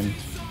 man.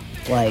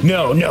 Like,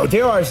 No,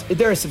 there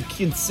are some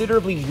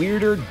considerably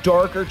weirder,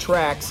 darker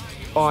tracks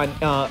on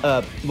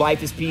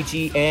Life is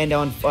Peachy and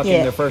on fucking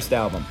Yeah. their first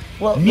album.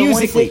 Well, the ones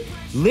musically,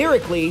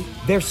 lyrically,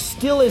 they're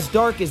still as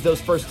dark as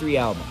those first 3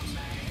 albums,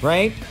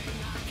 right?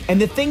 And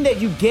the thing that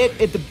you get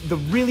at the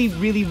really,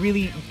 really,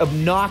 really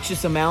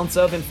obnoxious amounts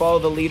of in Follow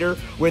the Leader,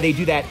 where they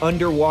do that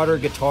underwater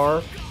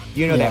guitar,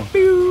 you know, Yeah. that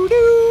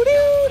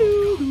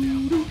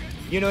boo-doo-doo-doo-doo-doo.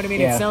 You know what I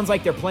mean? Yeah. It sounds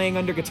like they're playing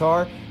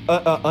underwater.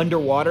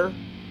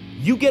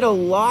 You get a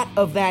lot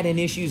of that in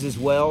Issues as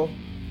well.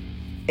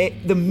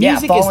 The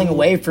music Falling is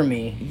Away From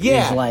Me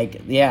Yeah. is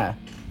like, yeah.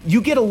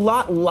 you get a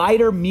lot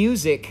lighter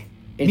music.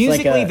 It's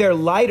Musically, like a- they're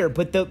lighter,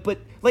 but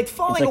like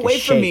Falling like a Away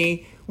From shake.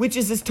 Me, which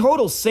is this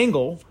total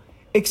single,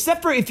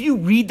 except for if you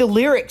read the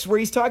lyrics where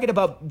he's talking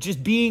about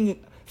just being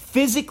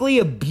physically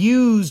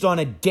abused on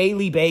a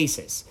daily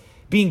basis,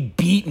 being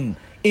beaten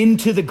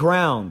into the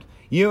ground.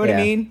 You know what I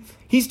Yeah. mean?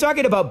 He's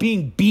talking about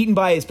being beaten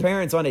by his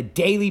parents on a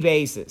daily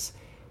basis.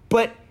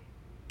 But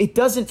it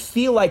doesn't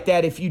feel like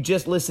that if you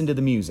just listen to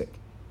the music.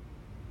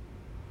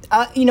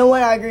 You know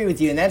what? I agree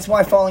with you, and that's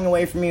why Falling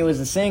Away From Me was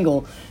a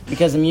single,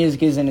 because the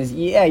music isn't as...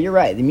 Yeah, you're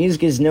right. The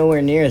music is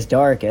nowhere near as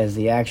dark as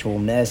the actual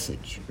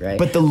message, right?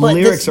 But the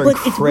lyrics are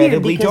it's weird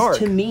incredibly because dark.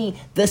 To me,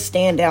 the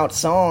standout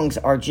songs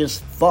are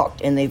just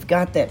fucked, and they've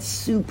got that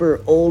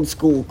super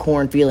old-school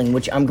Korn feeling,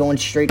 which I'm going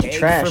straight to Beg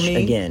trash for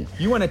Me? again.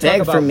 You wanna talk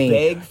Beg about for me.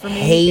 Beg for Me?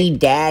 Hey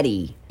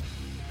Daddy.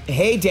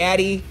 Hey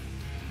Daddy,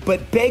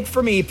 but Beg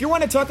for Me. If you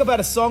want to talk about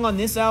a song on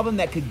this album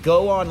that could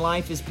go on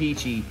Life is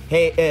Peachy,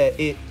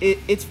 hey,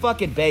 it's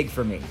fucking Beg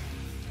for Me.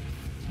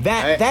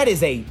 That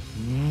is a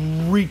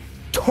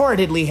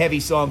retardedly heavy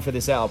song for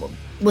this album.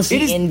 Well, see,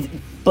 It is-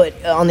 but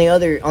on the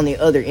other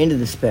end of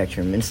the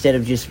spectrum, instead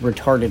of just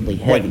retardedly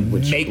what, heavy,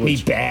 make me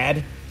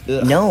bad?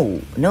 Ugh.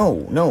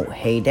 No.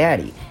 Hey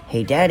Daddy.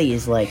 Hey Daddy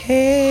is like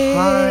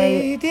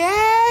Hey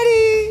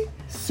Daddy.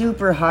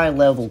 super high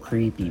level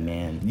creepy,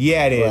 man.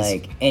 Yeah, it is.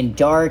 Like, and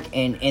dark,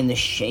 and the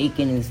shake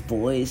in his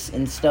voice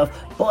and stuff.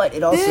 But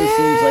it also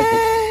seems like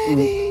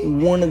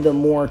it's one of the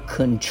more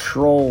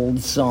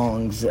controlled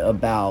songs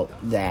about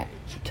that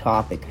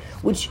topic,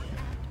 which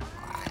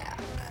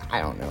I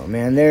don't know,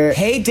 man.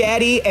 Hey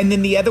Daddy, and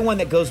then the other one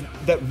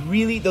that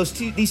really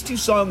these two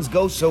songs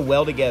go so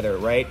well together,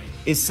 right?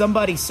 Is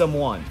Somebody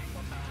Someone.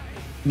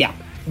 Yeah.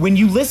 When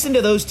you listen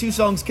to those two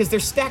songs, because they're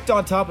stacked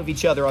on top of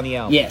each other on the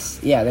album. Yes.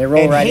 Yeah. They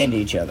roll And right Hey- into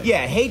each other.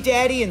 Yeah, Hey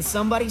Daddy and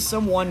Somebody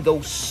Someone go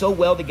so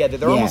well together.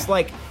 They're Yeah. almost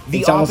like the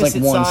It's almost like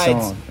opposite one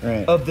sides song,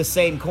 right. of the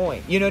same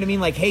coin. You know what I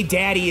mean? Like Hey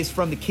Daddy is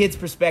from the kid's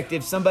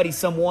perspective, Somebody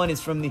Someone is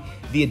from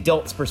the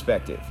adult's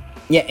perspective.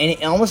 Yeah,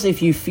 and almost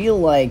if you feel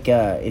like,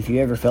 if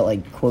you ever felt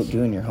like, quote,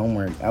 doing your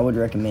homework, I would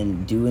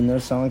recommend doing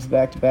those songs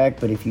back to back,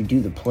 but if you do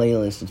the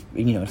playlist, it's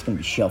going to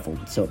be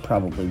shuffled, so it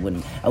probably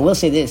wouldn't. I will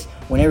say this,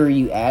 whenever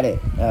you add it,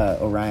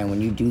 Orion, when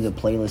you do the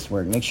playlist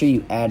work, make sure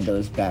you add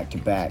those back to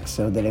back,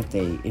 so that if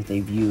they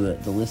view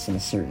the list in a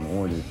certain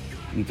order,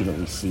 you could at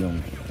least see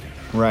them.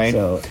 Right.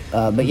 So,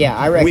 but yeah,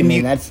 I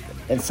recommend that's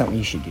something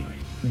you should do.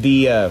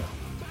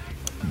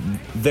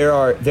 There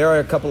are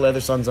a couple other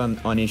songs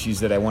on Issues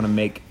that I want to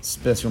make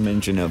special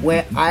mention of.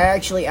 Well, I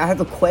have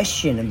a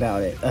question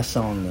about it, a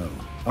song though.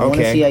 I want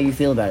to Okay. see how you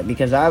feel about it,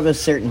 because I have a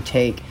certain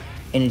take,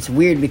 and it's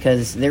weird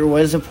because there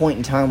was a point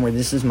in time where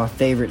this is my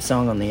favorite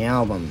song on the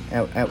album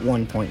at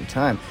one point in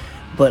time.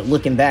 But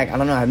looking back, I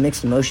don't know, I have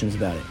mixed emotions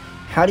about it.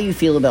 How do you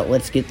feel about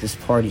Let's Get This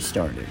Party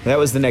Started? That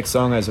was the next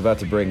song I was about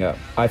to bring up.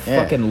 I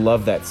fucking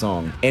love that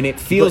song. And it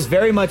feels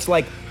very much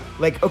like,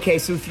 okay,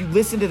 so if you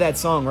listen to that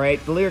song,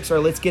 right, the lyrics are,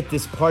 let's get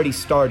this party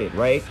started,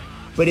 right?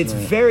 But it's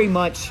very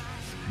much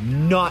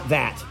not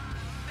that.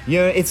 You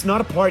know, it's not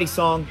a party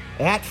song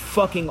at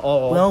fucking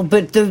all. Well,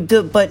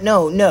 but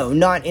no,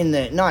 not in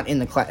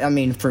the class. I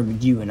mean, for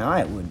you and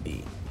I, it would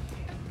be.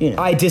 You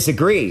know, I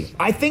disagree.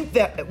 I think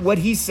that what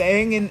he's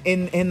saying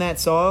in that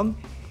song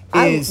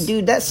is...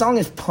 dude, that song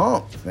is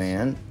pumped,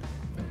 man.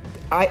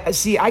 I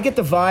see, I get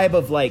the vibe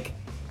of, like,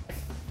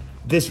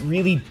 this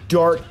really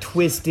dark,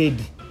 twisted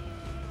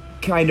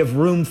kind of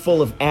room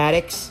full of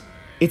addicts.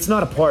 It's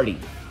not a party.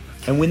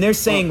 And when they're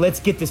saying, let's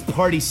get this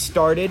party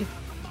started,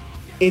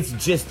 it's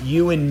just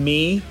you and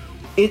me.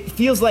 It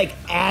feels like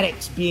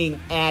addicts being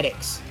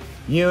addicts.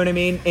 You know what I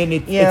mean? And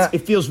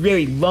it feels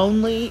very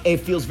lonely. It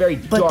feels very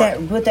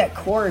dark. But that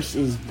chorus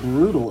is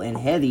brutal and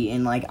heavy,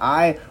 and like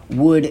I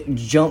would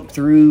jump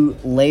through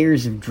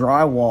layers of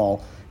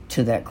drywall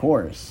to that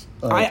chorus.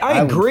 Like, I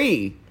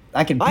agree.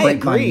 I could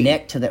break my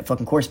neck to that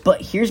fucking chorus.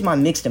 But here's my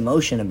mixed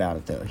emotion about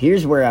it, though.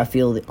 Here's where I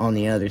feel on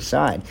the other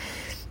side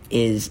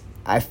is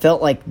I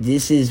felt like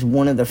this is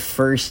one of the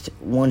first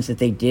ones that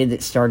they did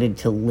that started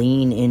to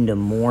lean into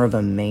more of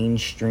a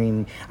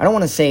mainstream. I don't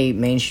want to say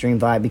mainstream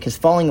vibe, because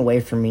Falling Away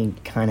From Me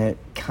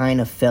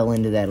kind of fell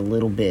into that a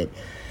little bit.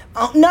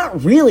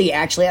 Not really,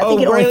 actually. I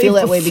think it only feel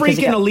that way because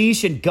freaking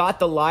Alicia and Got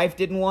the Life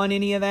didn't want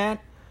any of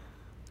that.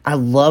 I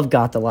love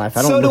Got the Life.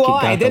 I don't So look do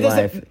at I. Got the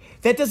Life.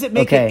 That doesn't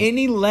make it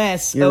any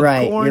less You're of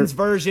right. Korn's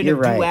version You're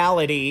of right.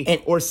 duality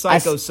And or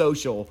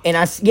psychosocial. And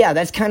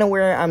that's kind of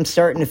where I'm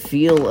starting to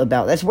feel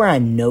about. That's where I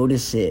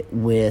notice it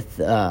with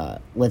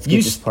Let's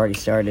Get This Party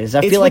Started. Is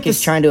I feel like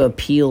it's trying to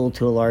appeal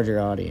to a larger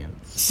audience.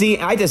 See,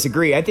 I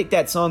disagree. I think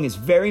that song is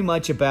very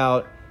much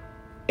about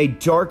a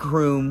dark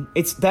room.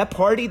 It's that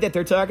party that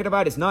they're talking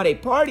about is not a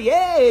party.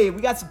 Hey, we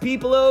got some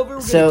people over.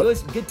 We're going to do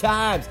some good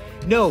times.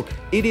 No,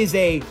 it is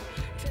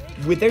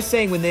what they're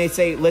saying when they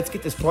say, let's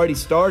get this party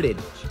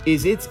started,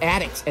 is it's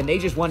addicts, and they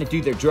just want to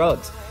do their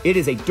drugs. It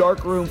is a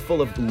dark room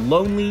full of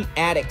lonely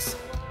addicts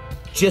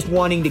just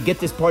wanting to get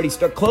this party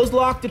started.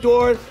 Lock the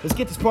door. Let's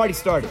get this party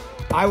started.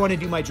 I want to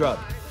do my drug.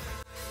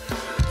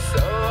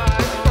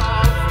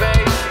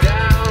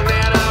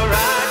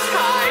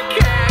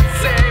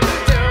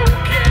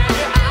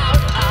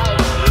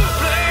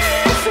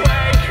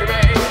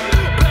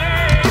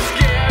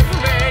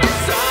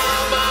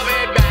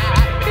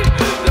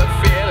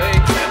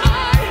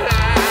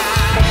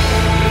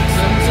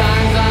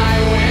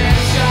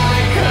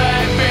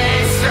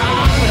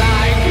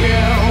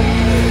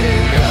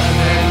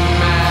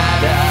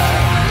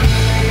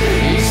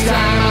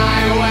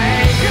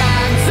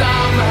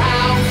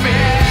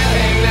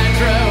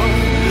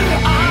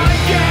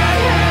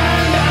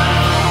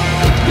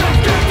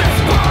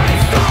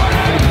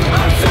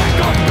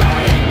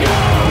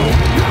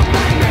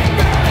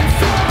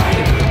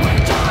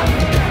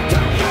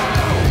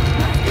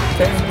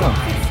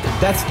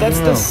 That's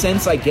the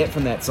sense I get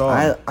from that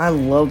song. I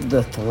love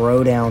the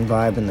throwdown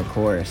vibe in the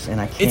chorus,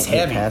 and I can't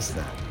get past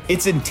that.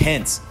 It's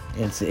intense.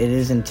 It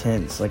is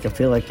intense. Like, I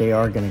feel like they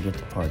are gonna get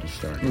the party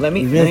started.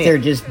 Even if they're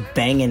just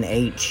banging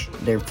H,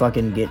 they're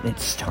fucking getting it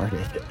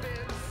started.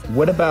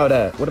 What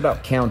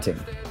about counting?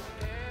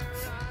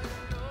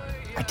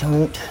 I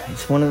don't.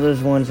 It's one of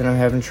those ones that I'm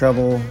having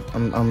trouble.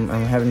 I'm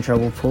having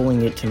trouble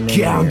pulling it to me.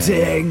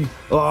 Counting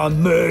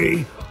on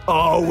me.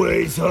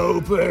 Always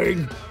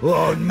hoping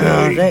on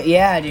me.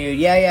 Yeah, dude.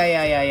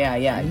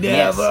 Yeah.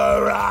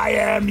 Never I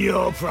am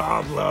your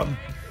problem.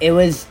 It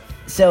was...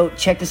 So,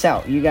 check this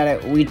out. You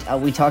gotta...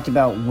 We talked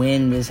about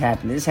when this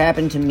happened. This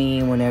happened to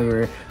me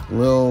whenever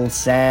little,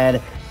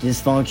 sad,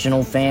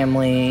 dysfunctional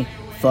family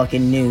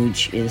fucking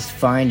Nooch is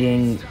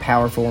finding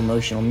powerful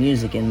emotional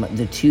music. And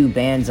the two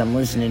bands I'm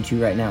listening to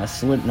right now is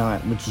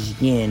Slipknot, which is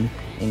yin,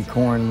 and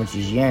Korn, which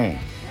is yang.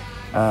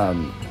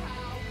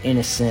 In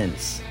a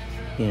sense...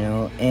 You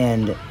know,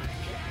 and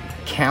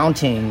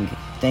counting,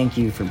 thank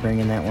you for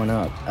bringing that one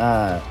up.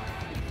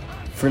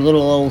 For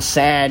little old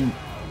sad,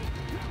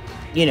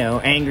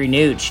 angry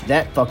Nooch,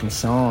 that fucking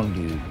song,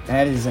 dude.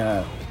 That is,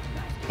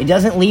 it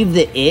doesn't leave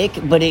the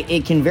ick, but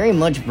it can very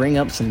much bring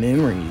up some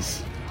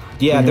memories.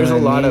 Yeah, there's a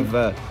lot of...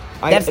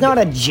 That's not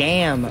a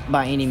jam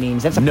by any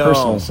means. That's a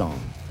personal song.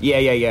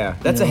 Yeah.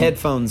 That's a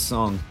headphones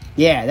song.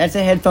 Yeah, that's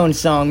a headphone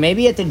song.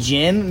 Maybe at the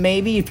gym,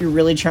 maybe if you're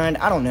really trying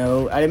to, I don't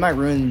know. It might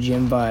ruin the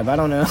gym vibe. I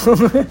don't know.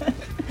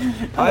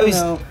 I don't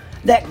know.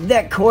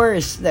 That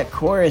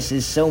chorus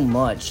is so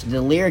much.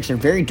 The lyrics are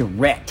very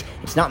direct.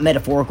 It's not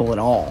metaphorical at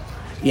all.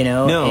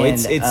 No, and,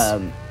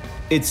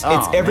 it's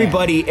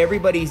everybody. Man.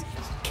 Everybody's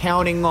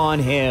counting on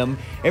him.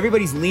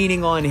 Everybody's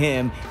leaning on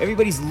him.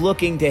 Everybody's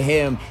looking to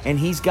him, and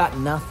he's got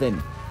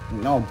nothing.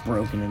 All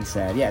broken and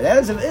sad. Yeah, that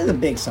is a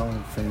big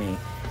song for me,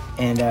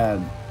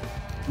 and.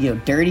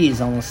 Dirty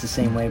is almost the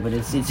same way, but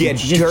it's just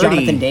Dirty.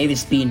 Jonathan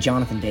Davis being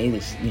Jonathan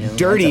Davis.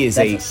 Dirty that's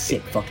a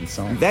sick fucking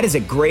song. That is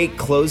a great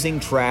closing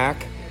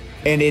track,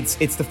 and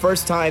it's the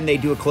first time they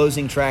do a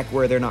closing track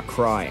where they're not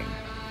crying.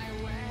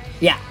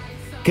 Yeah,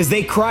 because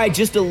they cry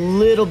just a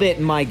little bit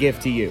in My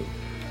Gift to You,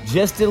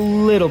 just a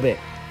little bit.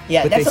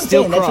 Yeah, but that's what I'm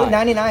saying. Cry. That's what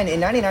 99. In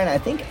 99, I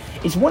think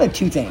it's one of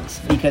two things,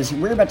 because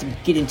we're about to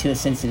get into a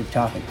sensitive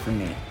topic for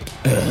me.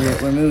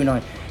 We're moving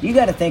on. You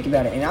got to think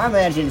about it, and I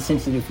imagine it's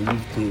sensitive for you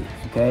too.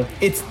 Okay,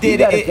 it's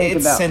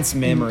sense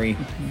memory.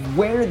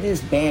 Where this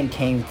band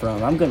came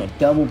from. I'm gonna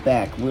double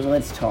back. Well,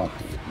 let's talk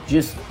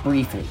just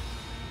briefly,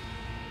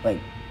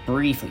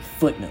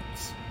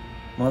 footnotes.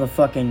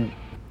 Motherfucking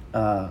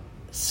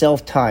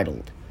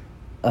self-titled.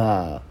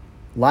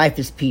 Life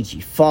is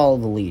peachy. Follow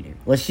the leader.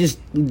 Let's just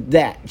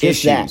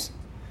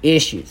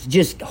Issues.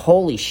 Just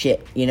holy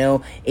shit,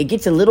 It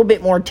gets a little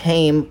bit more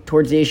tame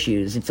towards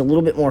Issues. It's a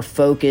little bit more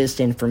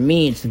focused, and for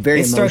me, it's very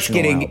emotional. It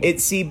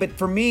starts getting but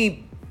for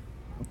me,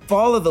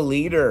 Follow the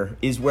Leader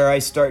is where I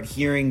start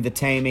hearing the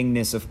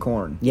tamingness of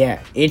Korn. Yeah,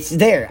 it's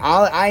there.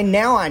 I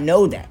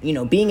know that.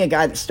 Being a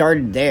guy that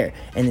started there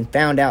and then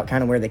found out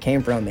kind of where they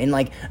came from, and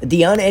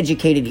the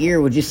uneducated ear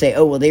would just say,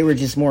 "Oh, well, they were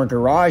just more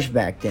garage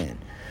back then."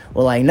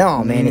 Well,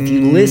 no, man, if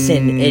you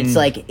listen, it's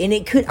and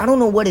it could, I don't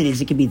know what it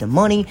is. It could be the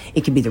money.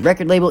 It could be the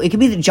record label. It could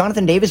be that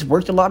Jonathan Davis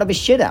worked a lot of his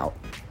shit out.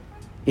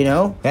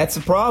 That's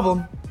a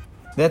problem.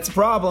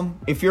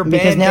 If you're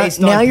band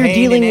based on you're pain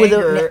dealing and with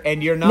anger,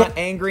 and you're not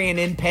angry and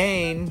in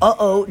pain.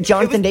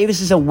 Jonathan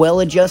Davis is a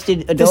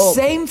well-adjusted adult.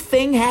 The same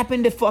thing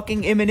happened to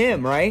fucking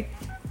Eminem, right?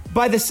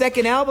 By the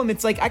second album,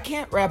 it's I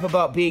can't rap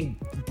about being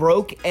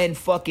broke and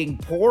fucking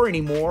poor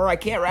anymore. I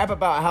can't rap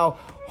about how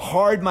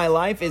hard my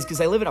life is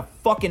because I live in a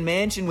fucking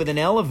mansion with an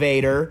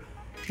elevator.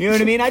 You know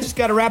what I mean? I just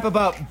got to rap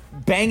about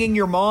banging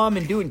your mom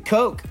and doing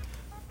coke.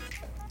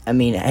 I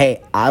mean,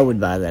 hey, I would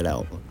buy that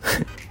album.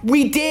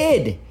 We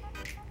did.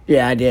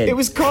 Yeah, I did. It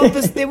was called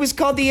It was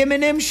called the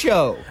Eminem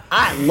Show.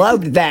 I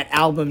loved that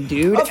album,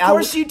 dude. Of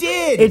course you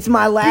did. It's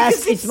my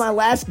last. Because It's my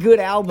last good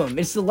album.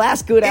 It's the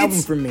last good album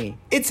It's- for me.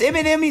 It's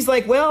Eminem. He's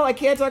like, well, I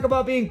can't talk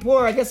about being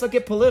poor. I guess I'll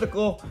get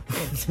political.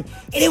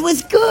 And it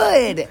was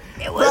good.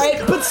 It was Right,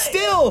 good. but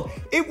still,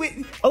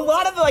 a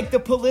lot of the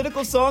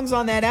political songs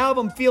on that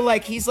album feel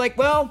like he's like,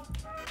 well,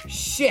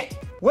 shit.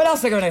 What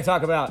else are going to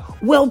talk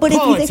about? Well, but if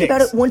you think about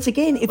Politics. it once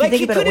again, if you Like think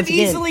he about could it have once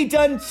again, easily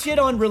done shit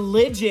on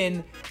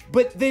religion,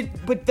 but the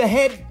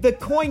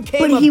coin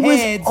came but up he was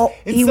heads, al-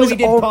 and he so was he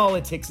did al-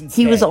 politics instead.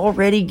 he was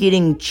already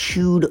getting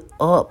chewed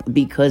up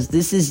because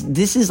this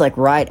is like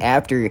right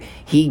after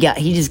he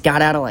just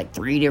got out of like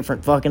 3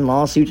 different fucking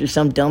lawsuits or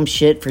some dumb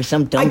shit for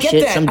some dumb I get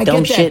shit that. some I dumb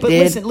get that. shit But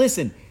did.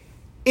 listen.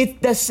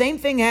 The same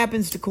thing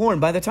happens to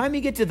Korn. By the time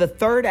you get to the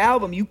third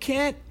album, you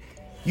can't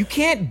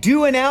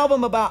do an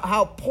album about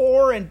how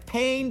poor and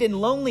pained and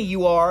lonely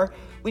you are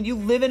when you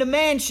live in a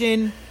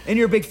mansion and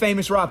you're a big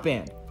famous rock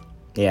band.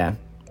 Yeah,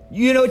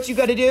 You know what you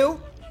got to do?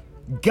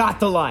 Got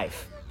the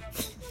life.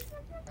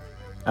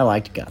 I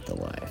liked Got the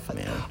Life,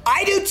 man.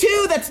 I do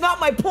too. That's not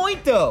my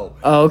point, though.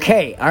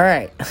 Okay, all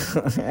right,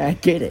 I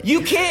get it.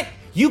 You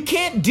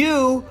can't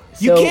do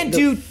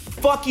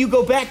Fuck You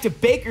Go Back to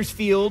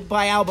Bakersfield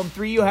by album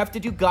 3. You have to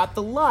do Got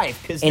the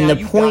Life because And now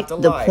the you point, got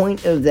the the life.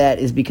 point of that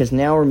is because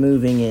now we're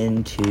moving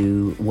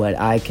into what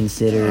I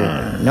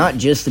consider not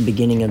just the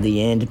beginning of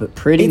the end, but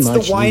pretty It's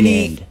much the whiny.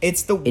 the end.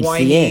 It's the the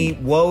whiny.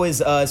 end. Woe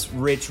is us,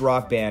 rich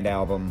rock band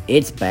album.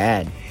 It's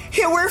bad.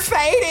 We're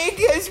fighting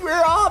because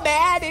we're all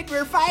mad and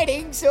we're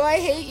fighting. So I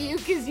hate you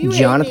because you.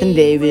 Jonathan hate me.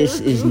 Davis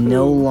is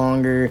no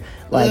longer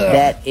like Ugh.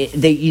 that.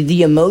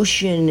 The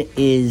emotion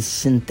is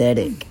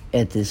synthetic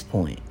at this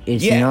point.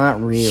 It's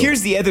not real.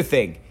 Here's the other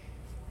thing.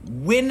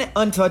 When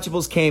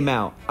Untouchables came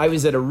out, I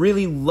was at a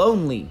really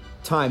lonely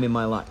time in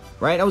my life,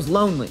 right? I was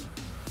lonely.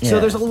 So Yeah.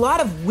 there's a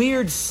lot of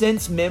weird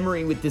sense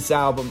memory with this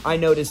album I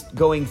noticed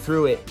going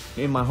through it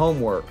in my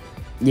homework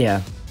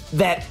Yeah.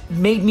 that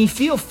made me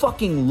feel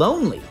fucking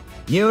lonely.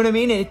 You know what I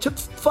mean? And it took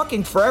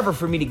fucking forever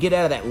for me to get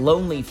out of that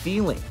lonely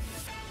feeling.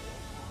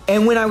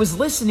 And when I was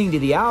listening to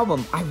the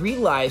album, I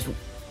realized,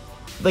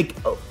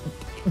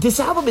 this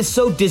album is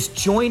so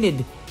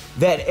disjointed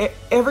that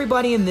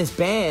everybody in this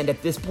band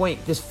at this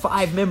point, this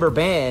 5-member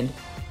band,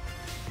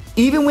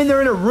 even when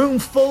they're in a room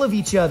full of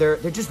each other,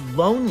 they're just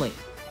lonely.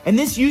 And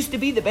this used to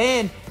be the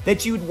band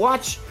that you would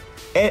watch.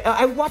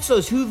 I would watch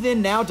those Who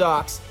Then Now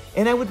docs,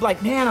 and I would be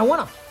like, man, I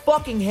want to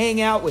fucking hang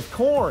out with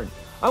Korn.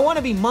 I want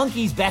to be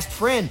Monkey's best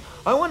friend.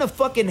 I want to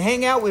fucking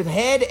hang out with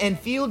Head and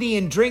Fieldy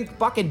and drink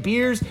fucking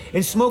beers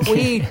and smoke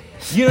weed.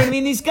 You know what I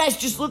mean? These guys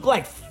just look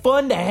like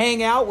fun to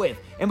hang out with.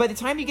 And by the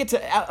time you get to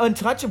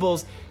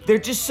Untouchables, they're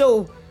just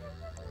so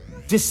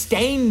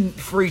disdain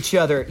for each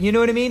other. You know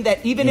what I mean?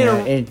 That even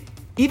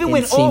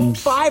when all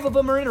seems- 5 of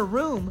them are in a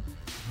room,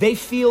 they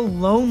feel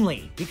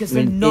lonely because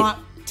they're not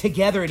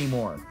together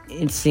anymore.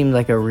 It seemed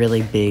like a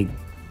really big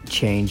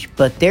change.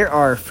 But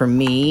for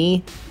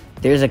me,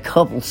 there's a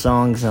couple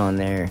songs on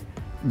there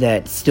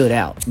that stood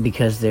out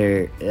because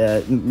they're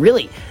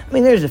really, I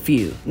mean, there's a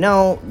few.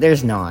 No,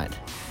 there's not.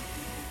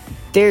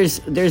 There's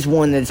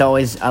one that's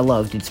always I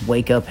loved. It's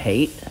Wake Up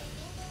Hate.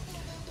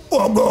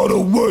 I'm gonna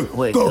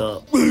Wake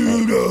up.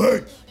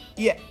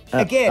 Yeah,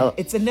 again,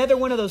 it's another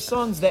one of those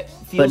songs that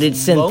feels But it's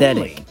synthetic.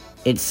 lonely.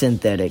 It's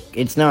synthetic.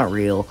 It's not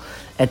real.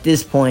 At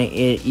this point,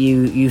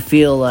 you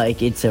feel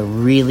like it's a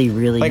really,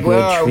 really Like, good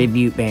well,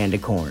 tribute band to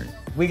Korn.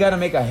 We gotta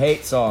make a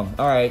hate song.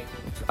 All right,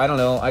 I don't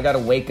know. I gotta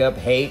wake up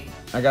hate.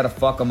 I gotta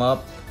fuck them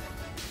up.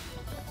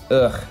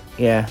 Ugh.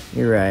 Yeah,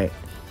 you're right.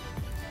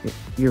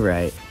 You're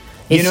right.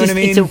 You know what I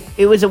mean?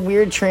 It was a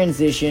weird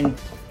transition.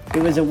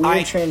 It was a weird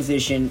I-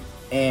 transition,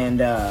 and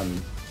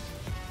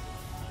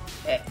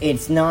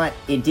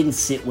it didn't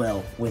sit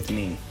well with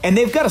me. And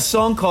they've got a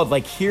song called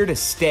like Here to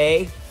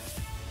Stay,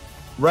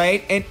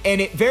 right?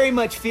 And it very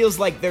much feels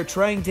like they're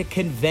trying to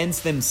convince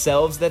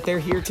themselves that they're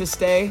here to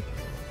stay.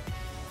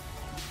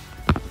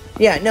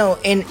 Yeah, no,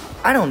 and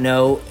I don't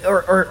know.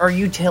 Or are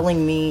you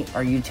telling me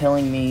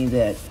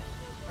that?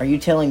 Are you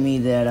telling me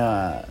that?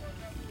 I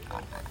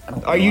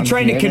don't Are know, you I'm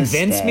trying to here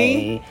convince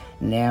me? stay,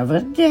 Never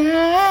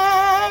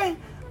die.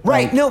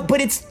 Right, Like- no,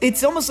 but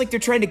it's almost like they're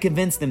trying to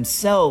convince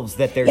themselves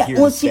that they're Yeah, here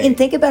well, to see, stay. and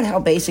think about how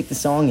basic the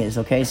song is.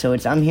 Okay, so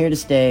it's "I'm here to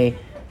stay,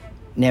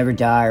 never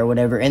die" or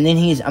whatever, and then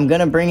I'm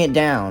gonna bring it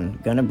down,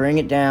 gonna bring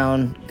it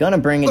down, gonna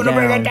bring it down. Gonna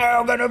bring it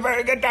down, gonna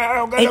bring it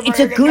down, gonna And it's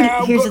bring a it good.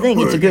 down, Here's the gonna thing: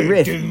 it's a bring good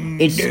riff.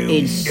 it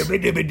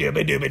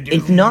down,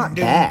 It's not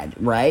bad,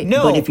 right?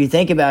 No. But if you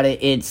think about it,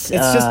 it's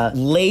just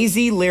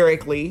lazy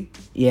lyrically.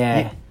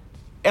 yeah.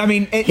 I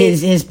mean,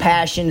 His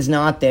passion's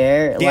not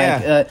there.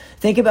 Yeah. Like,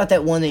 think about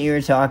that one that you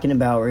were talking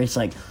about, where it's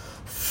like,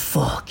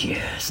 "Fuck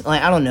yes!"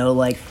 Like I don't know,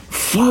 like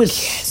he was.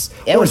 yes.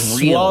 It Or was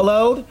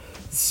real.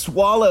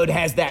 Swallowed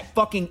has that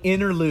fucking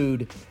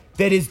interlude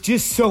that is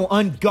just so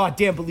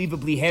ungoddamn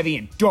believably heavy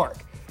and dark.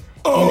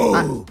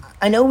 Oh,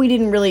 I know we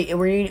didn't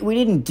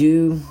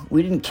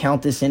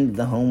count this into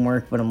the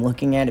homework, but I'm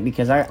looking at it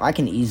because I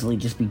can easily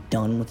just be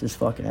done with this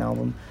fucking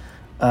album.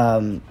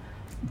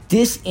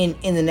 this in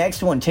the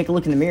next one, Take a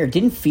Look in the Mirror.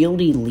 Didn't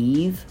Fieldy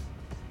leave?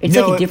 It's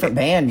like a different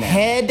band now.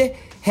 Head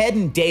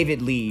and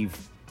David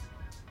leave.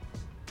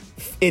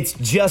 It's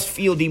just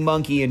Fieldy,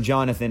 Monkey, and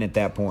Jonathan at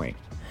that point.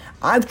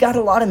 I've got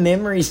a lot of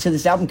memories to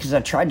this album because I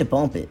tried to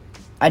bump it.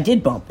 I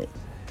did bump it.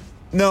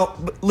 No,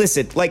 but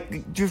listen,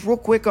 like, just real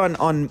quick on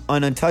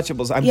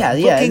Untouchables. I'm Yeah,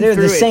 looking they're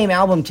through the it. same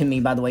album to me,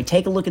 by the way.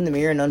 Take a Look in the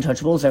Mirror and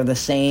Untouchables are the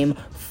same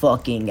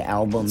fucking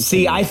album. to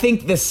See, me. I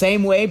think the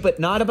same way, but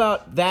not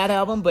about that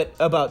album, but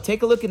about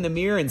Take a Look in the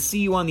Mirror and See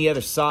You on the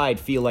Other Side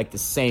feel like the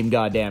same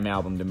goddamn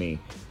album to me.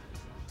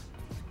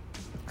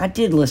 I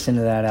did listen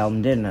to that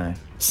album, didn't I?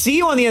 See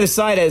You on the Other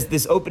Side has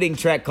this opening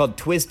track called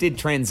Twisted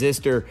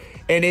Transistor,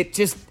 and it's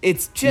just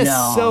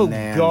No, so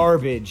man.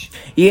 garbage.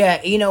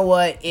 Yeah, you know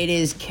what? It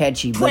is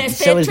catchy, but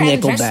so is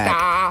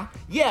Nickelback.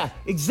 Yeah,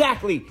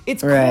 exactly.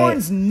 It's Right.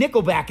 Korn's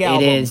Nickelback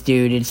album. It is,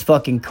 dude. It's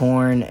fucking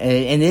Korn,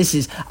 and this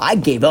is. I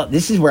gave up.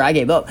 This is where I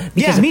gave up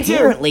because me too.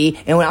 apparently,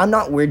 and when I'm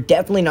not. We're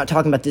definitely not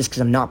talking about this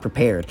because I'm not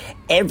prepared.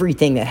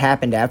 Everything that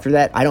happened after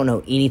that, I don't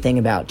know anything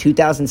about.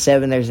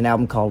 2007, there's an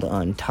album called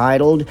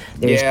Untitled.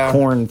 There's Yeah.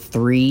 Korn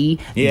 3.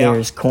 Yeah.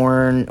 There's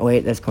Korn.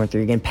 Wait, that's Korn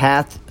 3 again.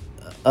 Path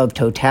of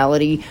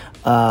Totality.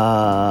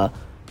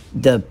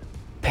 The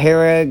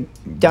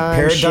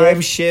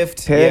Paradigm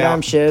Shift. Paradigm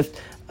yeah.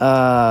 Shift.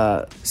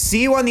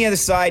 See You on the Other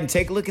Side and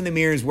Take a Look in the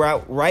Mirror is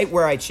right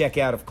where I check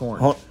out of Korn.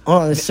 Hold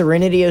on, the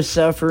Serenity of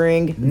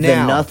Suffering, The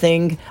Now.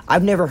 Nothing.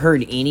 I've never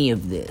heard any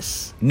of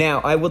this. Now,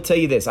 I will tell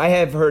you this. I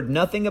have heard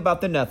nothing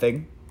about the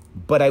Nothing,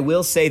 but I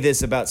will say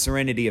this about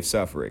Serenity of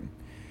Suffering.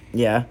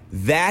 Yeah.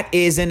 That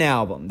is an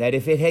album that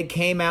if it had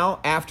came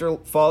out after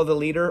Follow the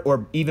Leader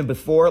or even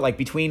before, like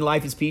between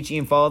Life is Peachy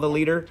and Follow the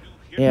Leader,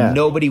 Yeah.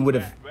 nobody would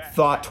have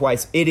thought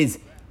twice. It is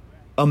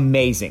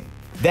amazing.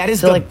 That is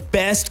So, the like-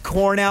 best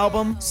Korn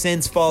album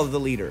since Follow the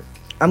Leader.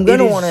 I'm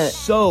gonna It is wanna-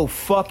 so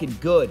fucking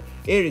good.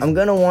 It is I'm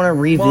going to want to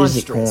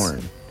revisit monstrous.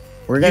 Korn.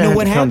 We're going to know have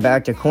what to come happened?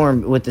 back to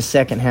Korn with the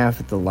second half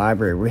at the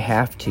library. We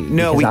have to.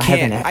 No, we because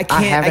can't.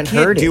 I haven't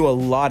can't heard do it. a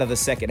lot of the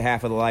second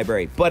half of the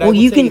library. But I Well,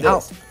 will you tell you can-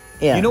 this.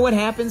 yeah. You know what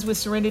happens with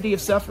Serenity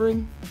of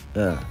Suffering?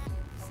 Uh,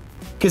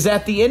 Because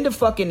at the end of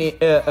fucking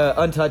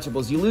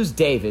Untouchables, you lose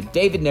David.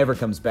 David never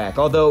comes back.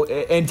 Although,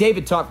 and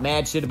David talked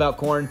mad shit about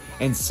Korn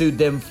and sued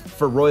them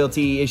for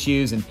royalty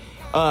issues. And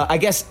I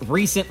guess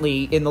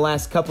recently, in the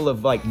last couple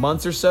of like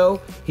months or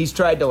so, he's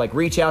tried to like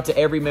reach out to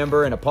every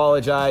member and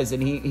apologize.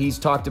 And he's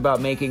talked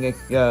about making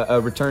a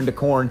return to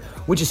Korn,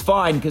 which is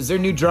fine because their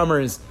new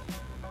drummer is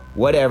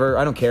whatever.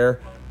 I don't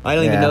care. I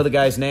don't even Yeah. know the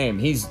guy's name.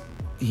 He's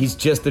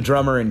just the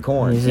drummer in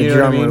Korn. he's You a know what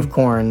I drummer mean? of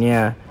Korn,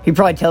 yeah. He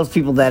probably tells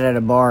people that at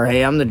a bar,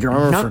 hey, I'm the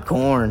drummer for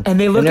Korn. And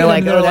they look they're at him like,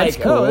 and they're oh, like, that's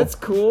cool. oh, that's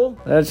cool.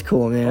 That's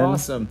cool, man.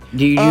 Awesome.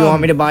 Do you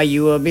want me to buy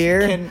you a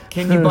beer?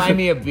 Can you buy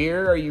me a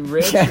beer? Are you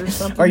rich or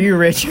something? Are you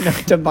rich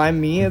enough to buy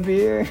me a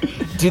beer?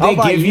 Do I'll they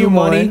buy give you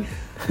money?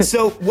 one.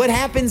 So what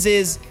happens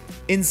is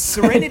in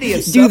Serenity of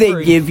Do Suffering,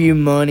 they give you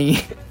money?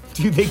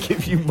 do they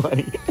give you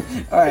money?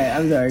 All right,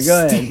 I'm sorry.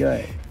 Go ahead. Go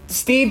ahead.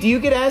 Steve, do you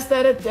get asked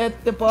that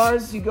at the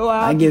bars? You go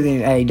out? I give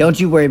him. Hey, don't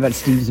you worry about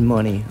Steve's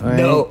money. All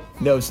right?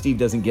 No, Steve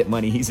doesn't get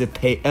money. He's a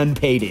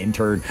unpaid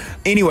intern.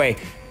 Anyway,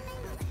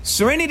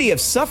 Serenity of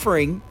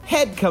Suffering,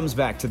 Head comes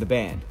back to the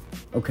band.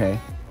 Okay.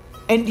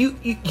 And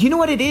you know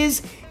what it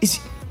is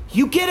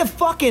you get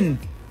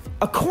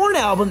a Korn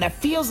album that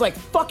feels like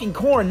fucking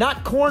Korn,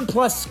 not Korn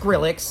plus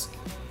Skrillex,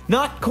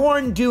 not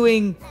Korn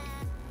doing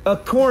a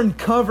Korn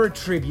cover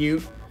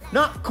tribute,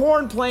 not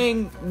Korn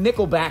playing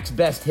Nickelback's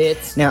best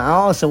hits. Now, I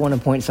also want to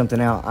point something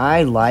out.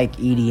 I like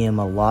EDM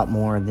a lot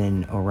more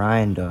than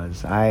Orion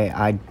does.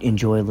 I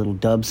enjoy a little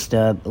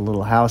dubstep, a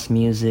little house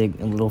music,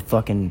 a little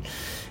fucking...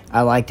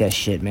 I like that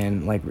shit,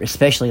 man. Like,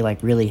 especially,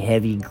 like, really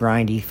heavy,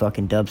 grindy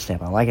fucking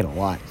dubstep. I like it a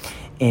lot.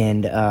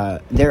 And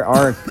there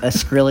are a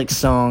Skrillex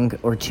song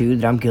or two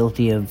that I'm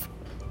guilty of,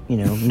 you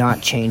know,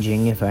 not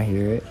changing if I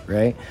hear it,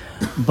 right?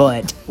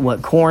 But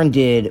what Korn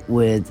did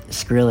with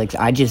Skrillex,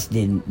 I just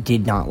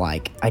did not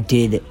like. I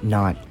did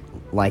not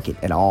like it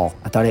at all.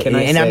 I thought it, Can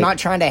I and I'm say- not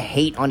trying to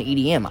hate on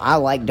EDM. I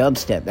like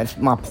dubstep. That's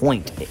my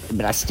point.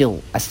 But I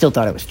still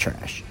thought it was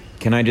trash.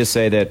 Can I just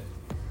say that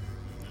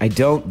I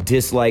don't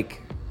dislike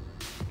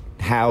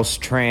house,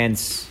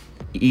 trance,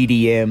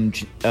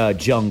 EDM,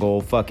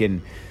 jungle,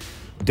 fucking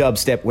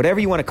dubstep, whatever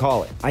you want to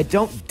call it. I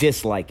don't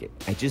dislike it.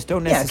 I just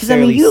don't Yeah, because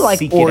necessarily you like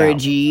seek it out.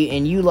 Orgy,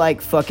 and you like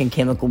fucking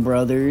Chemical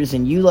Brothers,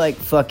 and you like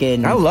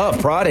fucking I love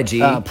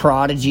Prodigy.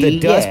 Prodigy. The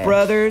Dust yeah.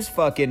 Brothers,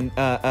 fucking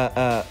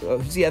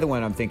who's the other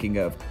one I'm thinking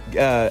of?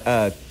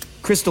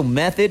 Crystal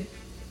Method.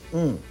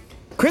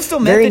 Crystal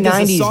Very Method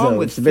does a 90s song though.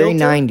 with It's very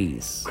Filter.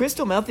 90s.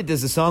 Crystal Method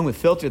does a song with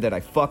Filter that I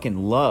fucking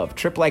love.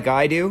 Trip Like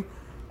I Do,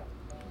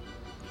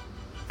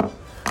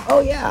 Oh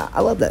yeah,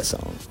 I love that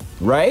song.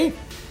 right?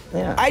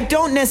 Yeah. I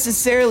don't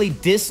necessarily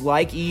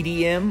dislike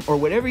EDM or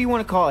whatever you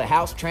want to call it,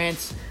 house,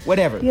 trance,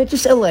 whatever. Yeah,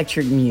 just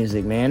electric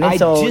music, man.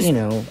 It's all, you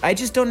know, I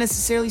just don't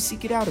necessarily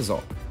seek it out as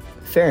all.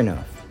 fair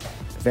enough.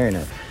 Fair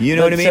enough. You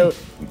know what I mean? So,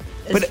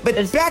 But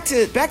it's- back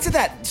to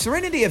that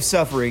Serenity of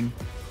Suffering.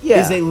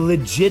 Yeah. is a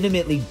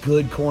legitimately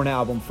good Korn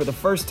album for the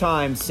first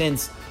time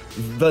since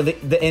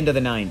the end of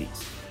the 90s.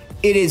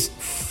 It is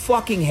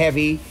fucking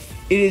heavy.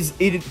 It is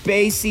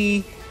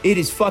bassy. It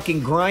is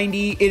fucking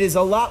grindy. It is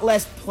a lot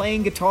less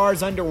playing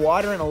guitars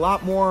underwater and a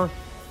lot more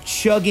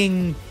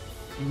chugging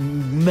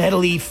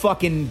metally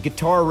fucking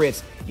guitar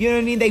riffs. You know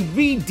what I mean? They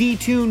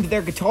re-detuned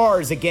their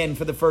guitars again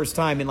for the first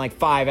time in like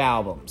 5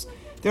 albums.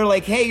 They're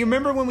like, hey, you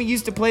remember when we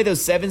used to play those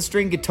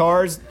 7-string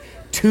guitars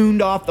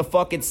tuned off the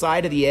fucking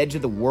side of the edge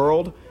of the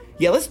world?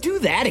 Yeah, let's do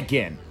that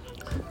again.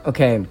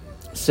 Okay,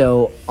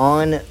 so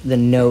on the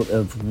note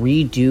of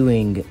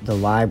redoing the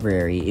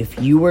library, if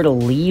you were to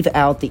leave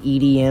out the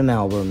EDM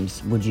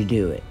albums, would you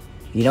do it?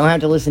 You don't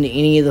have to listen to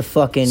any of the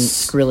fucking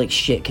Skrillex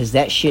shit, because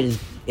that shit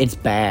it's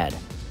bad.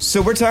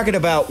 So we're talking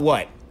about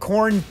what?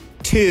 Korn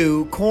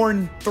 2,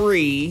 Korn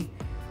 3,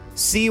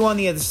 See You on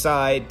the Other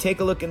Side, Take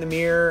a Look in the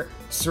Mirror,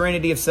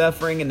 Serenity of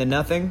Suffering, and The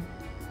Nothing?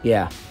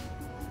 Yeah.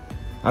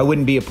 I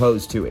wouldn't be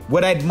opposed to it.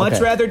 What I'd much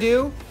Okay. rather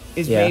do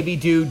is Yeah. maybe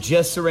do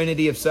just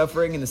Serenity of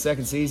Suffering in the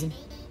second season.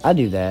 I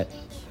do that.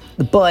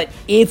 But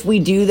if we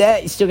do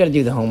that, you still got to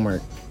do the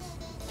homework.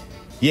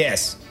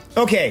 Yes.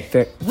 Okay.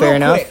 Fair Real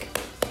enough. quick,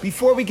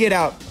 before we get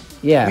out,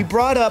 Yeah. we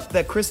brought up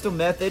the Crystal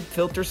Method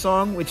Filter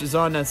song, which is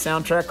on a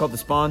soundtrack called the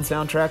Spawn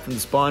soundtrack from the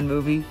Spawn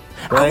movie.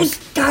 I Right?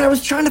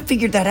 was trying to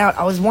figure that out.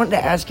 I was wanting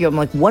to ask you, I'm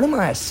like, what am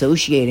I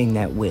associating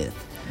that with?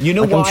 You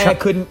know Like, I'm why try- I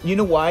couldn't? You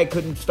know why I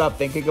couldn't stop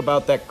thinking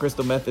about that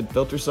Crystal Method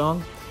Filter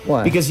song?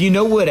 Why? Because you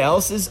know what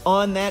else is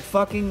on that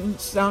fucking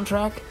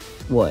soundtrack?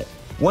 What?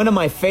 One of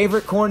my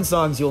favorite Korn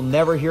songs you'll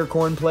never hear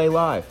Korn play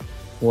live.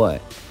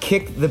 What?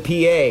 Kick the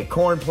PA,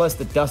 Korn plus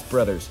the Dust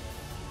Brothers.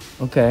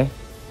 Okay.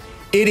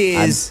 It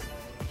is.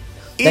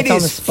 That's on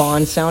the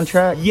Spawn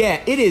soundtrack?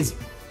 Yeah, it is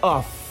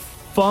a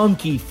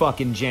funky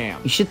fucking jam.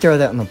 You should throw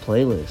that on the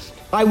playlist.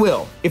 I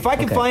will. If I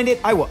can Okay. find it,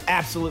 I will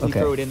absolutely Okay.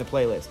 throw it in the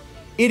playlist.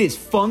 It is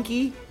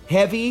funky,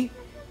 heavy,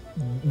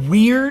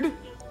 weird,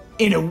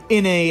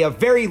 in a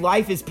very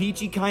Life is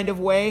Peachy kind of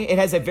way. It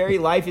has a very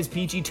Life is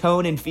Peachy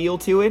tone and feel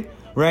to it,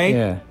 right?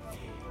 Yeah.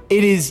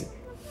 It is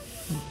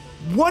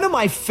one of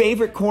my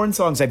favorite Korn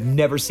songs. I've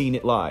never seen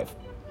it live.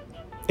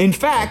 In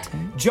fact,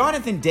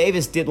 Jonathan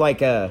Davis did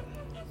like a,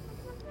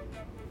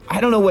 I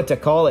don't know what to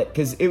call it,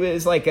 because it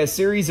was like a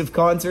series of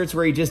concerts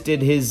where he just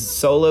did his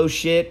solo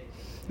shit.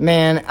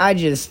 Man,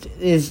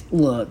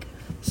 look.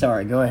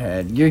 Sorry, go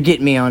ahead. You're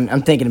getting me on.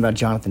 I'm thinking about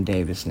Jonathan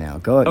Davis now.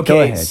 Go ahead.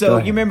 So go you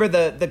ahead. remember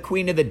the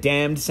Queen of the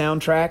Damned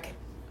soundtrack?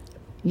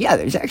 Yeah,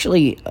 there's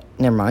actually.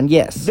 Never mind.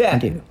 Yes, I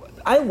do.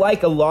 I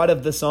like a lot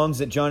of the songs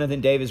that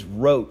Jonathan Davis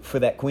wrote for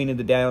that Queen of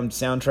the Damned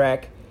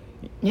soundtrack.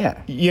 Yeah.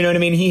 You know what I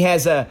mean? He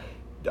has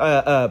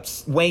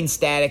Wayne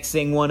Static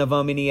sing one of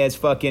them, and he has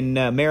fucking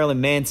Marilyn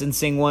Manson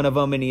sing one of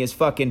them, and he has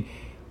fucking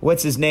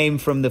what's his name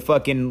from the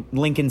fucking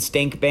Lincoln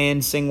Stink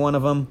Band sing one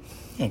of them.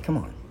 Yeah, come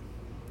on.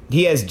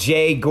 He has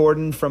Jay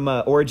Gordon from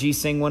Orgy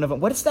sing one of them.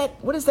 What is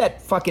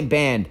that fucking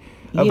band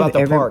You about the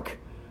ever- park?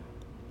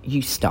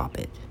 You stop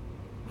it.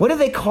 What are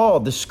they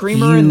called? The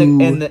Screamer and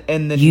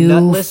the you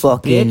Nutless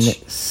fucking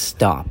Bitch?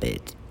 stop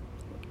it.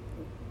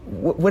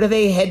 What are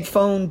they?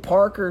 Headphone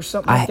Park or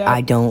something like that?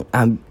 I don't.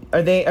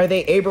 Are they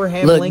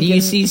Abraham Look, Lincoln? do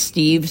you see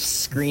Steve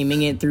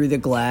screaming it through the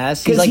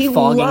glass? He's 'Cause like he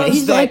fogging it. loves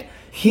He's that- like,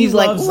 he he's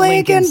like loves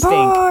Lincoln Lincoln Stink.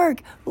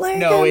 Park. Lincoln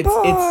No,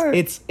 Park.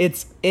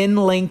 it's in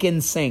Lincoln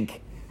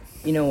Sync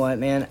You know what,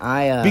 man?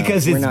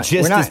 because we're it's not-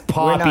 just we're not- as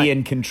poppy we're not,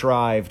 and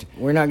contrived.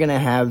 We're not gonna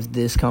have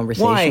this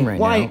conversation Why? right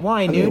Why? now.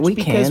 Why, I mean, Newt? we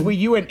Because can. were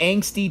you an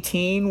angsty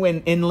teen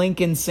when In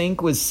Lincoln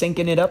Sync was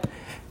syncing it up?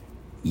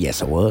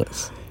 Yes, I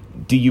was.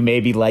 Do you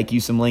maybe like you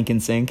some Lincoln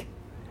Sync?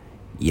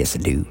 Yes, I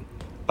do.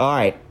 All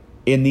right.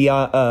 In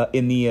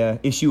the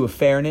issue of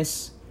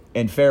fairness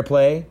and fair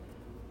play,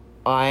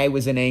 I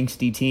was an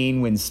angsty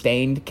teen when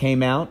Stained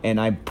came out, and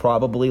I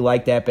probably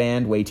liked that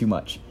band way too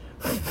much.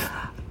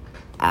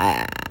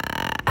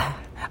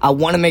 I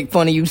want to make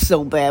fun of you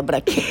so bad, but I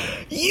can't.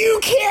 You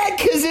can't,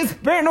 because it's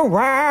been a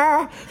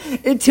while.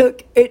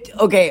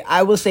 Okay,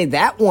 I will say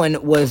that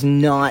one was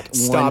not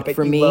Stop one it,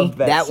 for you me. loved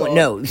that one, song.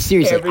 no,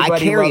 seriously,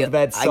 Everybody loved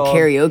that I song.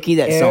 karaoke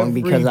that song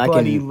because I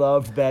Everybody can.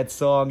 loved that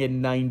song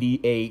in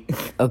 98.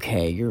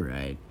 Okay, you're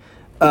right.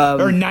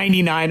 Or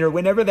 99, or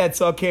whenever that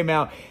song came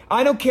out.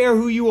 I don't care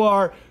who you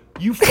are.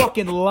 You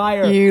fucking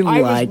liar. You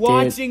I was liked it.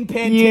 watching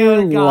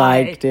Pantera You Guy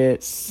liked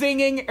it.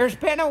 singing It's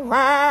Been a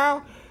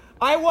While.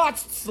 I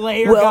watched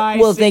Slayer Guy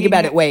Well, think singing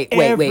about that. it. Wait.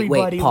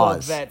 Everybody loved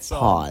Pause. that song.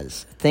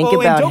 Pause. Think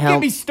and about don't how.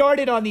 get me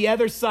started on the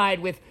other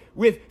side with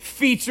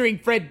featuring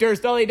Fred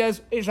Durst. All he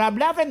does is I'm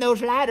loving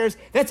those ladders.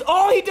 That's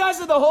all he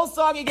does in the whole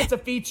song. He gets a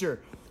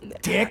feature.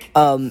 Dick.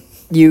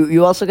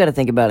 You also got to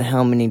think about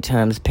how many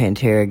times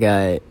Pantera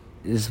Guy.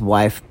 His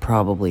wife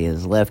probably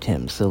has left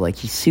him, so like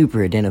he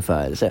super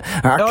identifies. So,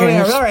 I Oh,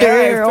 can't yeah, all right,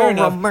 fair stand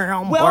enough. a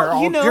brown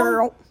Well, you know,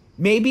 girl.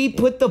 maybe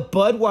put the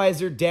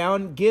Budweiser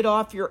down, get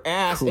off your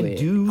ass, and Quit,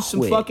 do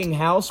some quit. fucking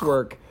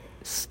housework.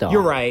 Stop.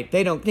 You're right.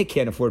 They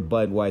can't afford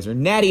Budweiser.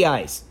 Natty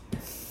Ice.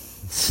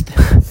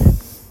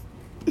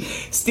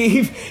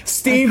 Steve,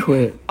 I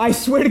quit. I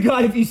swear to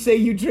God, if you say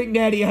you drink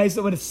Natty Ice,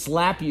 I'm gonna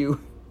slap you.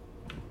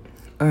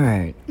 All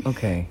right.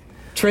 Okay.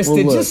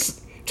 Tristan Well, look.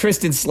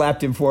 Tristan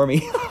slapped him for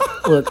me.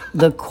 Look,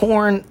 the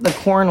corn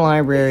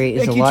library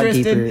is Thank a you, lot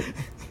Tristan. deeper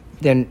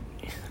than.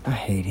 I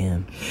hate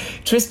him.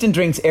 Tristan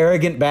drinks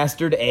Arrogant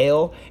Bastard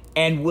Ale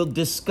and will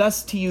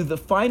discuss to you the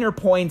finer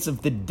points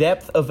of the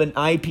depth of an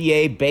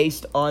IPA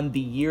based on the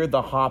year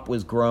the hop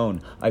was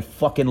grown. I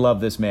fucking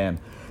love this man.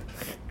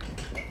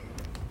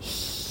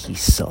 He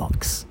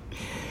sucks.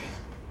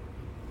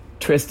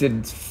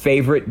 Tristan's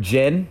favorite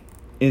gin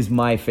is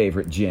my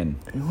favorite gin.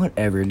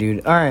 Whatever,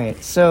 dude. All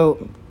right,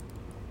 so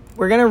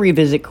we're gonna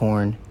revisit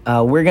corn.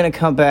 We're gonna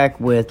come back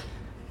with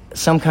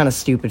some kind of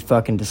stupid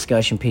fucking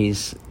discussion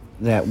piece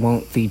that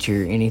won't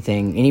feature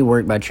any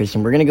work by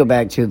Tristan. We're gonna go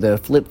back to the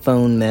flip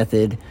phone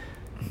method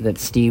that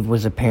Steve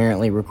was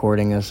apparently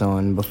recording us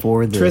on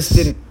before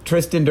this.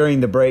 Tristan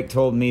during the break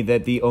told me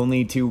that the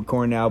only two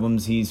Korn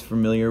albums he's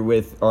familiar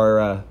with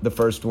are the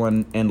first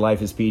one and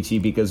Life is Peachy,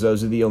 because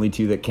those are the only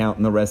two that count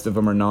and the rest of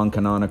them are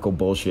non-canonical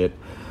bullshit.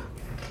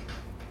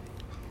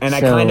 And I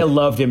So- kind of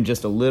loved him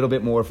just a little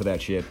bit more for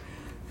that shit.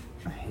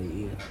 I hate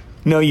you.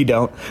 No, you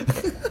don't.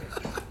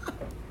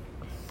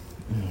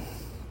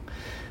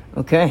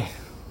 Okay.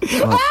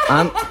 Well,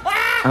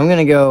 I'm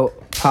gonna go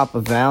pop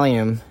a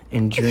Valium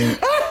and drink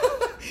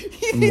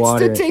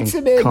water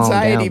and calm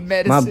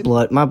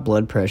down. My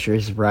blood pressure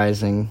is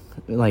rising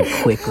like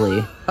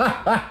quickly.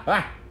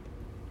 All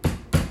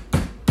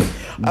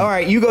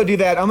right, you go do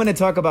that. I'm going to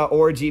talk about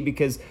Orgy,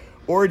 because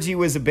Orgy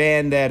was a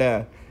band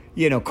that,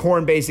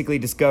 Korn basically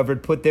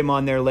discovered, put them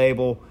on their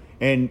label,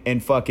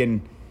 and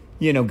fucking,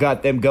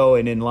 got them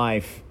going in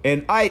life.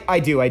 And I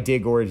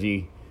dig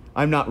Orgy.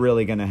 I'm not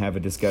really going to have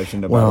a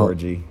discussion about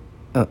Orgy.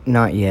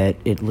 Not yet,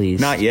 at least.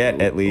 Not yet,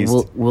 at least.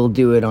 We'll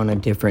do it on a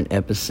different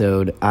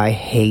episode. I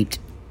hate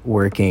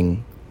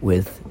working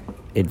with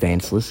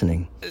advanced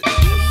listening.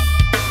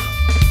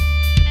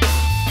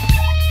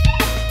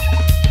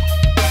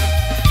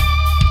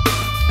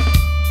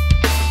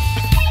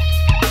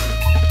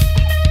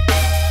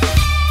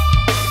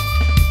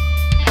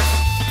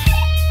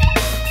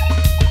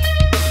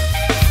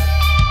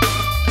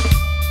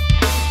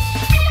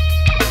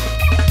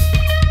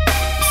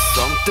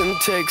 Something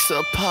takes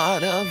a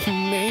part of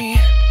me.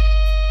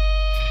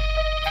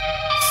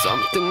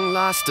 Something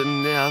lost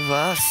and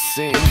never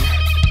seen.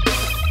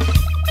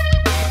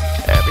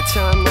 Every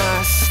time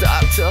I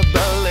start to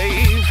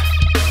believe,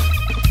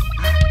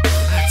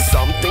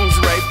 something's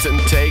raped and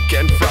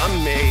taken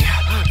from me.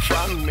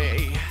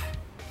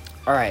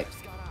 All right,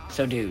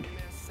 so dude,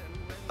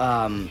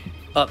 update.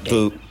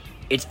 Boop.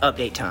 It's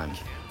update time.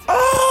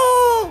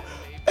 Oh!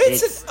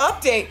 It's- an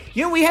update.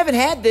 We haven't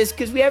had this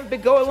because we haven't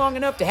been going long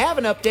enough to have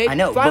an update. I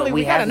know, Finally, but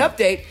we got an haven't.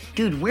 update.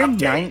 Dude, we're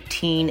Update.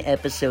 19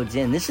 episodes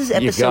in. This is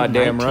episode You're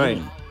goddamn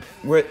 19.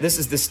 right. This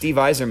is the Steve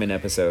Eiserman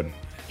episode.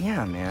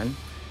 Yeah, man.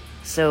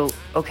 So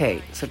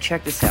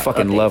check this out.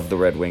 Fucking Update. love the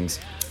Red Wings.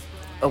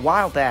 A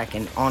while back,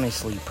 and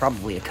honestly,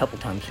 probably a couple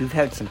times, we've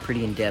had some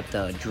pretty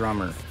in-depth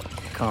drummer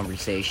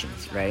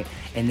conversations, right?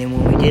 And then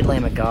when we did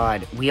Lamb of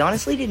God, we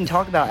honestly didn't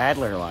talk about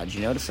Adler a lot. Did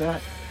you notice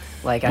that?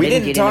 Like, We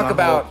didn't get talk into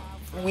my about whole-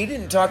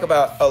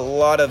 a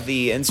lot of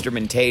the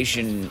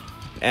instrumentation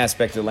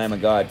aspect of Lamb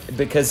of God,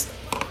 because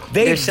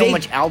There's so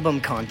much album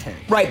content.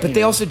 right, but you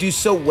they know? also do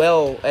so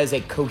well as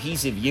a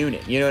cohesive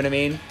unit. You know what I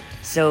mean?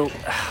 So,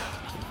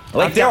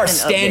 Like I've there are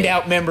got an update.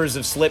 standout members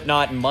of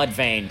Slipknot and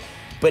Mudvayne,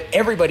 but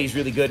everybody's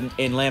really good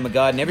in Lamb of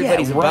God, and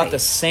everybody's Yeah, about right. the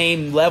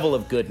same level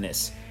of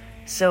goodness.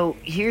 So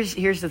here's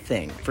the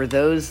thing. For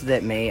those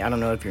that I don't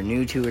know if you're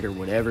new to it or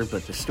whatever,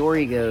 but the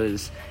story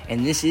goes,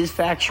 and this is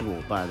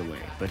factual, by the way,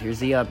 but here's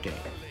the update.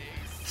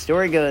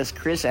 Story goes,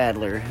 Chris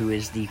Adler, who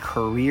is the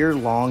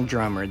career-long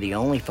drummer, the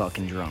only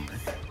fucking drummer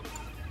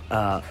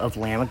of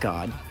Lamb of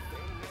God,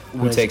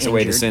 Who takes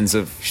away the sins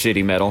of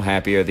shitty metal?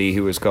 Happy are thee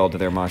who is called to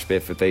their mosh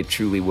pit, for they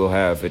truly will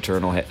have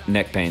eternal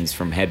neck pains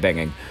from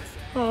headbanging.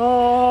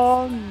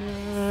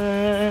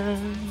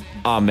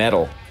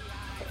 Metal.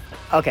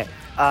 Okay,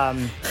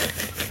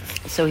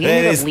 so he That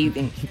ended is- up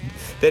leaving.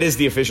 That is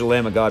the official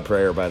Lamb of God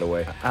prayer, by the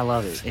way. I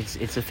love it.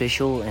 It's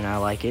official, and I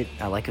like it.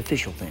 I like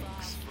official things.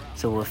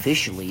 So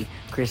officially,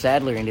 Chris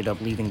Adler ended up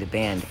leaving the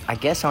band. I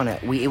guess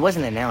it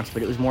wasn't announced,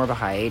 but it was more of a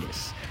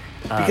hiatus.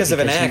 Because of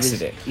an he was-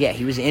 accident.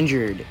 he was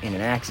injured in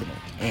an accident,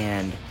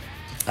 and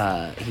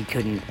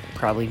he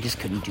probably just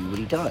couldn't do what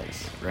he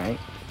does, right?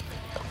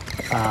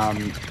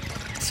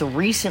 So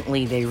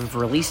recently they've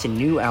released a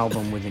new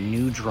album with a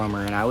new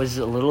drummer, and I was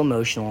a little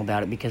emotional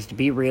about it because, to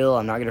be real,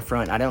 I'm not gonna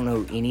front, I don't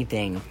know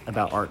anything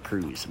about Art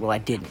Cruz. Well, I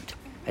didn't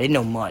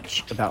know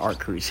much about Art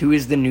Cruz, who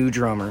is the new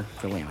drummer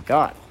for Lamb of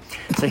God.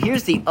 So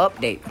here's the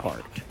update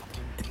part.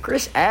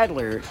 Chris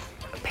Adler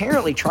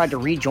apparently tried to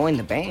rejoin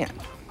the band.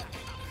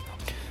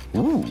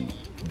 Ooh,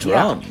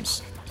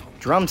 drums.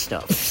 Drum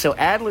stuff. So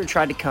Adler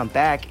tried to come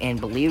back,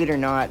 and believe it or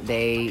not,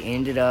 they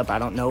ended up, I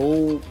don't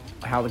know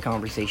how the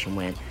conversation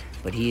went,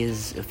 but he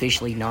is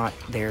officially not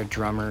their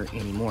drummer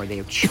anymore. They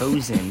have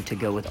chosen to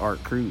go with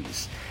Art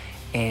Cruz.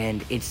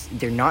 And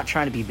they're not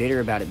trying to be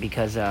bitter about it,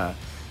 because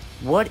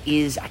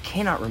I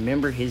cannot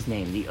remember his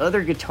name. The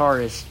other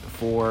guitarist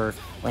for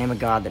Lamb of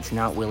God that's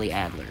not Willie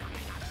Adler.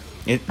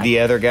 The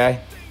other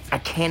guy? I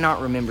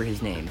cannot remember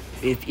his name.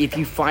 If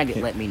you find it,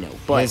 let me know.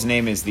 But his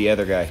name is the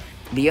other guy.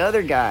 the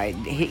other guy,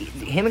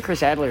 him and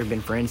Chris Adler have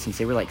been friends since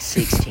they were like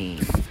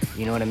 16.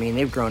 You know what I mean?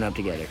 They've grown up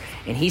together.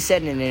 And he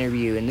said in an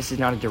interview, and this is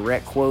not a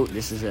direct quote,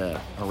 this is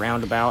a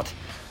roundabout.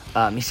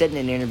 He said in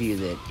an interview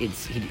that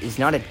it's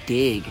not a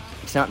dig.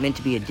 It's not meant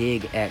to be a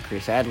dig at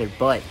Chris Adler,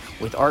 but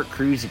with Art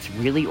Cruz, it's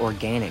really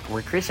organic.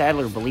 Where Chris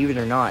Adler, believe it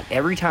or not,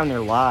 every time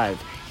they're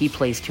live, he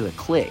plays to a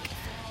click.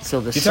 So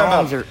the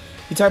songs are...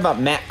 You talking about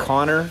Matt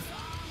Connor?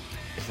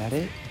 Is that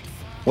it?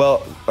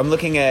 Well, I'm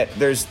looking at...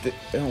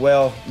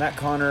 Matt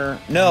Connor...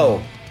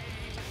 No.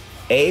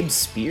 Abe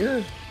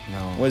Spear?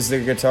 No. Was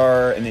the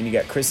guitar, and then you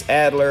got Chris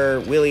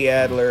Adler, Willie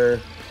Adler,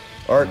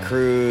 Art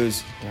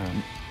Cruz...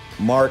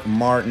 Mark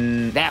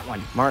Martin. That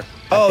one. Mark.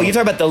 Oh, you're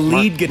talking about the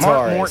lead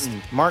guitarist.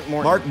 Mark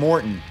Morton. Mark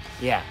Morton.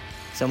 Yeah.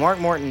 So Mark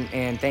Morton,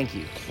 and thank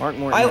you. Mark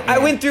Morton. I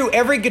went through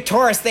every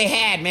guitarist they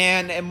had,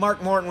 man, and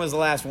Mark Morton was the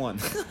last one.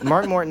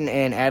 Mark Morton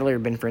and Adler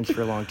have been friends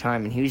for a long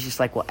time, and he was just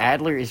like, well,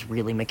 Adler is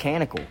really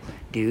mechanical,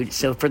 dude.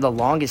 So for the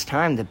longest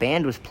time, the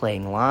band was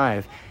playing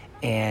live,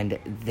 and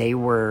they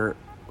were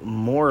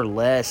more or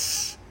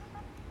less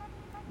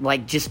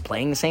like just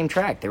playing the same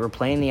track. They were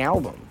playing the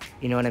album.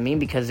 You know what I mean?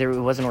 Because it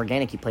wasn't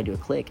organic. He played to a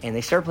click. And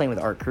they started playing with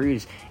Art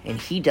Cruz,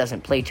 and he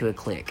doesn't play to a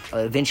click.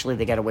 Eventually,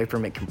 they got away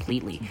from it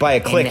completely. By a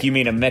click, you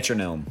mean a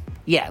metronome?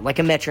 Yeah, like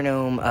a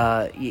metronome.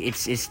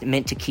 It's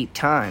meant to keep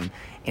time.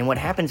 And what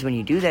happens when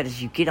you do that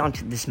is you get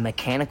onto this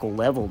mechanical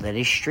level that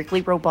is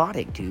strictly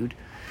robotic, dude.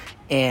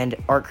 And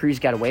Art Cruz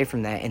got away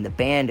from that, and the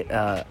band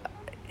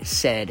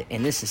said,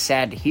 and this is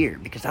sad to hear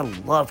because I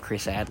love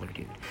Chris Adler,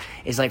 dude,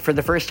 is like for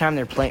the first time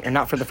they're playing, or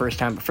not for the first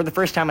time, but for the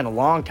first time in a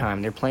long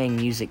time, they're playing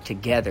music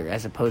together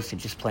as opposed to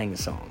just playing the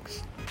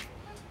songs.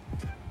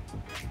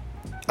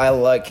 I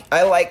like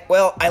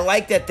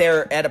that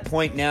they're at a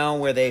point now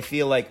where they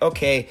feel like,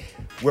 okay,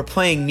 we're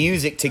playing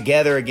music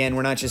together again.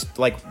 We're not just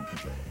like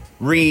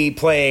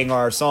replaying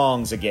our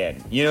songs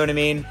again. You know what I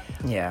mean?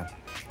 Yeah.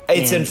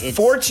 It's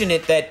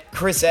unfortunate that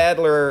Chris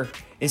Adler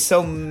is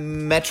so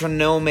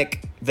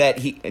metronomic that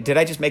he... Did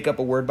I just make up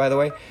a word, by the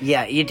way?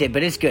 Yeah, you did,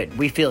 but it's good.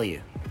 We feel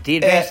you. The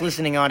advanced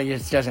listening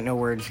audience doesn't know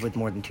words with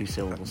more than 2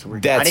 syllables. So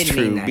That's I didn't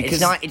true, mean that.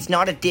 because It's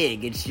not a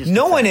dig. It's just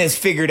no one has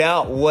figured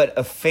out what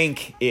a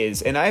fink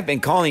is, and I've been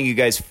calling you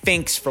guys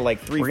finks for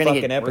like 3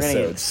 fucking episodes. We're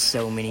gonna get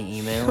so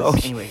many emails. Oh,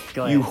 anyway,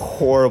 go ahead. You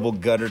horrible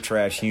gutter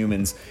trash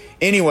humans.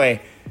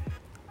 Anyway,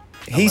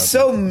 he's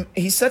so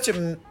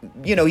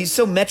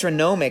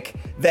metronomic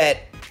that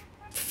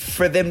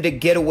for them to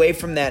get away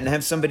from that and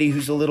have somebody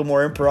who's a little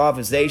more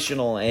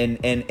improvisational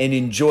and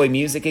enjoy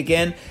music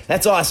again,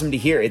 that's awesome to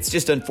hear. It's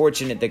just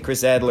unfortunate that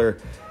Chris Adler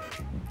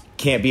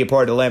can't be a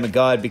part of Lamb of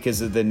God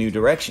because of the new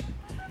direction.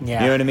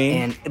 Yeah, you know what I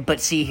mean?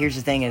 But see, here's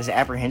the thing: as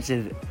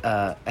apprehensive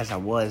as I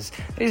was,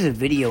 there's a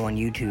video on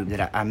YouTube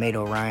that I made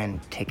Orion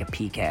take a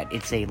peek at.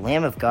 It's a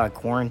Lamb of God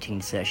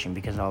quarantine session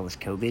because of all this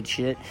COVID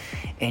shit,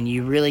 and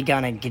you really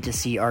gotta get to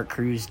see Art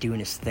Cruz doing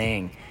his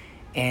thing.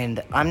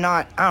 And I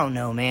don't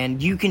know,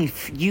 man. You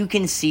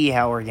can see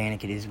how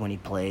organic it is when he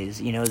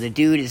plays. You know, the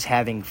dude is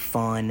having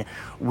fun.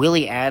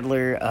 Willie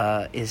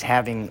Adler is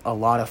having a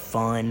lot of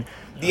fun.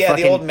 Yeah,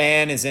 the old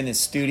man is in his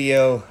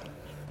studio.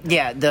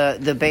 Yeah,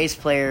 the bass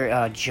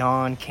player,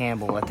 John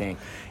Campbell, I think,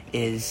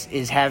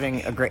 is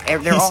having a great...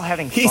 They're all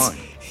having fun.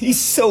 He's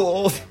so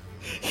old.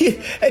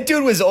 That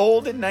dude was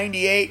old in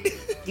 98.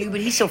 Dude,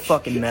 but he's so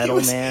fucking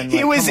metal, man.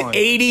 He was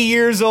 80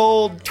 years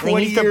old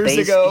 20 years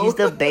ago. He's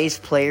the bass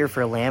player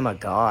for Lamb of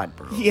God,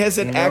 bro. He has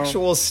an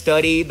actual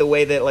study, the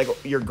way that like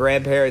your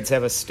grandparents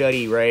have a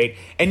study, right?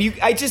 And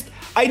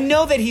I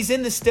know that he's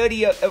in the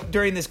study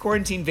during this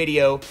quarantine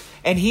video,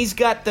 and he's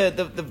got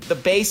the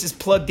bass is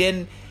plugged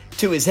in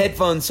to his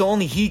headphones, so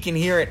only he can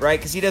hear it, right?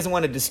 Because he doesn't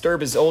want to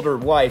disturb his older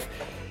wife.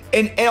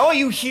 And all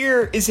you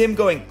hear is him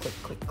going click,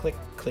 click, click,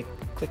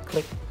 click,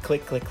 click,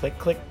 click, click, click,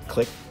 click,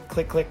 click,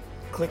 click, click,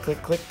 click,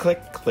 click, click,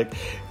 click, click.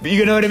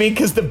 You know what I mean?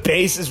 Because the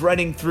bass is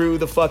running through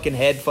the fucking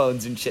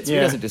headphones and shit, so he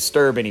doesn't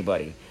disturb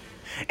anybody.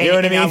 You know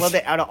what I mean? I love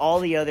that out of all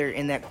the other,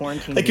 in that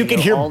quarantine like, you can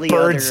hear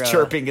birds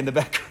chirping in the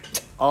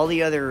background. All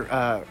the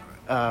other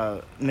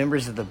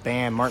members of the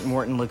band, Mark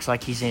Morton looks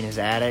like he's in his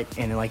attic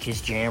and like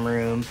his jam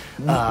room.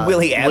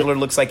 Willie Adler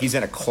looks like he's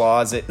in a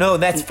closet. No,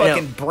 that's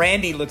fucking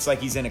Brandy looks like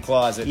he's in a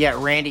closet. Yeah,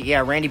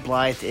 Randy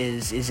Blythe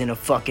is in a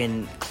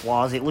fucking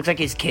closet. It looks like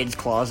his kid's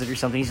closet or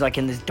something. He's like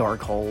in this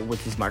dark hole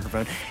with his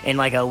microphone. And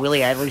like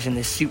Willie Adler's in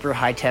this super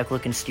high tech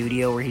looking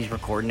studio where he's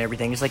recording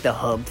everything. It's like the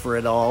hub for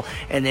it all.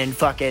 And then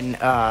fucking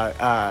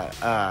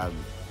Art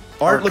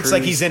looks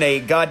like he's in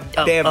a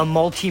goddamn a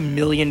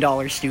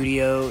multi-million-dollar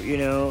studio, you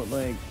know,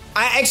 like.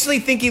 I actually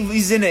think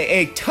he's in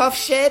a tough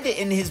shed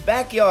in his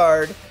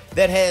backyard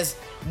that has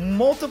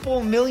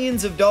multiple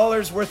millions of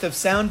dollars worth of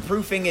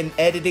soundproofing and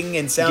editing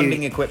and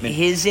sounding Dude, equipment.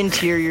 His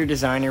interior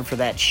designer for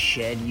that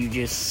shed you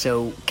just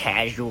so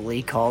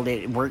casually called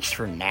it works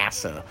for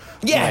NASA.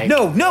 Yeah,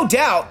 Like, no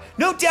doubt.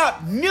 No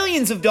doubt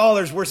millions of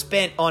dollars were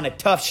spent on a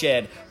tough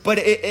shed, but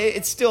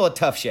it's still a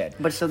tough shed.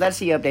 But so that's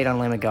the update on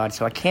Lamb of God.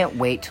 So I can't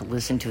wait to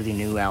listen to the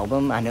new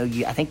album. I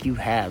think you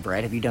have,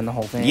 right? Have you done the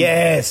whole thing?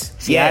 Yes.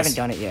 See, yes. I haven't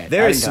done it yet.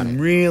 There I is haven't done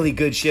some it. really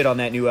good shit on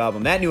that new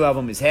album. That new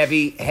album is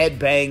heavy,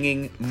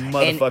 head-banging,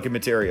 motherfucking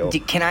material.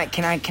 Can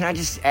I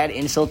just add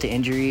insult to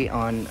injury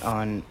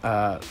on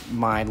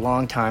my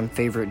longtime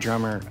favorite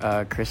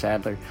drummer, Chris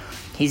Adler?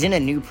 He's in a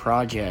new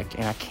project,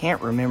 and I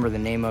can't remember the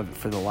name of it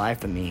for the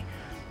life of me.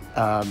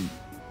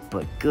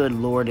 But good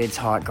lord, it's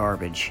hot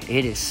garbage.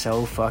 It is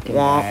so fucking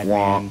bad,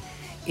 man.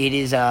 It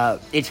is,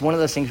 it's one of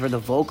those things where the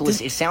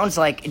vocalist, it sounds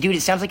like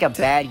a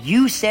bad,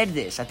 you said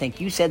this, I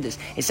think you said this.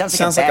 It sounds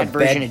like a bad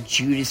version of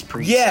Judas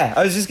Priest. Yeah,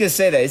 I was just gonna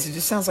say that. It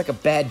just sounds like a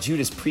bad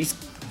Judas Priest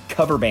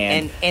cover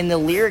band. And the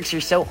lyrics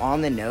are so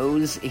on the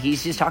nose.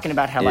 He's just talking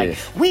about how, like,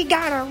 we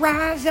gotta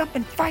rise up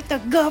and fight the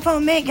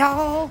government,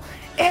 y'all.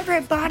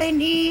 Everybody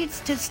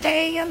needs to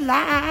stay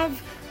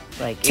alive.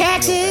 Like,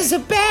 taxes are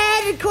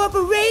bad and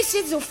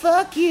corporations will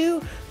fuck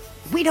you.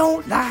 We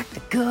don't like the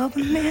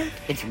government.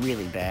 It's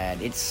really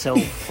bad. It's so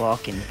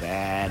fucking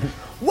bad.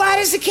 Why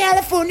does the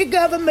California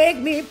government make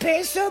me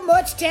pay so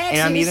much taxes?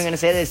 And I'm even gonna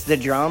say this: the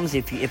drums.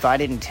 If I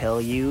didn't tell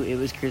you it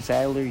was Chris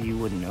Adler, you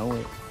wouldn't know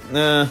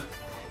it.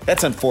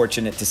 That's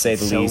unfortunate to say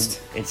the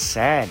least. It's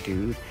sad,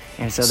 dude.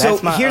 And so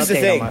that's my here's the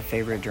update thing. on my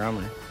favorite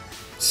drummer.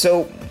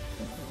 So,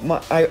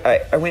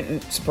 I went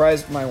and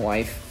surprised my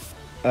wife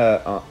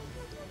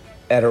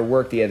at her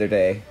work the other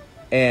day,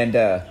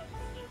 and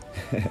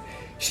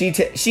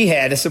she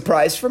had a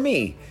surprise for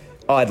me,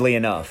 oddly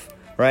enough,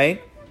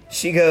 right?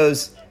 She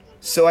goes,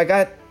 so I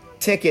got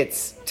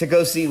tickets to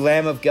go see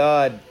Lamb of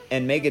God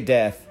and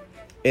Megadeth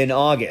in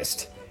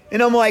August.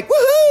 And I'm like,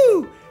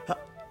 woohoo!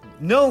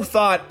 No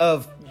thought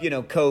of,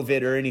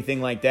 COVID or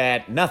anything like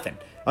that. Nothing.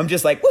 I'm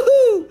just like,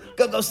 woohoo!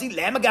 Go see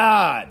Lamb of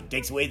God.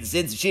 Takes away the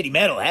sins of shitty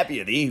metal.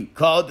 Happy are they who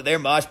called to their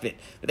mosh pit.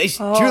 But they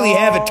truly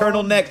have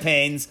eternal neck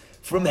pains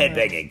from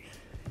headbanging.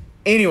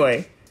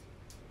 Anyway,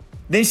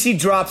 then she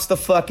drops the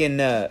fucking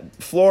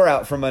floor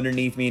out from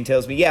underneath me and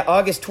tells me, yeah,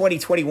 August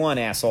 2021,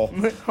 asshole.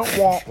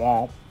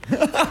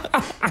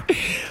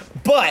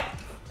 But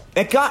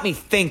it got me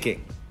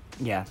thinking.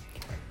 Yeah.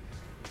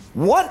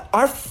 What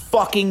are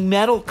fucking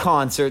metal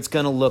concerts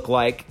gonna look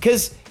like?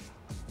 Because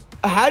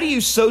how do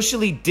you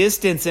socially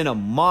distance in a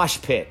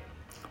mosh pit?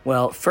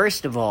 Well,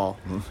 first of all,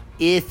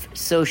 if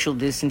social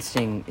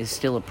distancing is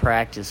still a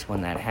practice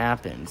when that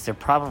happens, there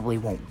probably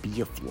won't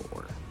be a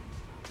floor.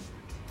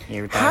 You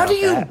ever thought How do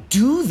about you that?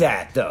 do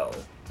that, though?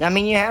 I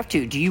mean, you have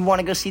to. Do you want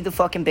to go see the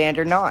fucking band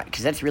or not?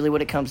 Because that's really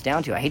what it comes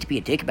down to. I hate to be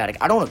a dick about it.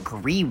 I don't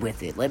agree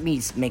with it. Let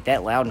me make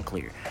that loud and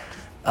clear.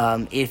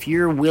 If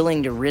you're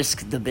willing to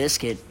risk the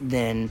biscuit,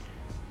 then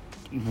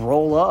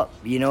roll up.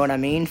 You know what I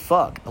mean?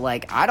 Fuck.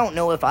 Like, I don't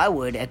know if I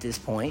would at this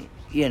point,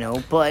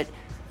 but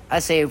I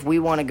say if we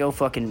want to go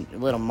fucking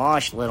little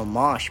mosh.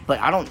 But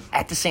I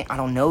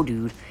don't know,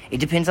 dude. It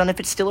depends on if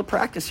it's still a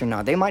practice or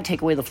not. They might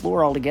take away the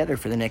floor altogether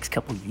for the next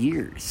couple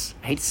years.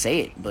 I hate to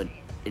say it, but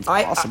it's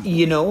possible.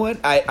 You know what?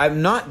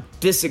 I'm not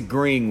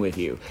disagreeing with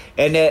you.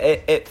 And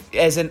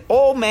as an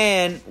old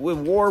man with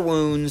war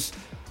wounds,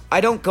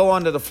 I don't go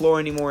onto the floor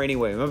anymore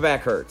anyway. My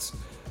back hurts.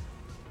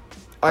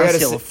 I'm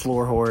still a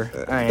floor whore.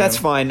 That's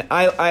fine.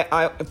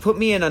 I put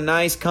me in a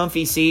nice,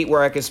 comfy seat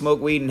where I can smoke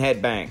weed and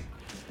headbang.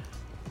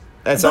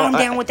 But I'm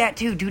down with that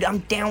too, dude. I'm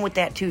down with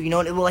that too. You know,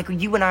 like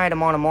you and I at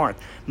Amon Amarth.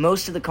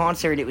 Most of the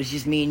concert, it was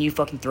just me and you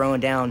fucking throwing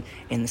down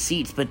in the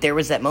seats. But there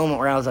was that moment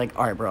where I was like,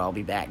 all right, bro, I'll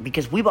be back.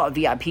 Because we bought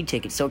VIP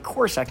tickets, so of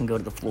course I can go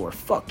to the floor.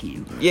 Fuck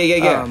you.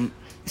 Yeah.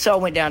 So I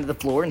went down to the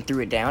floor and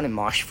threw it down and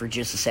moshed for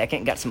just a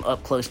second. Got some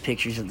up-close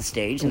pictures of the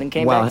stage, and then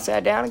came back and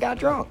sat down and got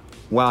drunk.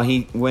 While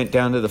he went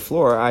down to the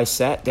floor, I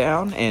sat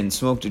down and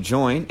smoked a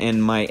joint,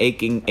 and my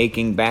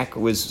aching back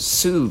was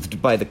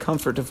soothed by the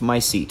comfort of my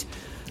seat.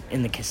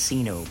 In the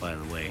casino, by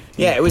the way.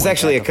 Yeah, it was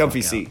actually a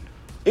comfy seat.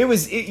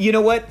 You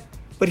know what?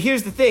 But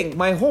here's the thing.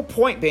 My whole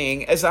point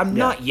being is I'm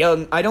not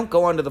young. I don't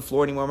go onto the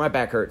floor anymore. My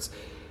back hurts.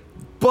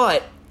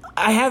 But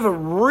I have a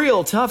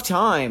real tough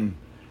time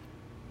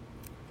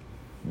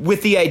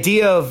with the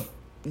idea of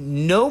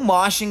no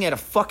moshing at a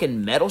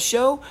fucking metal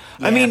show.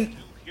 Yeah. I mean,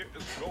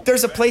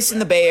 there's a place in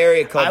the Bay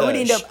Area called... I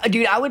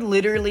would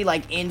literally,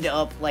 end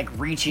up,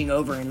 reaching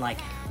over and,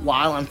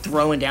 while I'm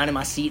throwing down in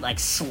my seat,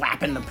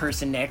 slapping the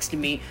person next to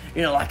me,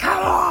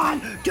 come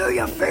on, do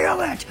you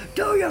feel it?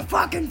 Do you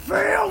fucking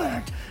feel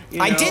it?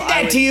 I did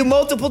that to you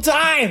multiple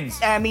times.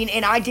 I mean,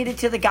 and I did it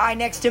to the guy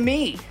next to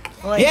me.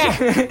 Yeah.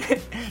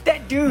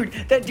 that dude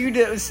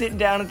that was sitting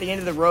down at the end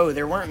of the row,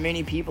 there weren't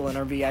many people in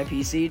our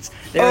VIP seats.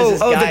 There was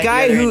this guy the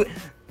guy who...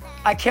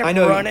 I kept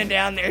running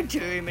down there to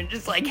him and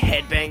just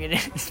headbanging in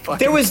his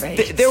fucking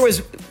face.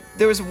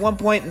 There was one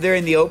point there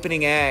in the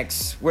opening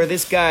acts where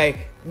this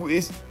guy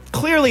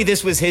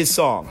this was his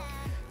song.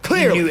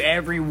 Clearly, he knew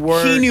every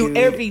word. He knew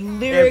every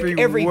lyric,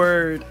 every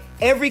word.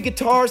 every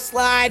guitar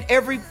slide,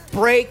 every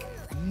break,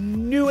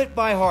 knew it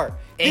by heart.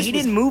 And This he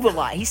was- didn't move a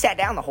lot. He sat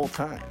down the whole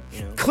time.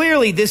 You know?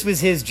 Clearly, this was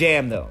his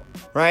jam, though,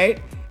 right?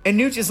 And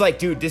Nooch is like,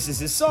 dude, this is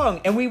his song.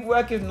 And we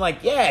reckon, like,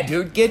 yeah,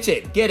 dude, get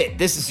it.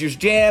 This is your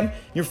jam.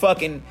 You're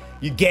getting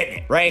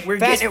it, right? We're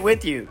getting it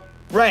with you.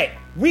 Right.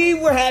 We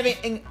were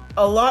having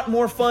a lot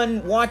more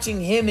fun watching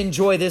him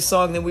enjoy this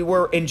song than we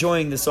were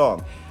enjoying the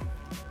song.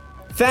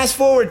 Fast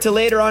forward to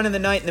later on in the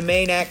night, and the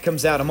main act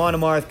comes out. Amon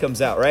Amarth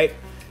comes out, right?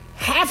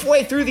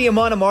 Halfway through the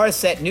Amon Amarth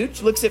set,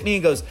 Nooch looks at me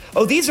and goes,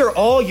 oh, these are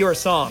all your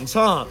songs,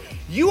 huh?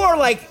 You are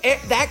like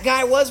that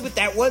guy was with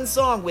that one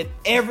song, with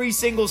every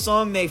single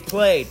song they've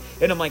played.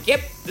 And I'm like, yep,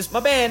 this is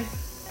my band.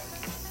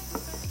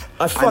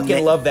 I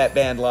fucking love that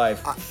band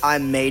live. I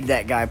made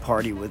that guy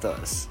party with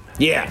us.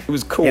 Yeah, it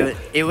was cool.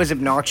 It was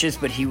obnoxious,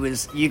 but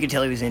you could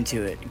tell he was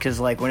into it. Because,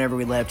 like, whenever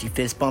we left, he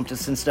fist bumped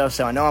us and stuff,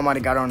 so I know I might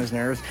have got on his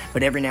nerves,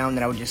 but every now and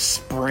then I would just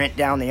sprint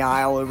down the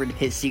aisle over to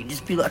his seat and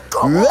just be like,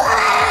 come on,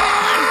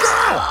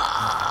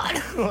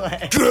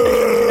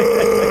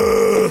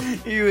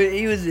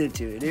 he was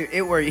into it.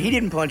 It worked. He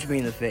didn't punch me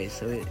in the face,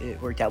 so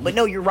it worked out. But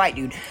no, you're right,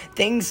 dude.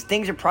 Things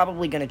are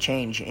probably going to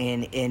change,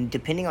 and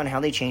depending on how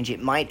they change,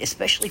 it might,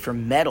 especially for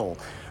metal,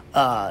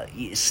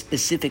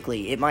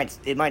 specifically, it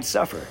might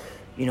suffer.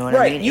 You know what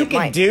I mean?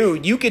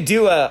 You could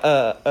do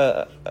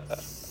a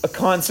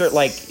concert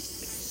like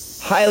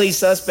Highly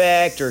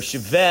Suspect or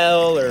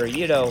Chevelle or,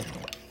 you know.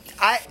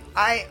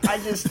 I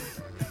just,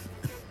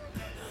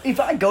 if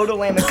I go to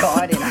Lamb of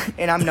God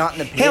and I'm not in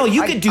the pit, Hell,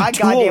 you could do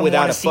Tool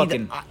without a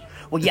fucking.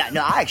 Well, yeah,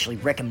 no, I actually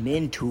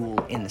recommend Tool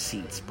in the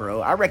seats, bro.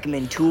 I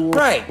recommend Tool,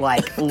 Right.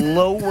 like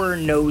lower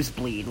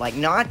nosebleed, like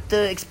not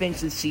the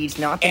expensive seats,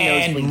 not the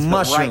And nosebleeds,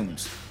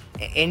 mushrooms.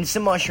 but right, and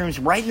some mushrooms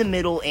right in the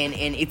middle, and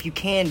if you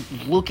can,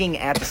 looking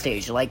at the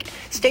stage, like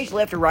stage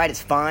left or right is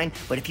fine,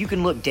 but if you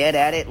can look dead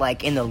at it,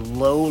 like in the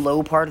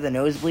low part of the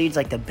nosebleeds,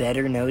 like the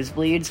better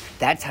nosebleeds,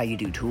 that's how you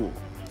do Tool.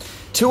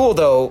 Tool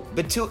though,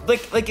 but Tool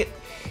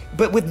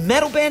but with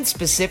metal bands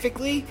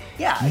specifically,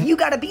 Yeah, you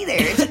gotta be there.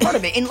 It's a part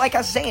of it. And like I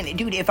was saying,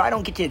 dude, if I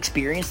don't get to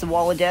experience the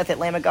Wall of Death at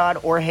Lamb of God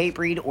or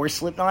Hatebreed or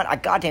Slipknot, I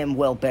goddamn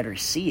well better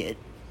see it.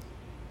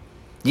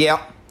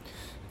 yeah,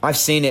 I've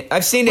seen it.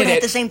 I've seen But it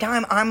at the same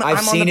time, I'm on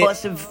seen the it-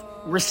 bus of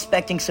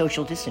respecting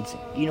social distancing.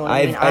 You know what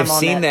I mean? I've I'm on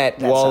seen that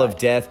Wall side. of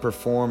Death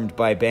performed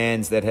by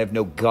bands that have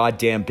no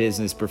goddamn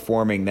business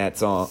performing that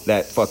song,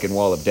 that fucking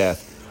Wall of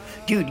Death.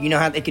 Dude, you know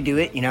how they could do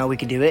it? You know how we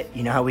could do it?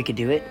 You know how we could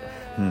do it?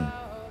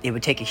 It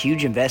would take a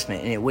huge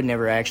investment, and it would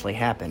never actually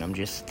happen. I'm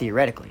just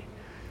theoretically.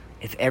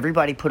 If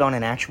everybody put on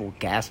an actual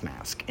gas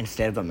mask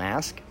instead of a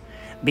mask,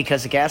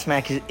 because the gas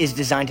mask is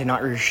designed to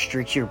not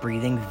restrict your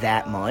breathing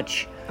that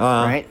much,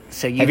 right?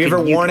 So Have you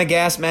ever worn a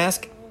gas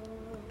mask?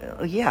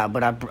 Yeah,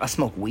 but I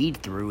smoke weed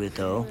through it,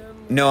 though.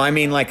 No, I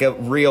mean like a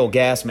real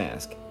gas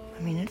mask.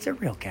 I mean, it's a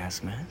real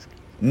gas mask.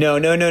 No,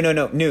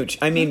 Nooch.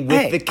 I mean with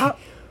Hey, the you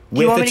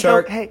with want the me to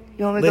chart. go- hey,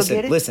 you want me to go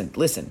get it? Listen.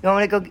 You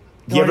want me to go?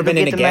 You ever been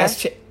in a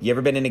gas? mask? You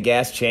ever been in a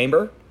gas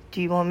chamber?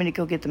 Do you want me to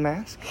go get the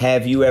mask?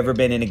 Have you ever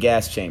been in a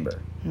gas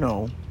chamber?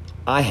 No.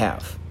 I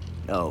have.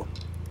 No.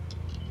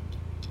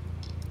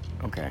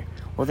 Okay.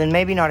 Well, then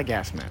maybe not a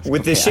gas mask.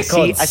 With this Okay, shit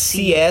called I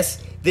see,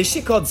 CS. This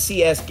shit called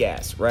CS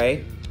gas,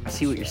 right? I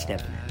see what you're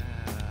stepping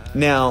at.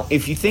 Now,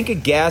 if you think a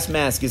gas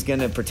mask is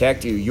gonna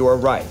protect you, you're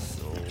right.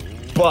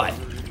 But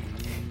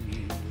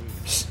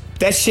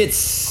that shit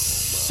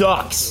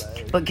sucks.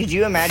 But could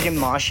you imagine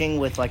moshing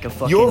with like a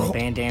fucking Your-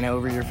 bandana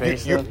over your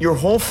face? though? Your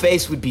whole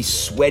face would be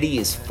sweaty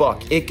as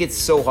fuck. It gets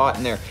so hot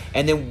in there.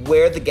 And then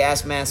where the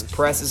gas mask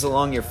presses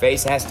along your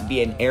face has to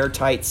be an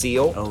airtight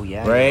seal. Oh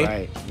yeah. Right? You're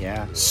right.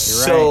 Yeah. You're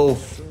So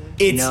right.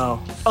 it's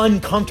No.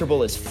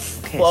 uncomfortable as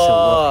fuck. Okay,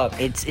 so look,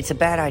 it's a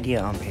bad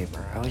idea on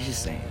paper. I was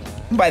just saying.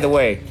 By the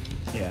way,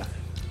 Yeah.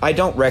 I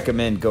don't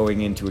recommend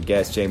going into a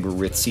gas chamber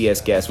with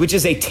CS gas, which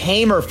is a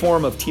tamer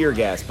form of tear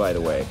gas, by the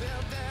way.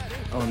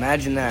 Oh,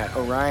 imagine that,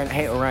 Orion.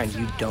 Hey, Orion,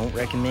 you don't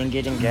recommend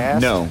getting gas?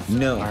 No.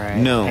 All right.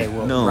 No. Hey,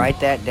 well, no. write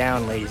that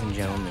down, ladies and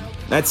gentlemen.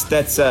 That's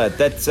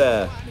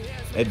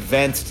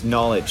advanced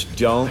knowledge.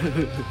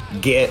 Don't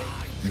get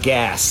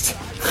gassed.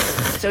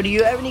 So, do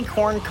you have any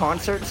Korn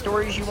concert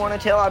stories you want to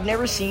tell? I've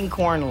never seen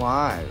Korn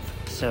live,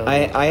 so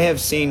I have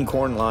seen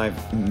Korn live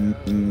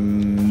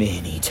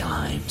many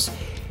times.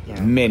 Yeah.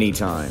 Many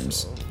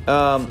times.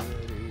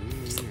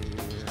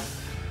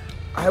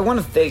 I want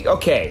to think.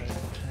 Okay,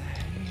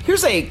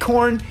 here's a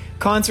Korn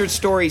concert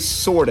story,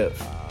 sort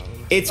of.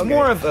 It's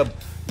more of a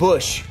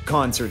Bush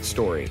concert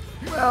story.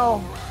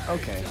 Well,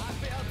 okay.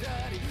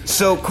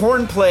 So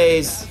Korn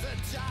plays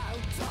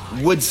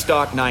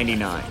Woodstock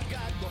 '99.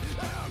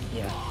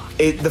 Yeah.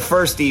 The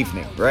first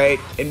evening, right?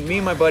 And me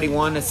and my buddy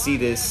want to see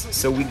this,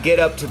 so we get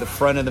up to the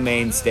front of the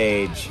main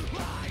stage,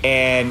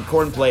 and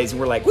Korn plays,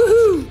 and we're like,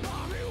 woohoo!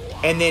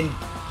 And then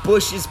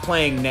Bush is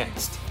playing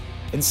next.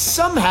 And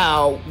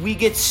somehow we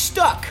get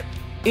stuck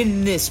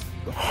in this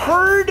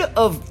herd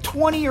of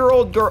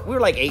 20-year-old girls. We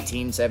were like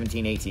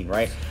 17, 18,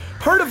 right?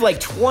 Herd of like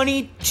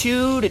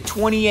 22 to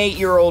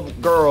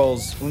 28-year-old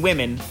girls,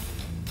 women,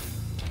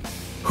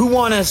 who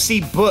want to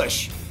see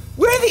Bush.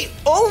 We're the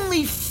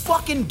only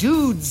fucking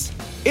dudes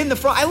in the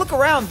front. I look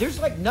around, there's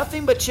like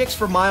nothing but chicks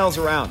for miles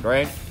around,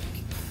 right?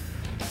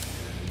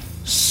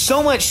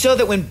 So much so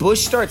that when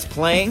Bush starts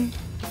playing,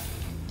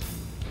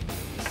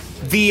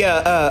 the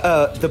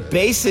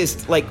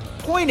bassist like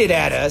pointed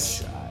at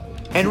us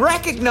and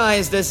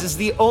recognized us as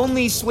the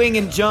only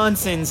swinging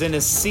Johnsons in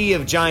a sea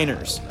of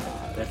Jiners.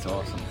 That's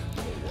awesome.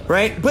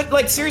 Right? But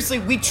like seriously,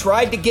 we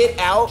tried to get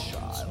out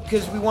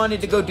because we wanted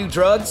to go do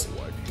drugs,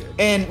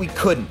 and we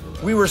couldn't.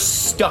 We were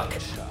stuck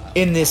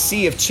in this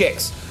sea of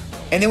chicks.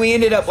 And then we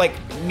ended up like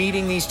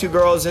meeting these two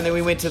girls, and then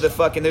we went to the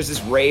fucking, there's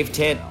this rave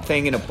tent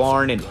thing in a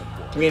barn, and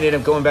we ended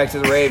up going back to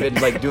the rave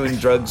and like doing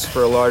drugs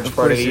for a large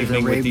part of the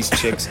evening with these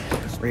chicks.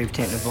 Rave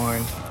tent in the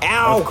barn.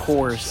 Ow! Of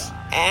course.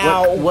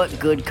 Ow! What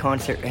good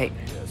concert? Hey,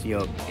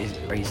 yo,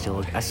 are you still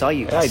looking? I saw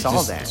you. I saw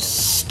just that.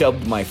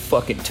 Stubbed my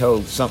fucking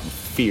toe, something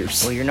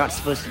fierce. Well, you're not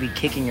supposed to be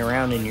kicking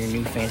around in your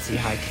new fancy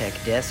high-tech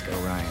desk,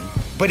 Orion.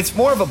 But it's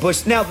more of a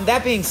Bush. Now,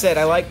 that being said,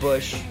 I like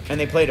Bush, and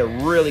they played a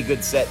really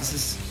good set. This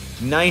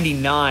is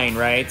 99,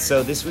 right?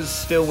 So this was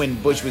still when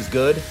Bush was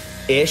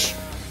good-ish.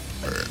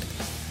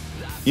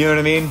 You know what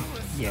I mean?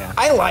 Yeah.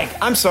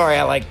 I'm sorry,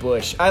 I like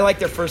Bush. I like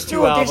their first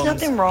two albums. There's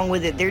nothing wrong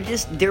with it.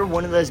 They're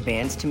one of those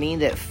bands to me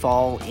that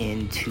fall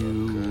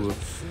into...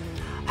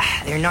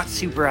 They're not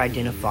super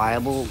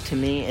identifiable to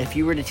me. If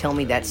you were to tell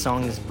me that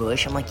song is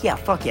Bush, I'm like, yeah,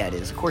 fuck yeah, it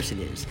is. Of course it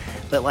is.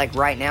 But like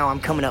right now, I'm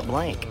coming up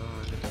blank.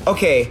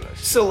 Okay,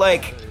 so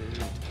like,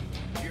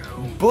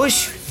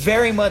 Bush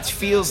very much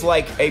feels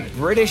like a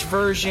British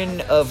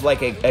version of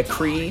like a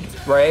Creed,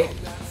 right?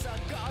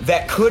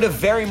 That could have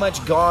very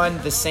much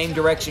gone the same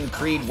direction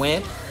Creed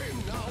went,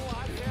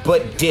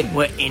 but didn't.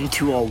 What,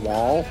 into a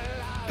wall?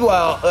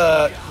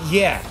 Well,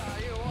 yeah.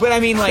 But I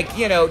mean, like,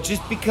 you know,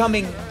 just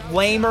becoming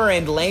lamer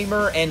and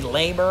lamer and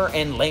lamer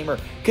and lamer.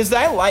 Because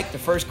I like the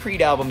first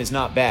Creed album is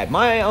not bad.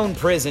 My Own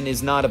Prison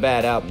is not a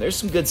bad album. There's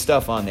some good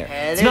stuff on there.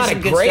 It's not a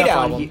great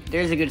album.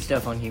 There's a good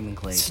stuff on Human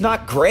Clay. It's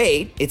not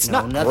great. It's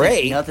not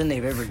great. Nothing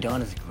they've ever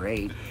done is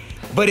great.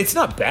 But it's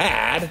not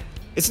bad.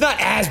 It's not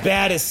as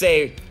bad as,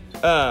 say,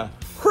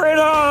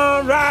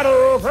 Freedom Right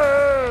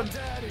Open.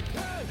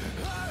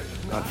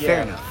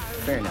 Fair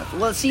enough.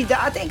 Well, see,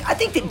 I think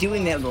that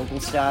doing that vocal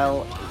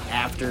style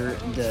after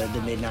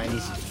the mid-90s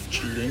is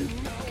cheating,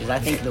 because I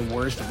think the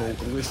worst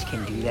vocalist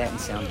can do that and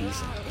sound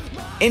decent.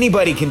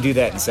 Anybody can do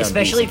that and sound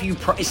especially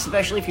decent.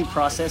 Especially if you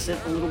process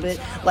it a little bit.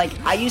 Like,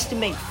 I used to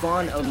make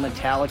fun of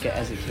Metallica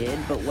as a kid,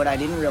 but what I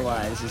didn't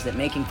realize is that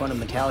making fun of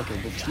Metallica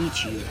will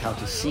teach you how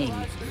to sing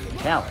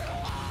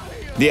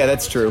Metallica. Yeah,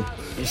 that's true.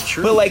 It's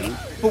true. But like, dude.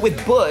 but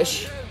with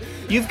Bush,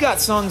 you've got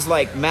songs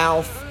like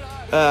Mouth,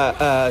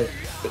 off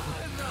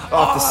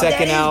the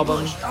second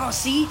album. Bush. Oh,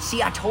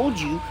 see, I told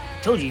you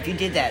if you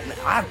did that,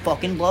 I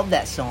fucking love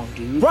that song,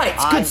 dude. Right,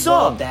 it's a good song.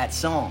 I love that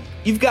song.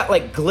 You've got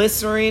like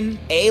Glycerin,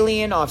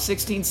 Alien off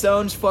 16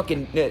 Stones,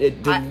 fucking the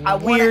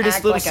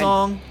weirdest little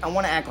song. I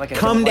want to act like I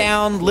Come don't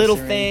Down, like Little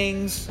Glycerin.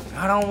 Things.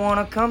 I don't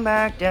want to come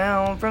back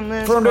down from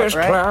this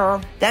Right?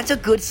 cloud. That's a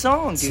good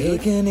song,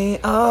 dude.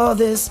 Taking all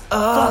this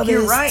Fuck,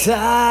 you're right. time.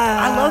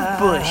 I love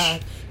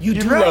Bush. You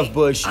You're do right. love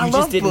Bush. You I just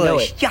love didn't Bush. know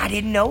it. Yeah, I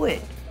didn't know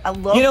it. I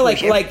love You know,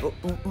 Bush. like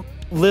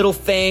Little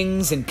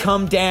Things and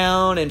Come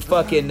Down and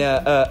fucking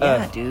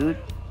yeah, dude.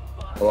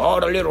 all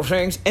the little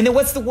things. And then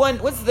what's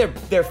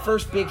their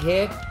first big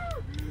hit?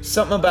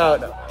 Something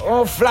about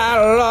fly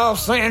to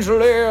Los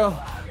Angeles,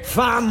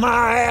 find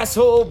my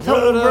asshole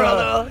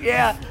brother.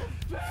 Yeah.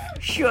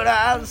 Should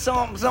I should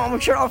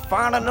I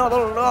find another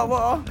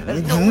lover?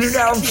 There's no No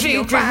sex in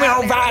your secret,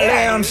 no violence.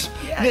 violence.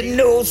 Yeah, There's dude.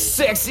 no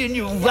sex in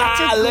your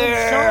That's a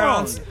good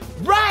violence. song.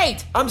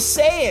 Right, I'm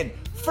saying.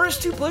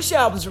 First two Bush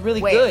albums are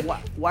really Wait, good.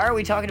 why are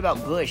we talking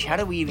about Bush? How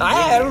did we even get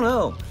I here? don't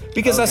know.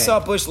 Because I Okay. saw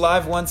Bush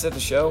live once at the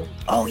show.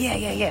 Oh,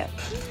 yeah.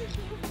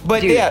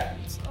 But Dude. yeah,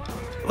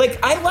 like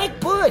I like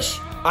Bush.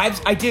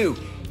 I do.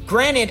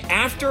 Granted,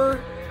 after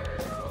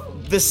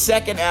the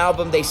second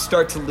album, they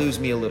start to lose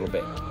me a little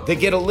bit. They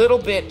get a little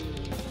bit,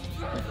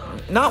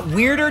 not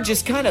weirder,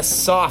 just kind of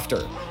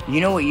softer. You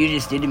know what you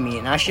just did to me,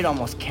 and I should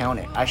almost count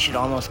it. I should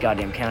almost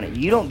goddamn count it.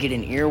 You don't get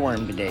an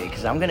earworm today,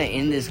 because I'm going to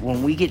end this.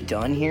 When we get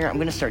done here, I'm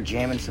going to start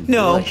jamming some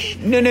Bush.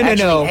 No.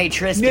 Actually, hey,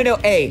 Tristan. No,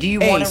 hey. Do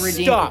you hey, want to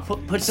redeem? Stop.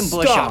 Put some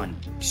Bush Stop. on.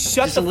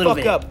 Shut Just the a little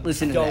fuck bit. up.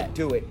 Listen to Don't that.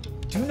 do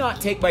it. Do not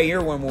take my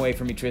earworm away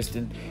from me,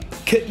 Tristan.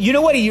 You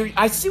know what?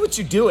 I see what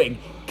you're doing.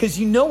 Because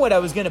you know what I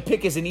was going to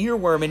pick as an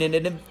earworm, and in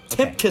an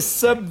attempt to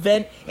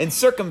subvent and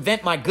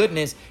circumvent my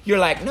goodness, you're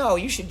like, no,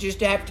 you should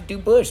just have to do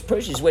Bush.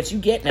 Push is what you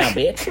get now,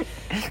 bitch.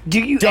 Do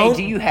you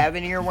have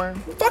an earworm?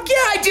 Fuck yeah,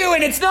 I do,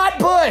 and it's not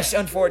Bush,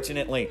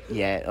 unfortunately.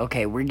 Yeah,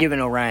 okay, we're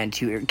giving Orion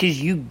 2 because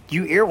you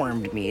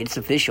earwormed me. It's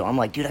official. I'm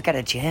like, dude, I got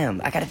to jam.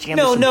 No, with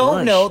some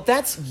Bush. no,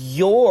 that's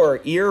your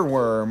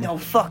earworm. No,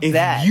 fuck if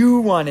that. you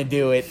want to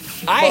do it.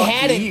 I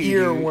had an you,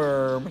 dude.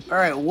 earworm. All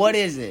right, what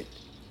is it?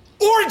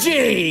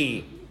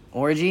 Orgy!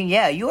 Orgy?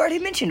 Yeah, you already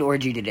mentioned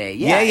Orgy today.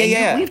 Yeah,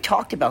 and we've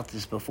talked about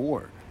this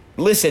before.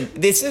 Listen,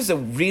 this is a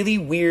really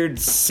weird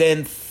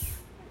synth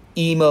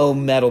emo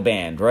metal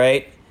band,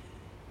 right?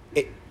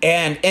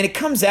 And it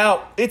comes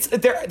out.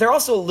 They're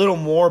also a little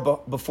more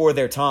before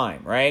their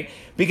time, right?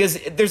 Because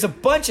there's a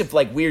bunch of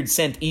like weird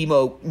synth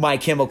emo, My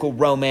Chemical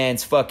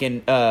Romance,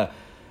 fucking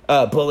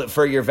Bullet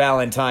for Your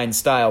Valentine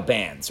style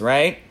bands,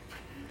 right?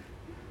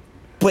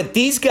 But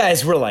these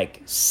guys were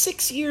like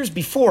 6 years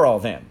before all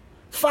them,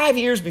 5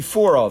 years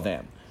before all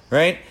them,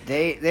 right?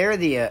 They're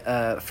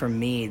the for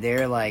me,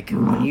 they're like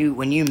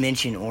when you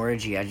mention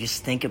Orgy, I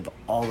just think of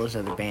all those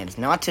other bands.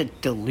 Not to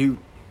dilute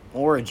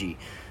Orgy,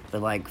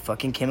 but like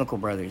fucking Chemical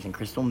Brothers and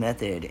Crystal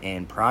Method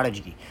and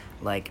Prodigy,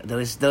 like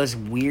those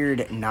weird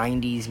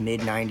 90s,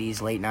 mid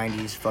 90s, late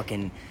 90s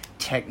fucking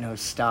techno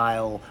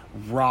style,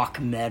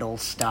 rock metal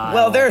style.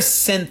 Well, they're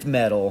synth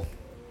metal.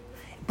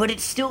 But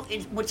it's still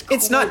what's cool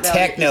It's not about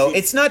techno. It is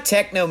It's not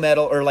techno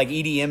metal or like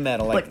EDM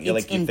metal like but you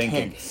it's thinking.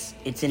 intense.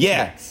 It's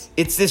Yeah, intense.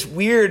 it's this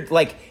weird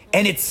like,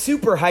 and it's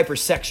super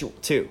hypersexual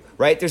too,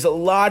 right? There's a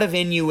lot of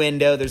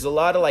innuendo. There's a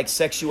lot of like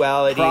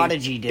sexuality.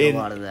 Prodigy did a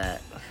lot of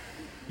that.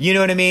 You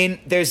know what I mean?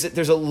 There's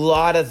a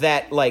lot of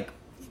that like,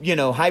 you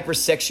know,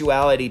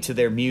 hypersexuality to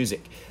their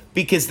music.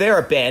 Because they're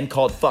a band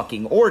called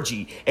fucking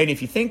Orgy. And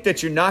if you think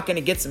that you're not going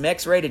to get some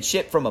X-rated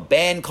shit from a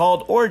band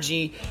called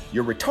Orgy,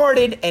 you're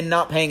retarded and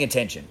not paying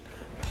attention.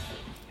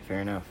 Fair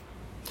enough.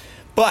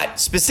 But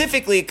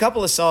specifically, a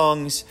couple of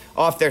songs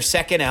off their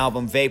second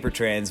album, Vapor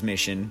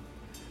Transmission.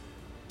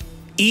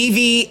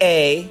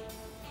 EVA,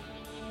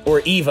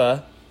 or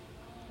Eva,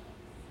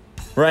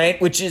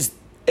 right? Which is,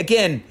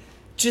 again,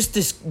 just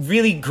this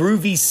really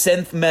groovy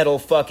synth metal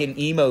fucking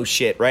emo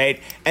shit,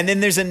 right? And then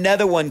there's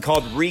another one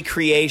called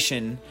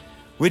Recreation,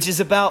 which is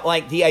about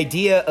like the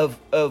idea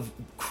of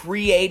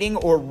creating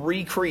or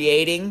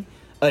recreating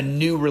a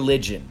new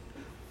religion.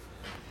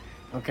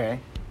 Okay.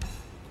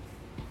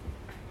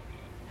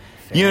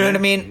 You know what I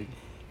mean?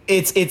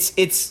 It's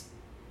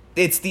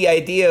the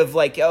idea of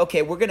like,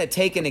 okay, we're going to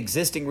take an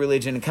existing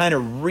religion and kind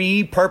of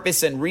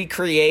repurpose and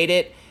recreate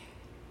it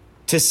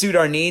to suit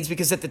our needs,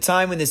 because at the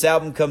time when this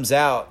album comes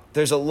out,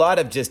 there's a lot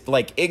of just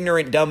like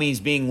ignorant dummies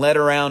being led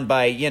around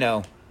by, you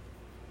know,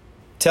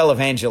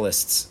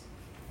 televangelists.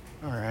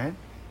 All right.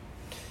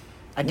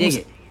 I dig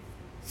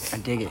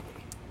it.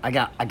 I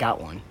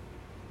got one.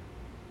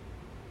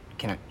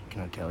 Can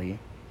I tell you?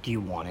 Do you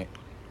want it?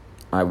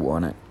 I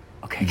want it.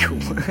 Okay, cool.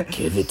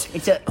 Give it.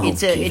 It's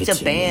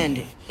a band.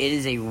 It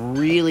is a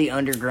really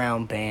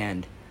underground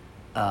band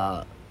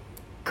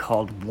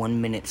called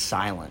 1 Minute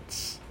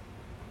Silence.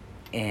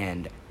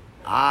 And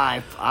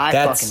I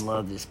fucking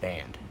love this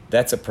band.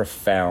 That's a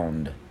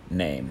profound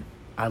name.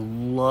 I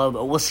love.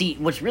 Well, see,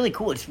 what's really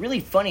cool. It's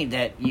really funny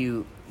that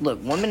you look.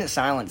 1 Minute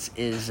Silence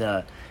is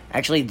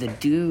actually the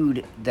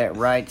dude that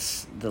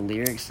writes the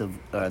lyrics of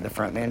the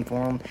frontman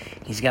for him.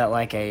 He's got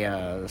like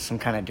a some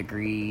kind of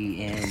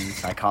degree in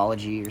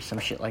psychology or some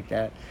shit like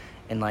that.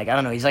 And like I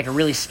don't know. He's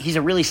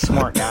a really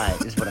smart guy.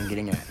 Is what I'm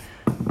getting at.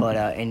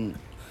 But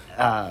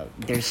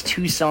there's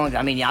two songs.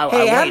 I mean, I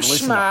want you to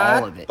listen to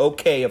all of it.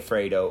 Okay,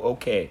 Alfredo.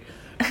 Okay.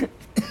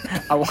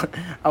 I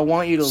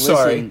want you to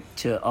listen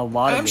to a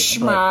lot of it.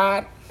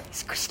 Smart.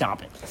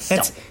 Stop it.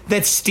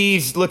 That's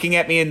Steve's looking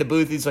at me in the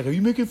booth. He's like, "Are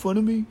you making fun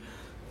of me?"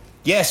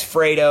 Yes,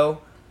 Fredo.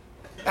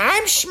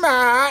 I'm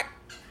smart.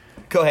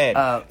 Go ahead.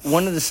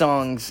 One of the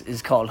songs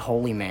is called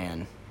 "Holy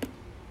Man,"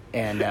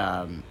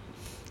 and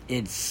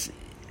it's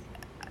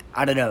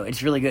I don't know.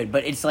 It's really good,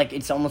 but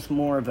it's almost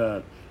more of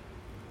a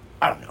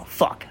I don't know.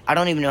 Fuck. I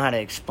don't even know how to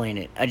explain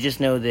it. I just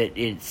know that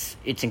it's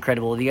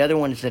incredible. The other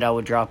ones that I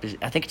would drop is,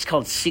 I think it's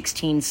called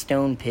 16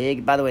 Stone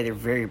Pig. By the way, they're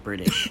very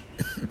British.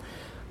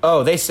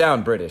 Oh, they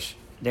sound British.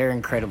 They're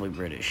incredibly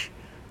British.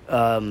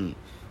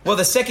 Well,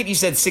 the second you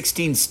said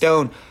 16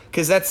 Stone,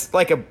 because that's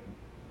like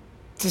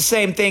it's the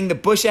same thing. The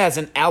Bush has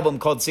an album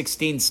called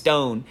 16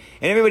 Stone,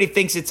 and everybody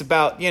thinks it's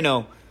about,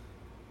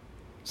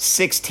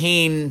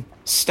 16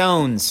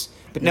 stones.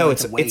 But no,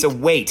 it's a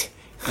weight.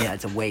 Yeah,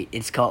 it's a weight.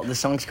 The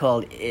song's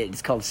called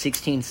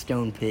 16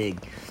 Stone Pig,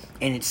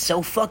 and it's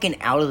so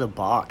fucking out of the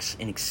box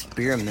and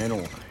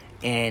experimental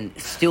and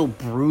still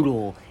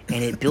brutal,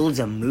 and it builds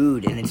a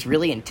mood, and it's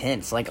really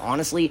intense. Like,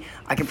 honestly,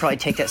 I could probably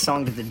take that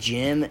song to the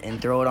gym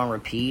and throw it on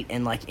repeat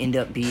and like end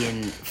up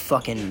being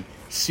fucking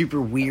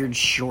super weird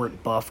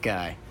short buff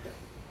guy.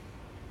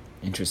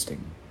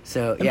 Interesting.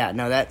 So yeah,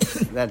 no,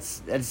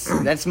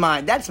 that's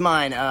mine. That's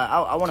mine.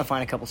 I want to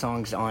find a couple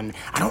songs on.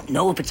 I don't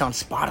know if it's on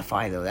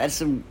Spotify though. That's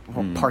the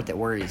part that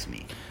worries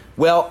me.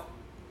 Well,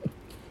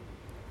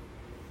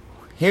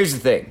 here's the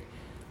thing.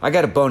 I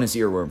got a bonus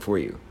earworm for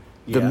you.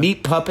 The Yeah.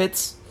 Meat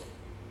Puppets,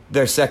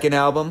 their second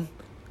album.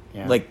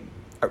 Yeah. Like,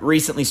 I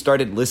recently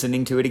started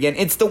listening to it again.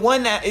 It's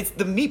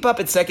the Meat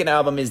Puppets' second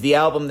album is the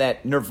album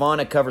that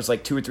Nirvana covers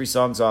like 2 or 3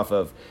 songs off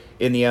of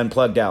in the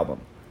Unplugged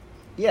album.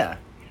 Yeah.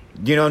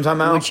 Do you know what I'm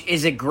talking about? Which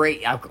is a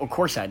great. Of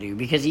course I do,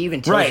 because he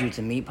even tells Right. you it's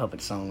a Meat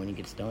Puppet song when he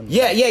gets done.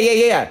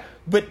 Yeah.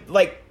 But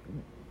like,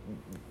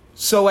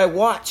 so I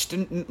watched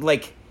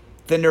like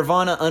the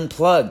Nirvana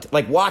Unplugged,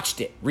 like watched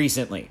it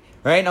recently,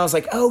 right? And I was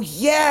like, oh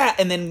yeah,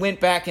 and then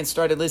went back and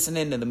started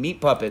listening to the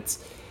Meat Puppets,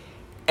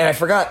 and I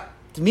forgot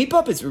the Meat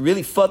Puppets were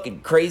really fucking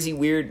crazy,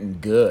 weird,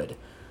 and good.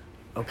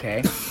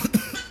 Okay.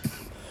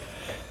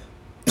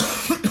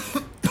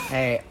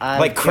 Hey, I've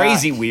like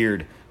crazy got-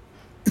 weird.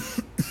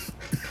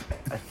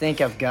 I think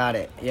I've got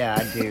it. Yeah,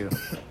 I do.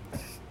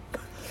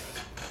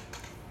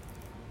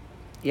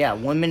 Yeah,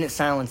 1 Minute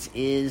Silence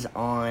is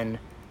on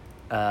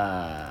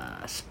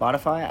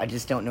Spotify. I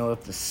just don't know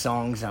if the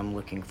songs I'm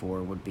looking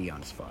for would be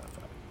on Spotify.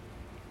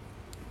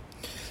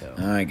 So.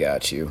 I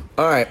got you.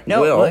 All right. No,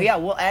 Will. well, yeah,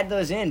 we'll add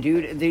those in,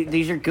 dude.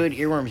 These are good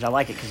earworms. I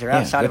like it because they're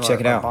outside go of check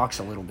it our out. box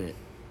a little bit.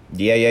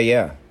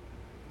 Yeah.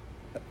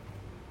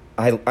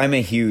 I'm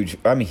a huge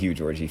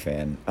Orgy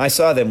fan. I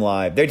saw them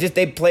live.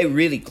 They play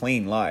really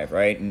clean live,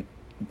 right? And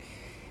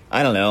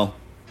I don't know.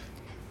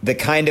 The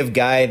kind of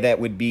guy that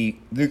would be,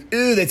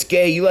 ooh, that's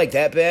gay, you like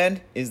that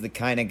band? Is the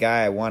kind of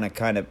guy I want to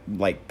kind of,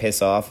 like,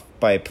 piss off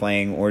by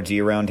playing Orgy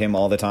around him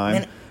all the time.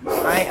 Man,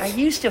 I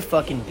used to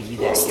fucking be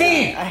that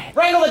Steve! guy.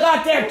 Wrangle the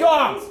goddamn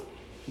dogs!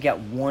 I got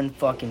one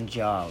fucking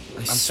job.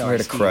 I'm swear sorry,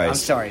 to Steve. Christ. I'm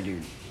sorry,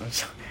 dude. I'm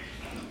sorry.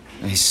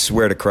 I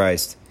swear to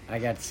Christ. I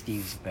got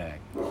Steve's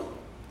back. All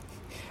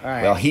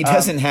right. Well, he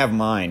doesn't have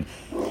mine.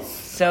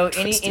 So,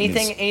 Tristan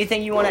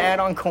anything you want to add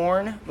on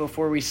Korn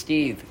before we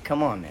Steve?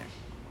 Come on, man.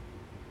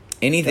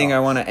 Anything I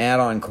want to add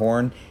on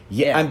Korn?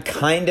 Yeah, I'm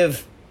kind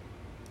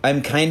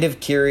of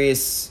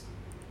curious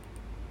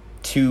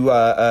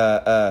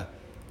to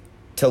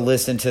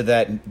listen to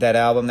that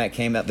album that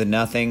came out, The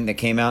Nothing, that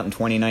came out in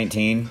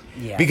 2019.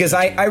 Yeah, because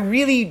me too. I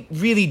really,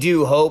 really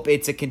do hope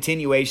it's a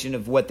continuation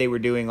of what they were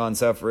doing on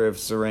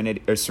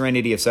Serenity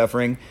of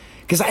Suffering.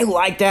 Because I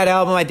like that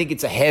album. I think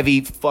it's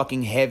a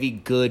fucking heavy,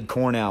 good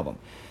Korn album.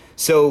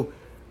 So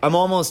I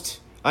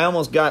almost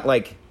got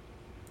like,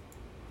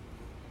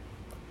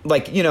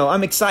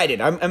 I'm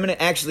excited. I'm going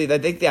to actually, I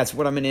think that's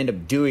what I'm going to end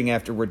up doing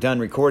after we're done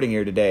recording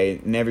here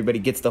today and everybody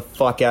gets the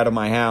fuck out of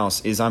my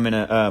house, is I'm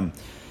going to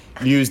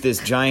use this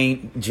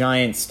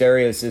giant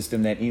stereo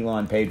system that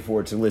Elon paid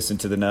for to listen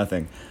to The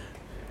Nothing.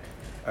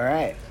 All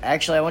right.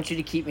 Actually, I want you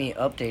to keep me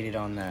updated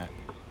on that.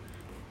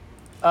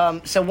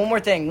 So one more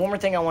thing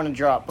I want to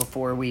drop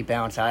before we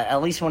bounce. I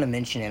at least want to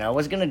mention it. I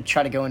was going to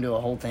try to go into a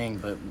whole thing,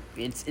 but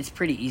it's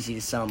pretty easy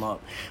to sum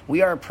up.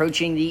 We are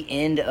approaching the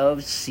end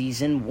of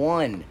season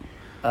 1.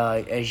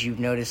 As you've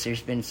noticed,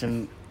 there's been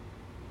some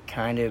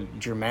kind of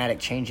dramatic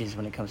changes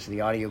when it comes to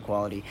the audio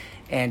quality.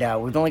 And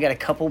we've only got a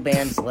couple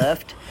bands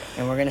left,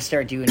 and we're going to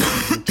start doing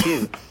season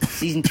 2.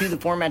 Season 2, the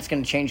format's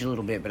going to change a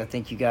little bit, but I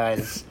think you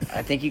guys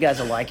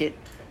will like it.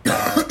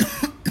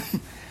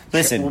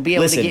 Listen, we'll be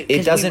able to get, 'cause it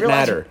we doesn't realize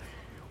matter.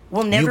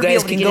 We'll never You be guys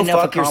able to can get go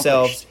enough fuck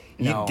yourselves.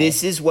 No.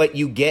 This is what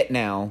you get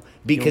now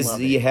because love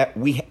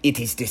it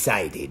is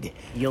decided.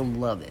 You'll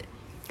love it.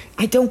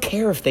 I don't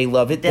care if they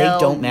love it. They'll they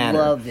don't matter.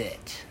 Love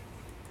it.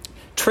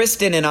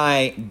 Tristan and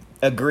I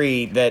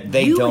agree that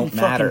they you don't and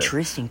matter. fucking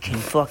Tristan can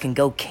fucking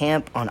go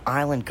camp on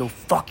island. Go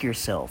fuck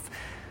yourself.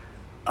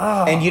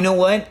 And you know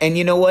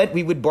what?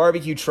 We would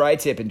barbecue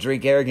tri-tip and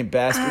drink arrogant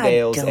bastard I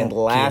ales and don't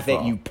laugh give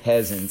at a you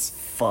peasants.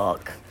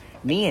 Fuck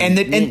me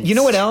And you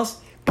know what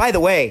else? By the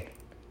way,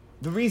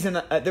 the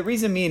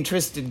reason me and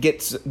Tristan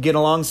get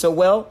along so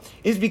well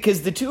is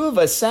because the two of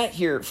us sat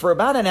here for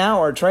about an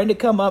hour trying to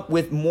come up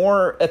with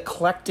more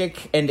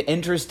eclectic and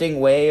interesting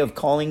way of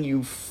calling you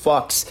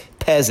fucks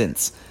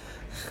peasants.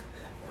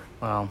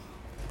 Wow.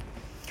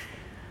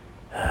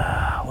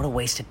 What a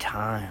waste of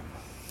time.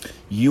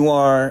 You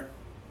are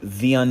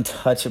the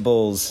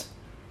untouchables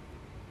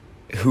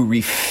who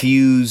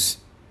refuse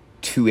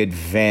to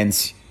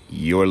advance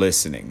your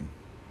listening.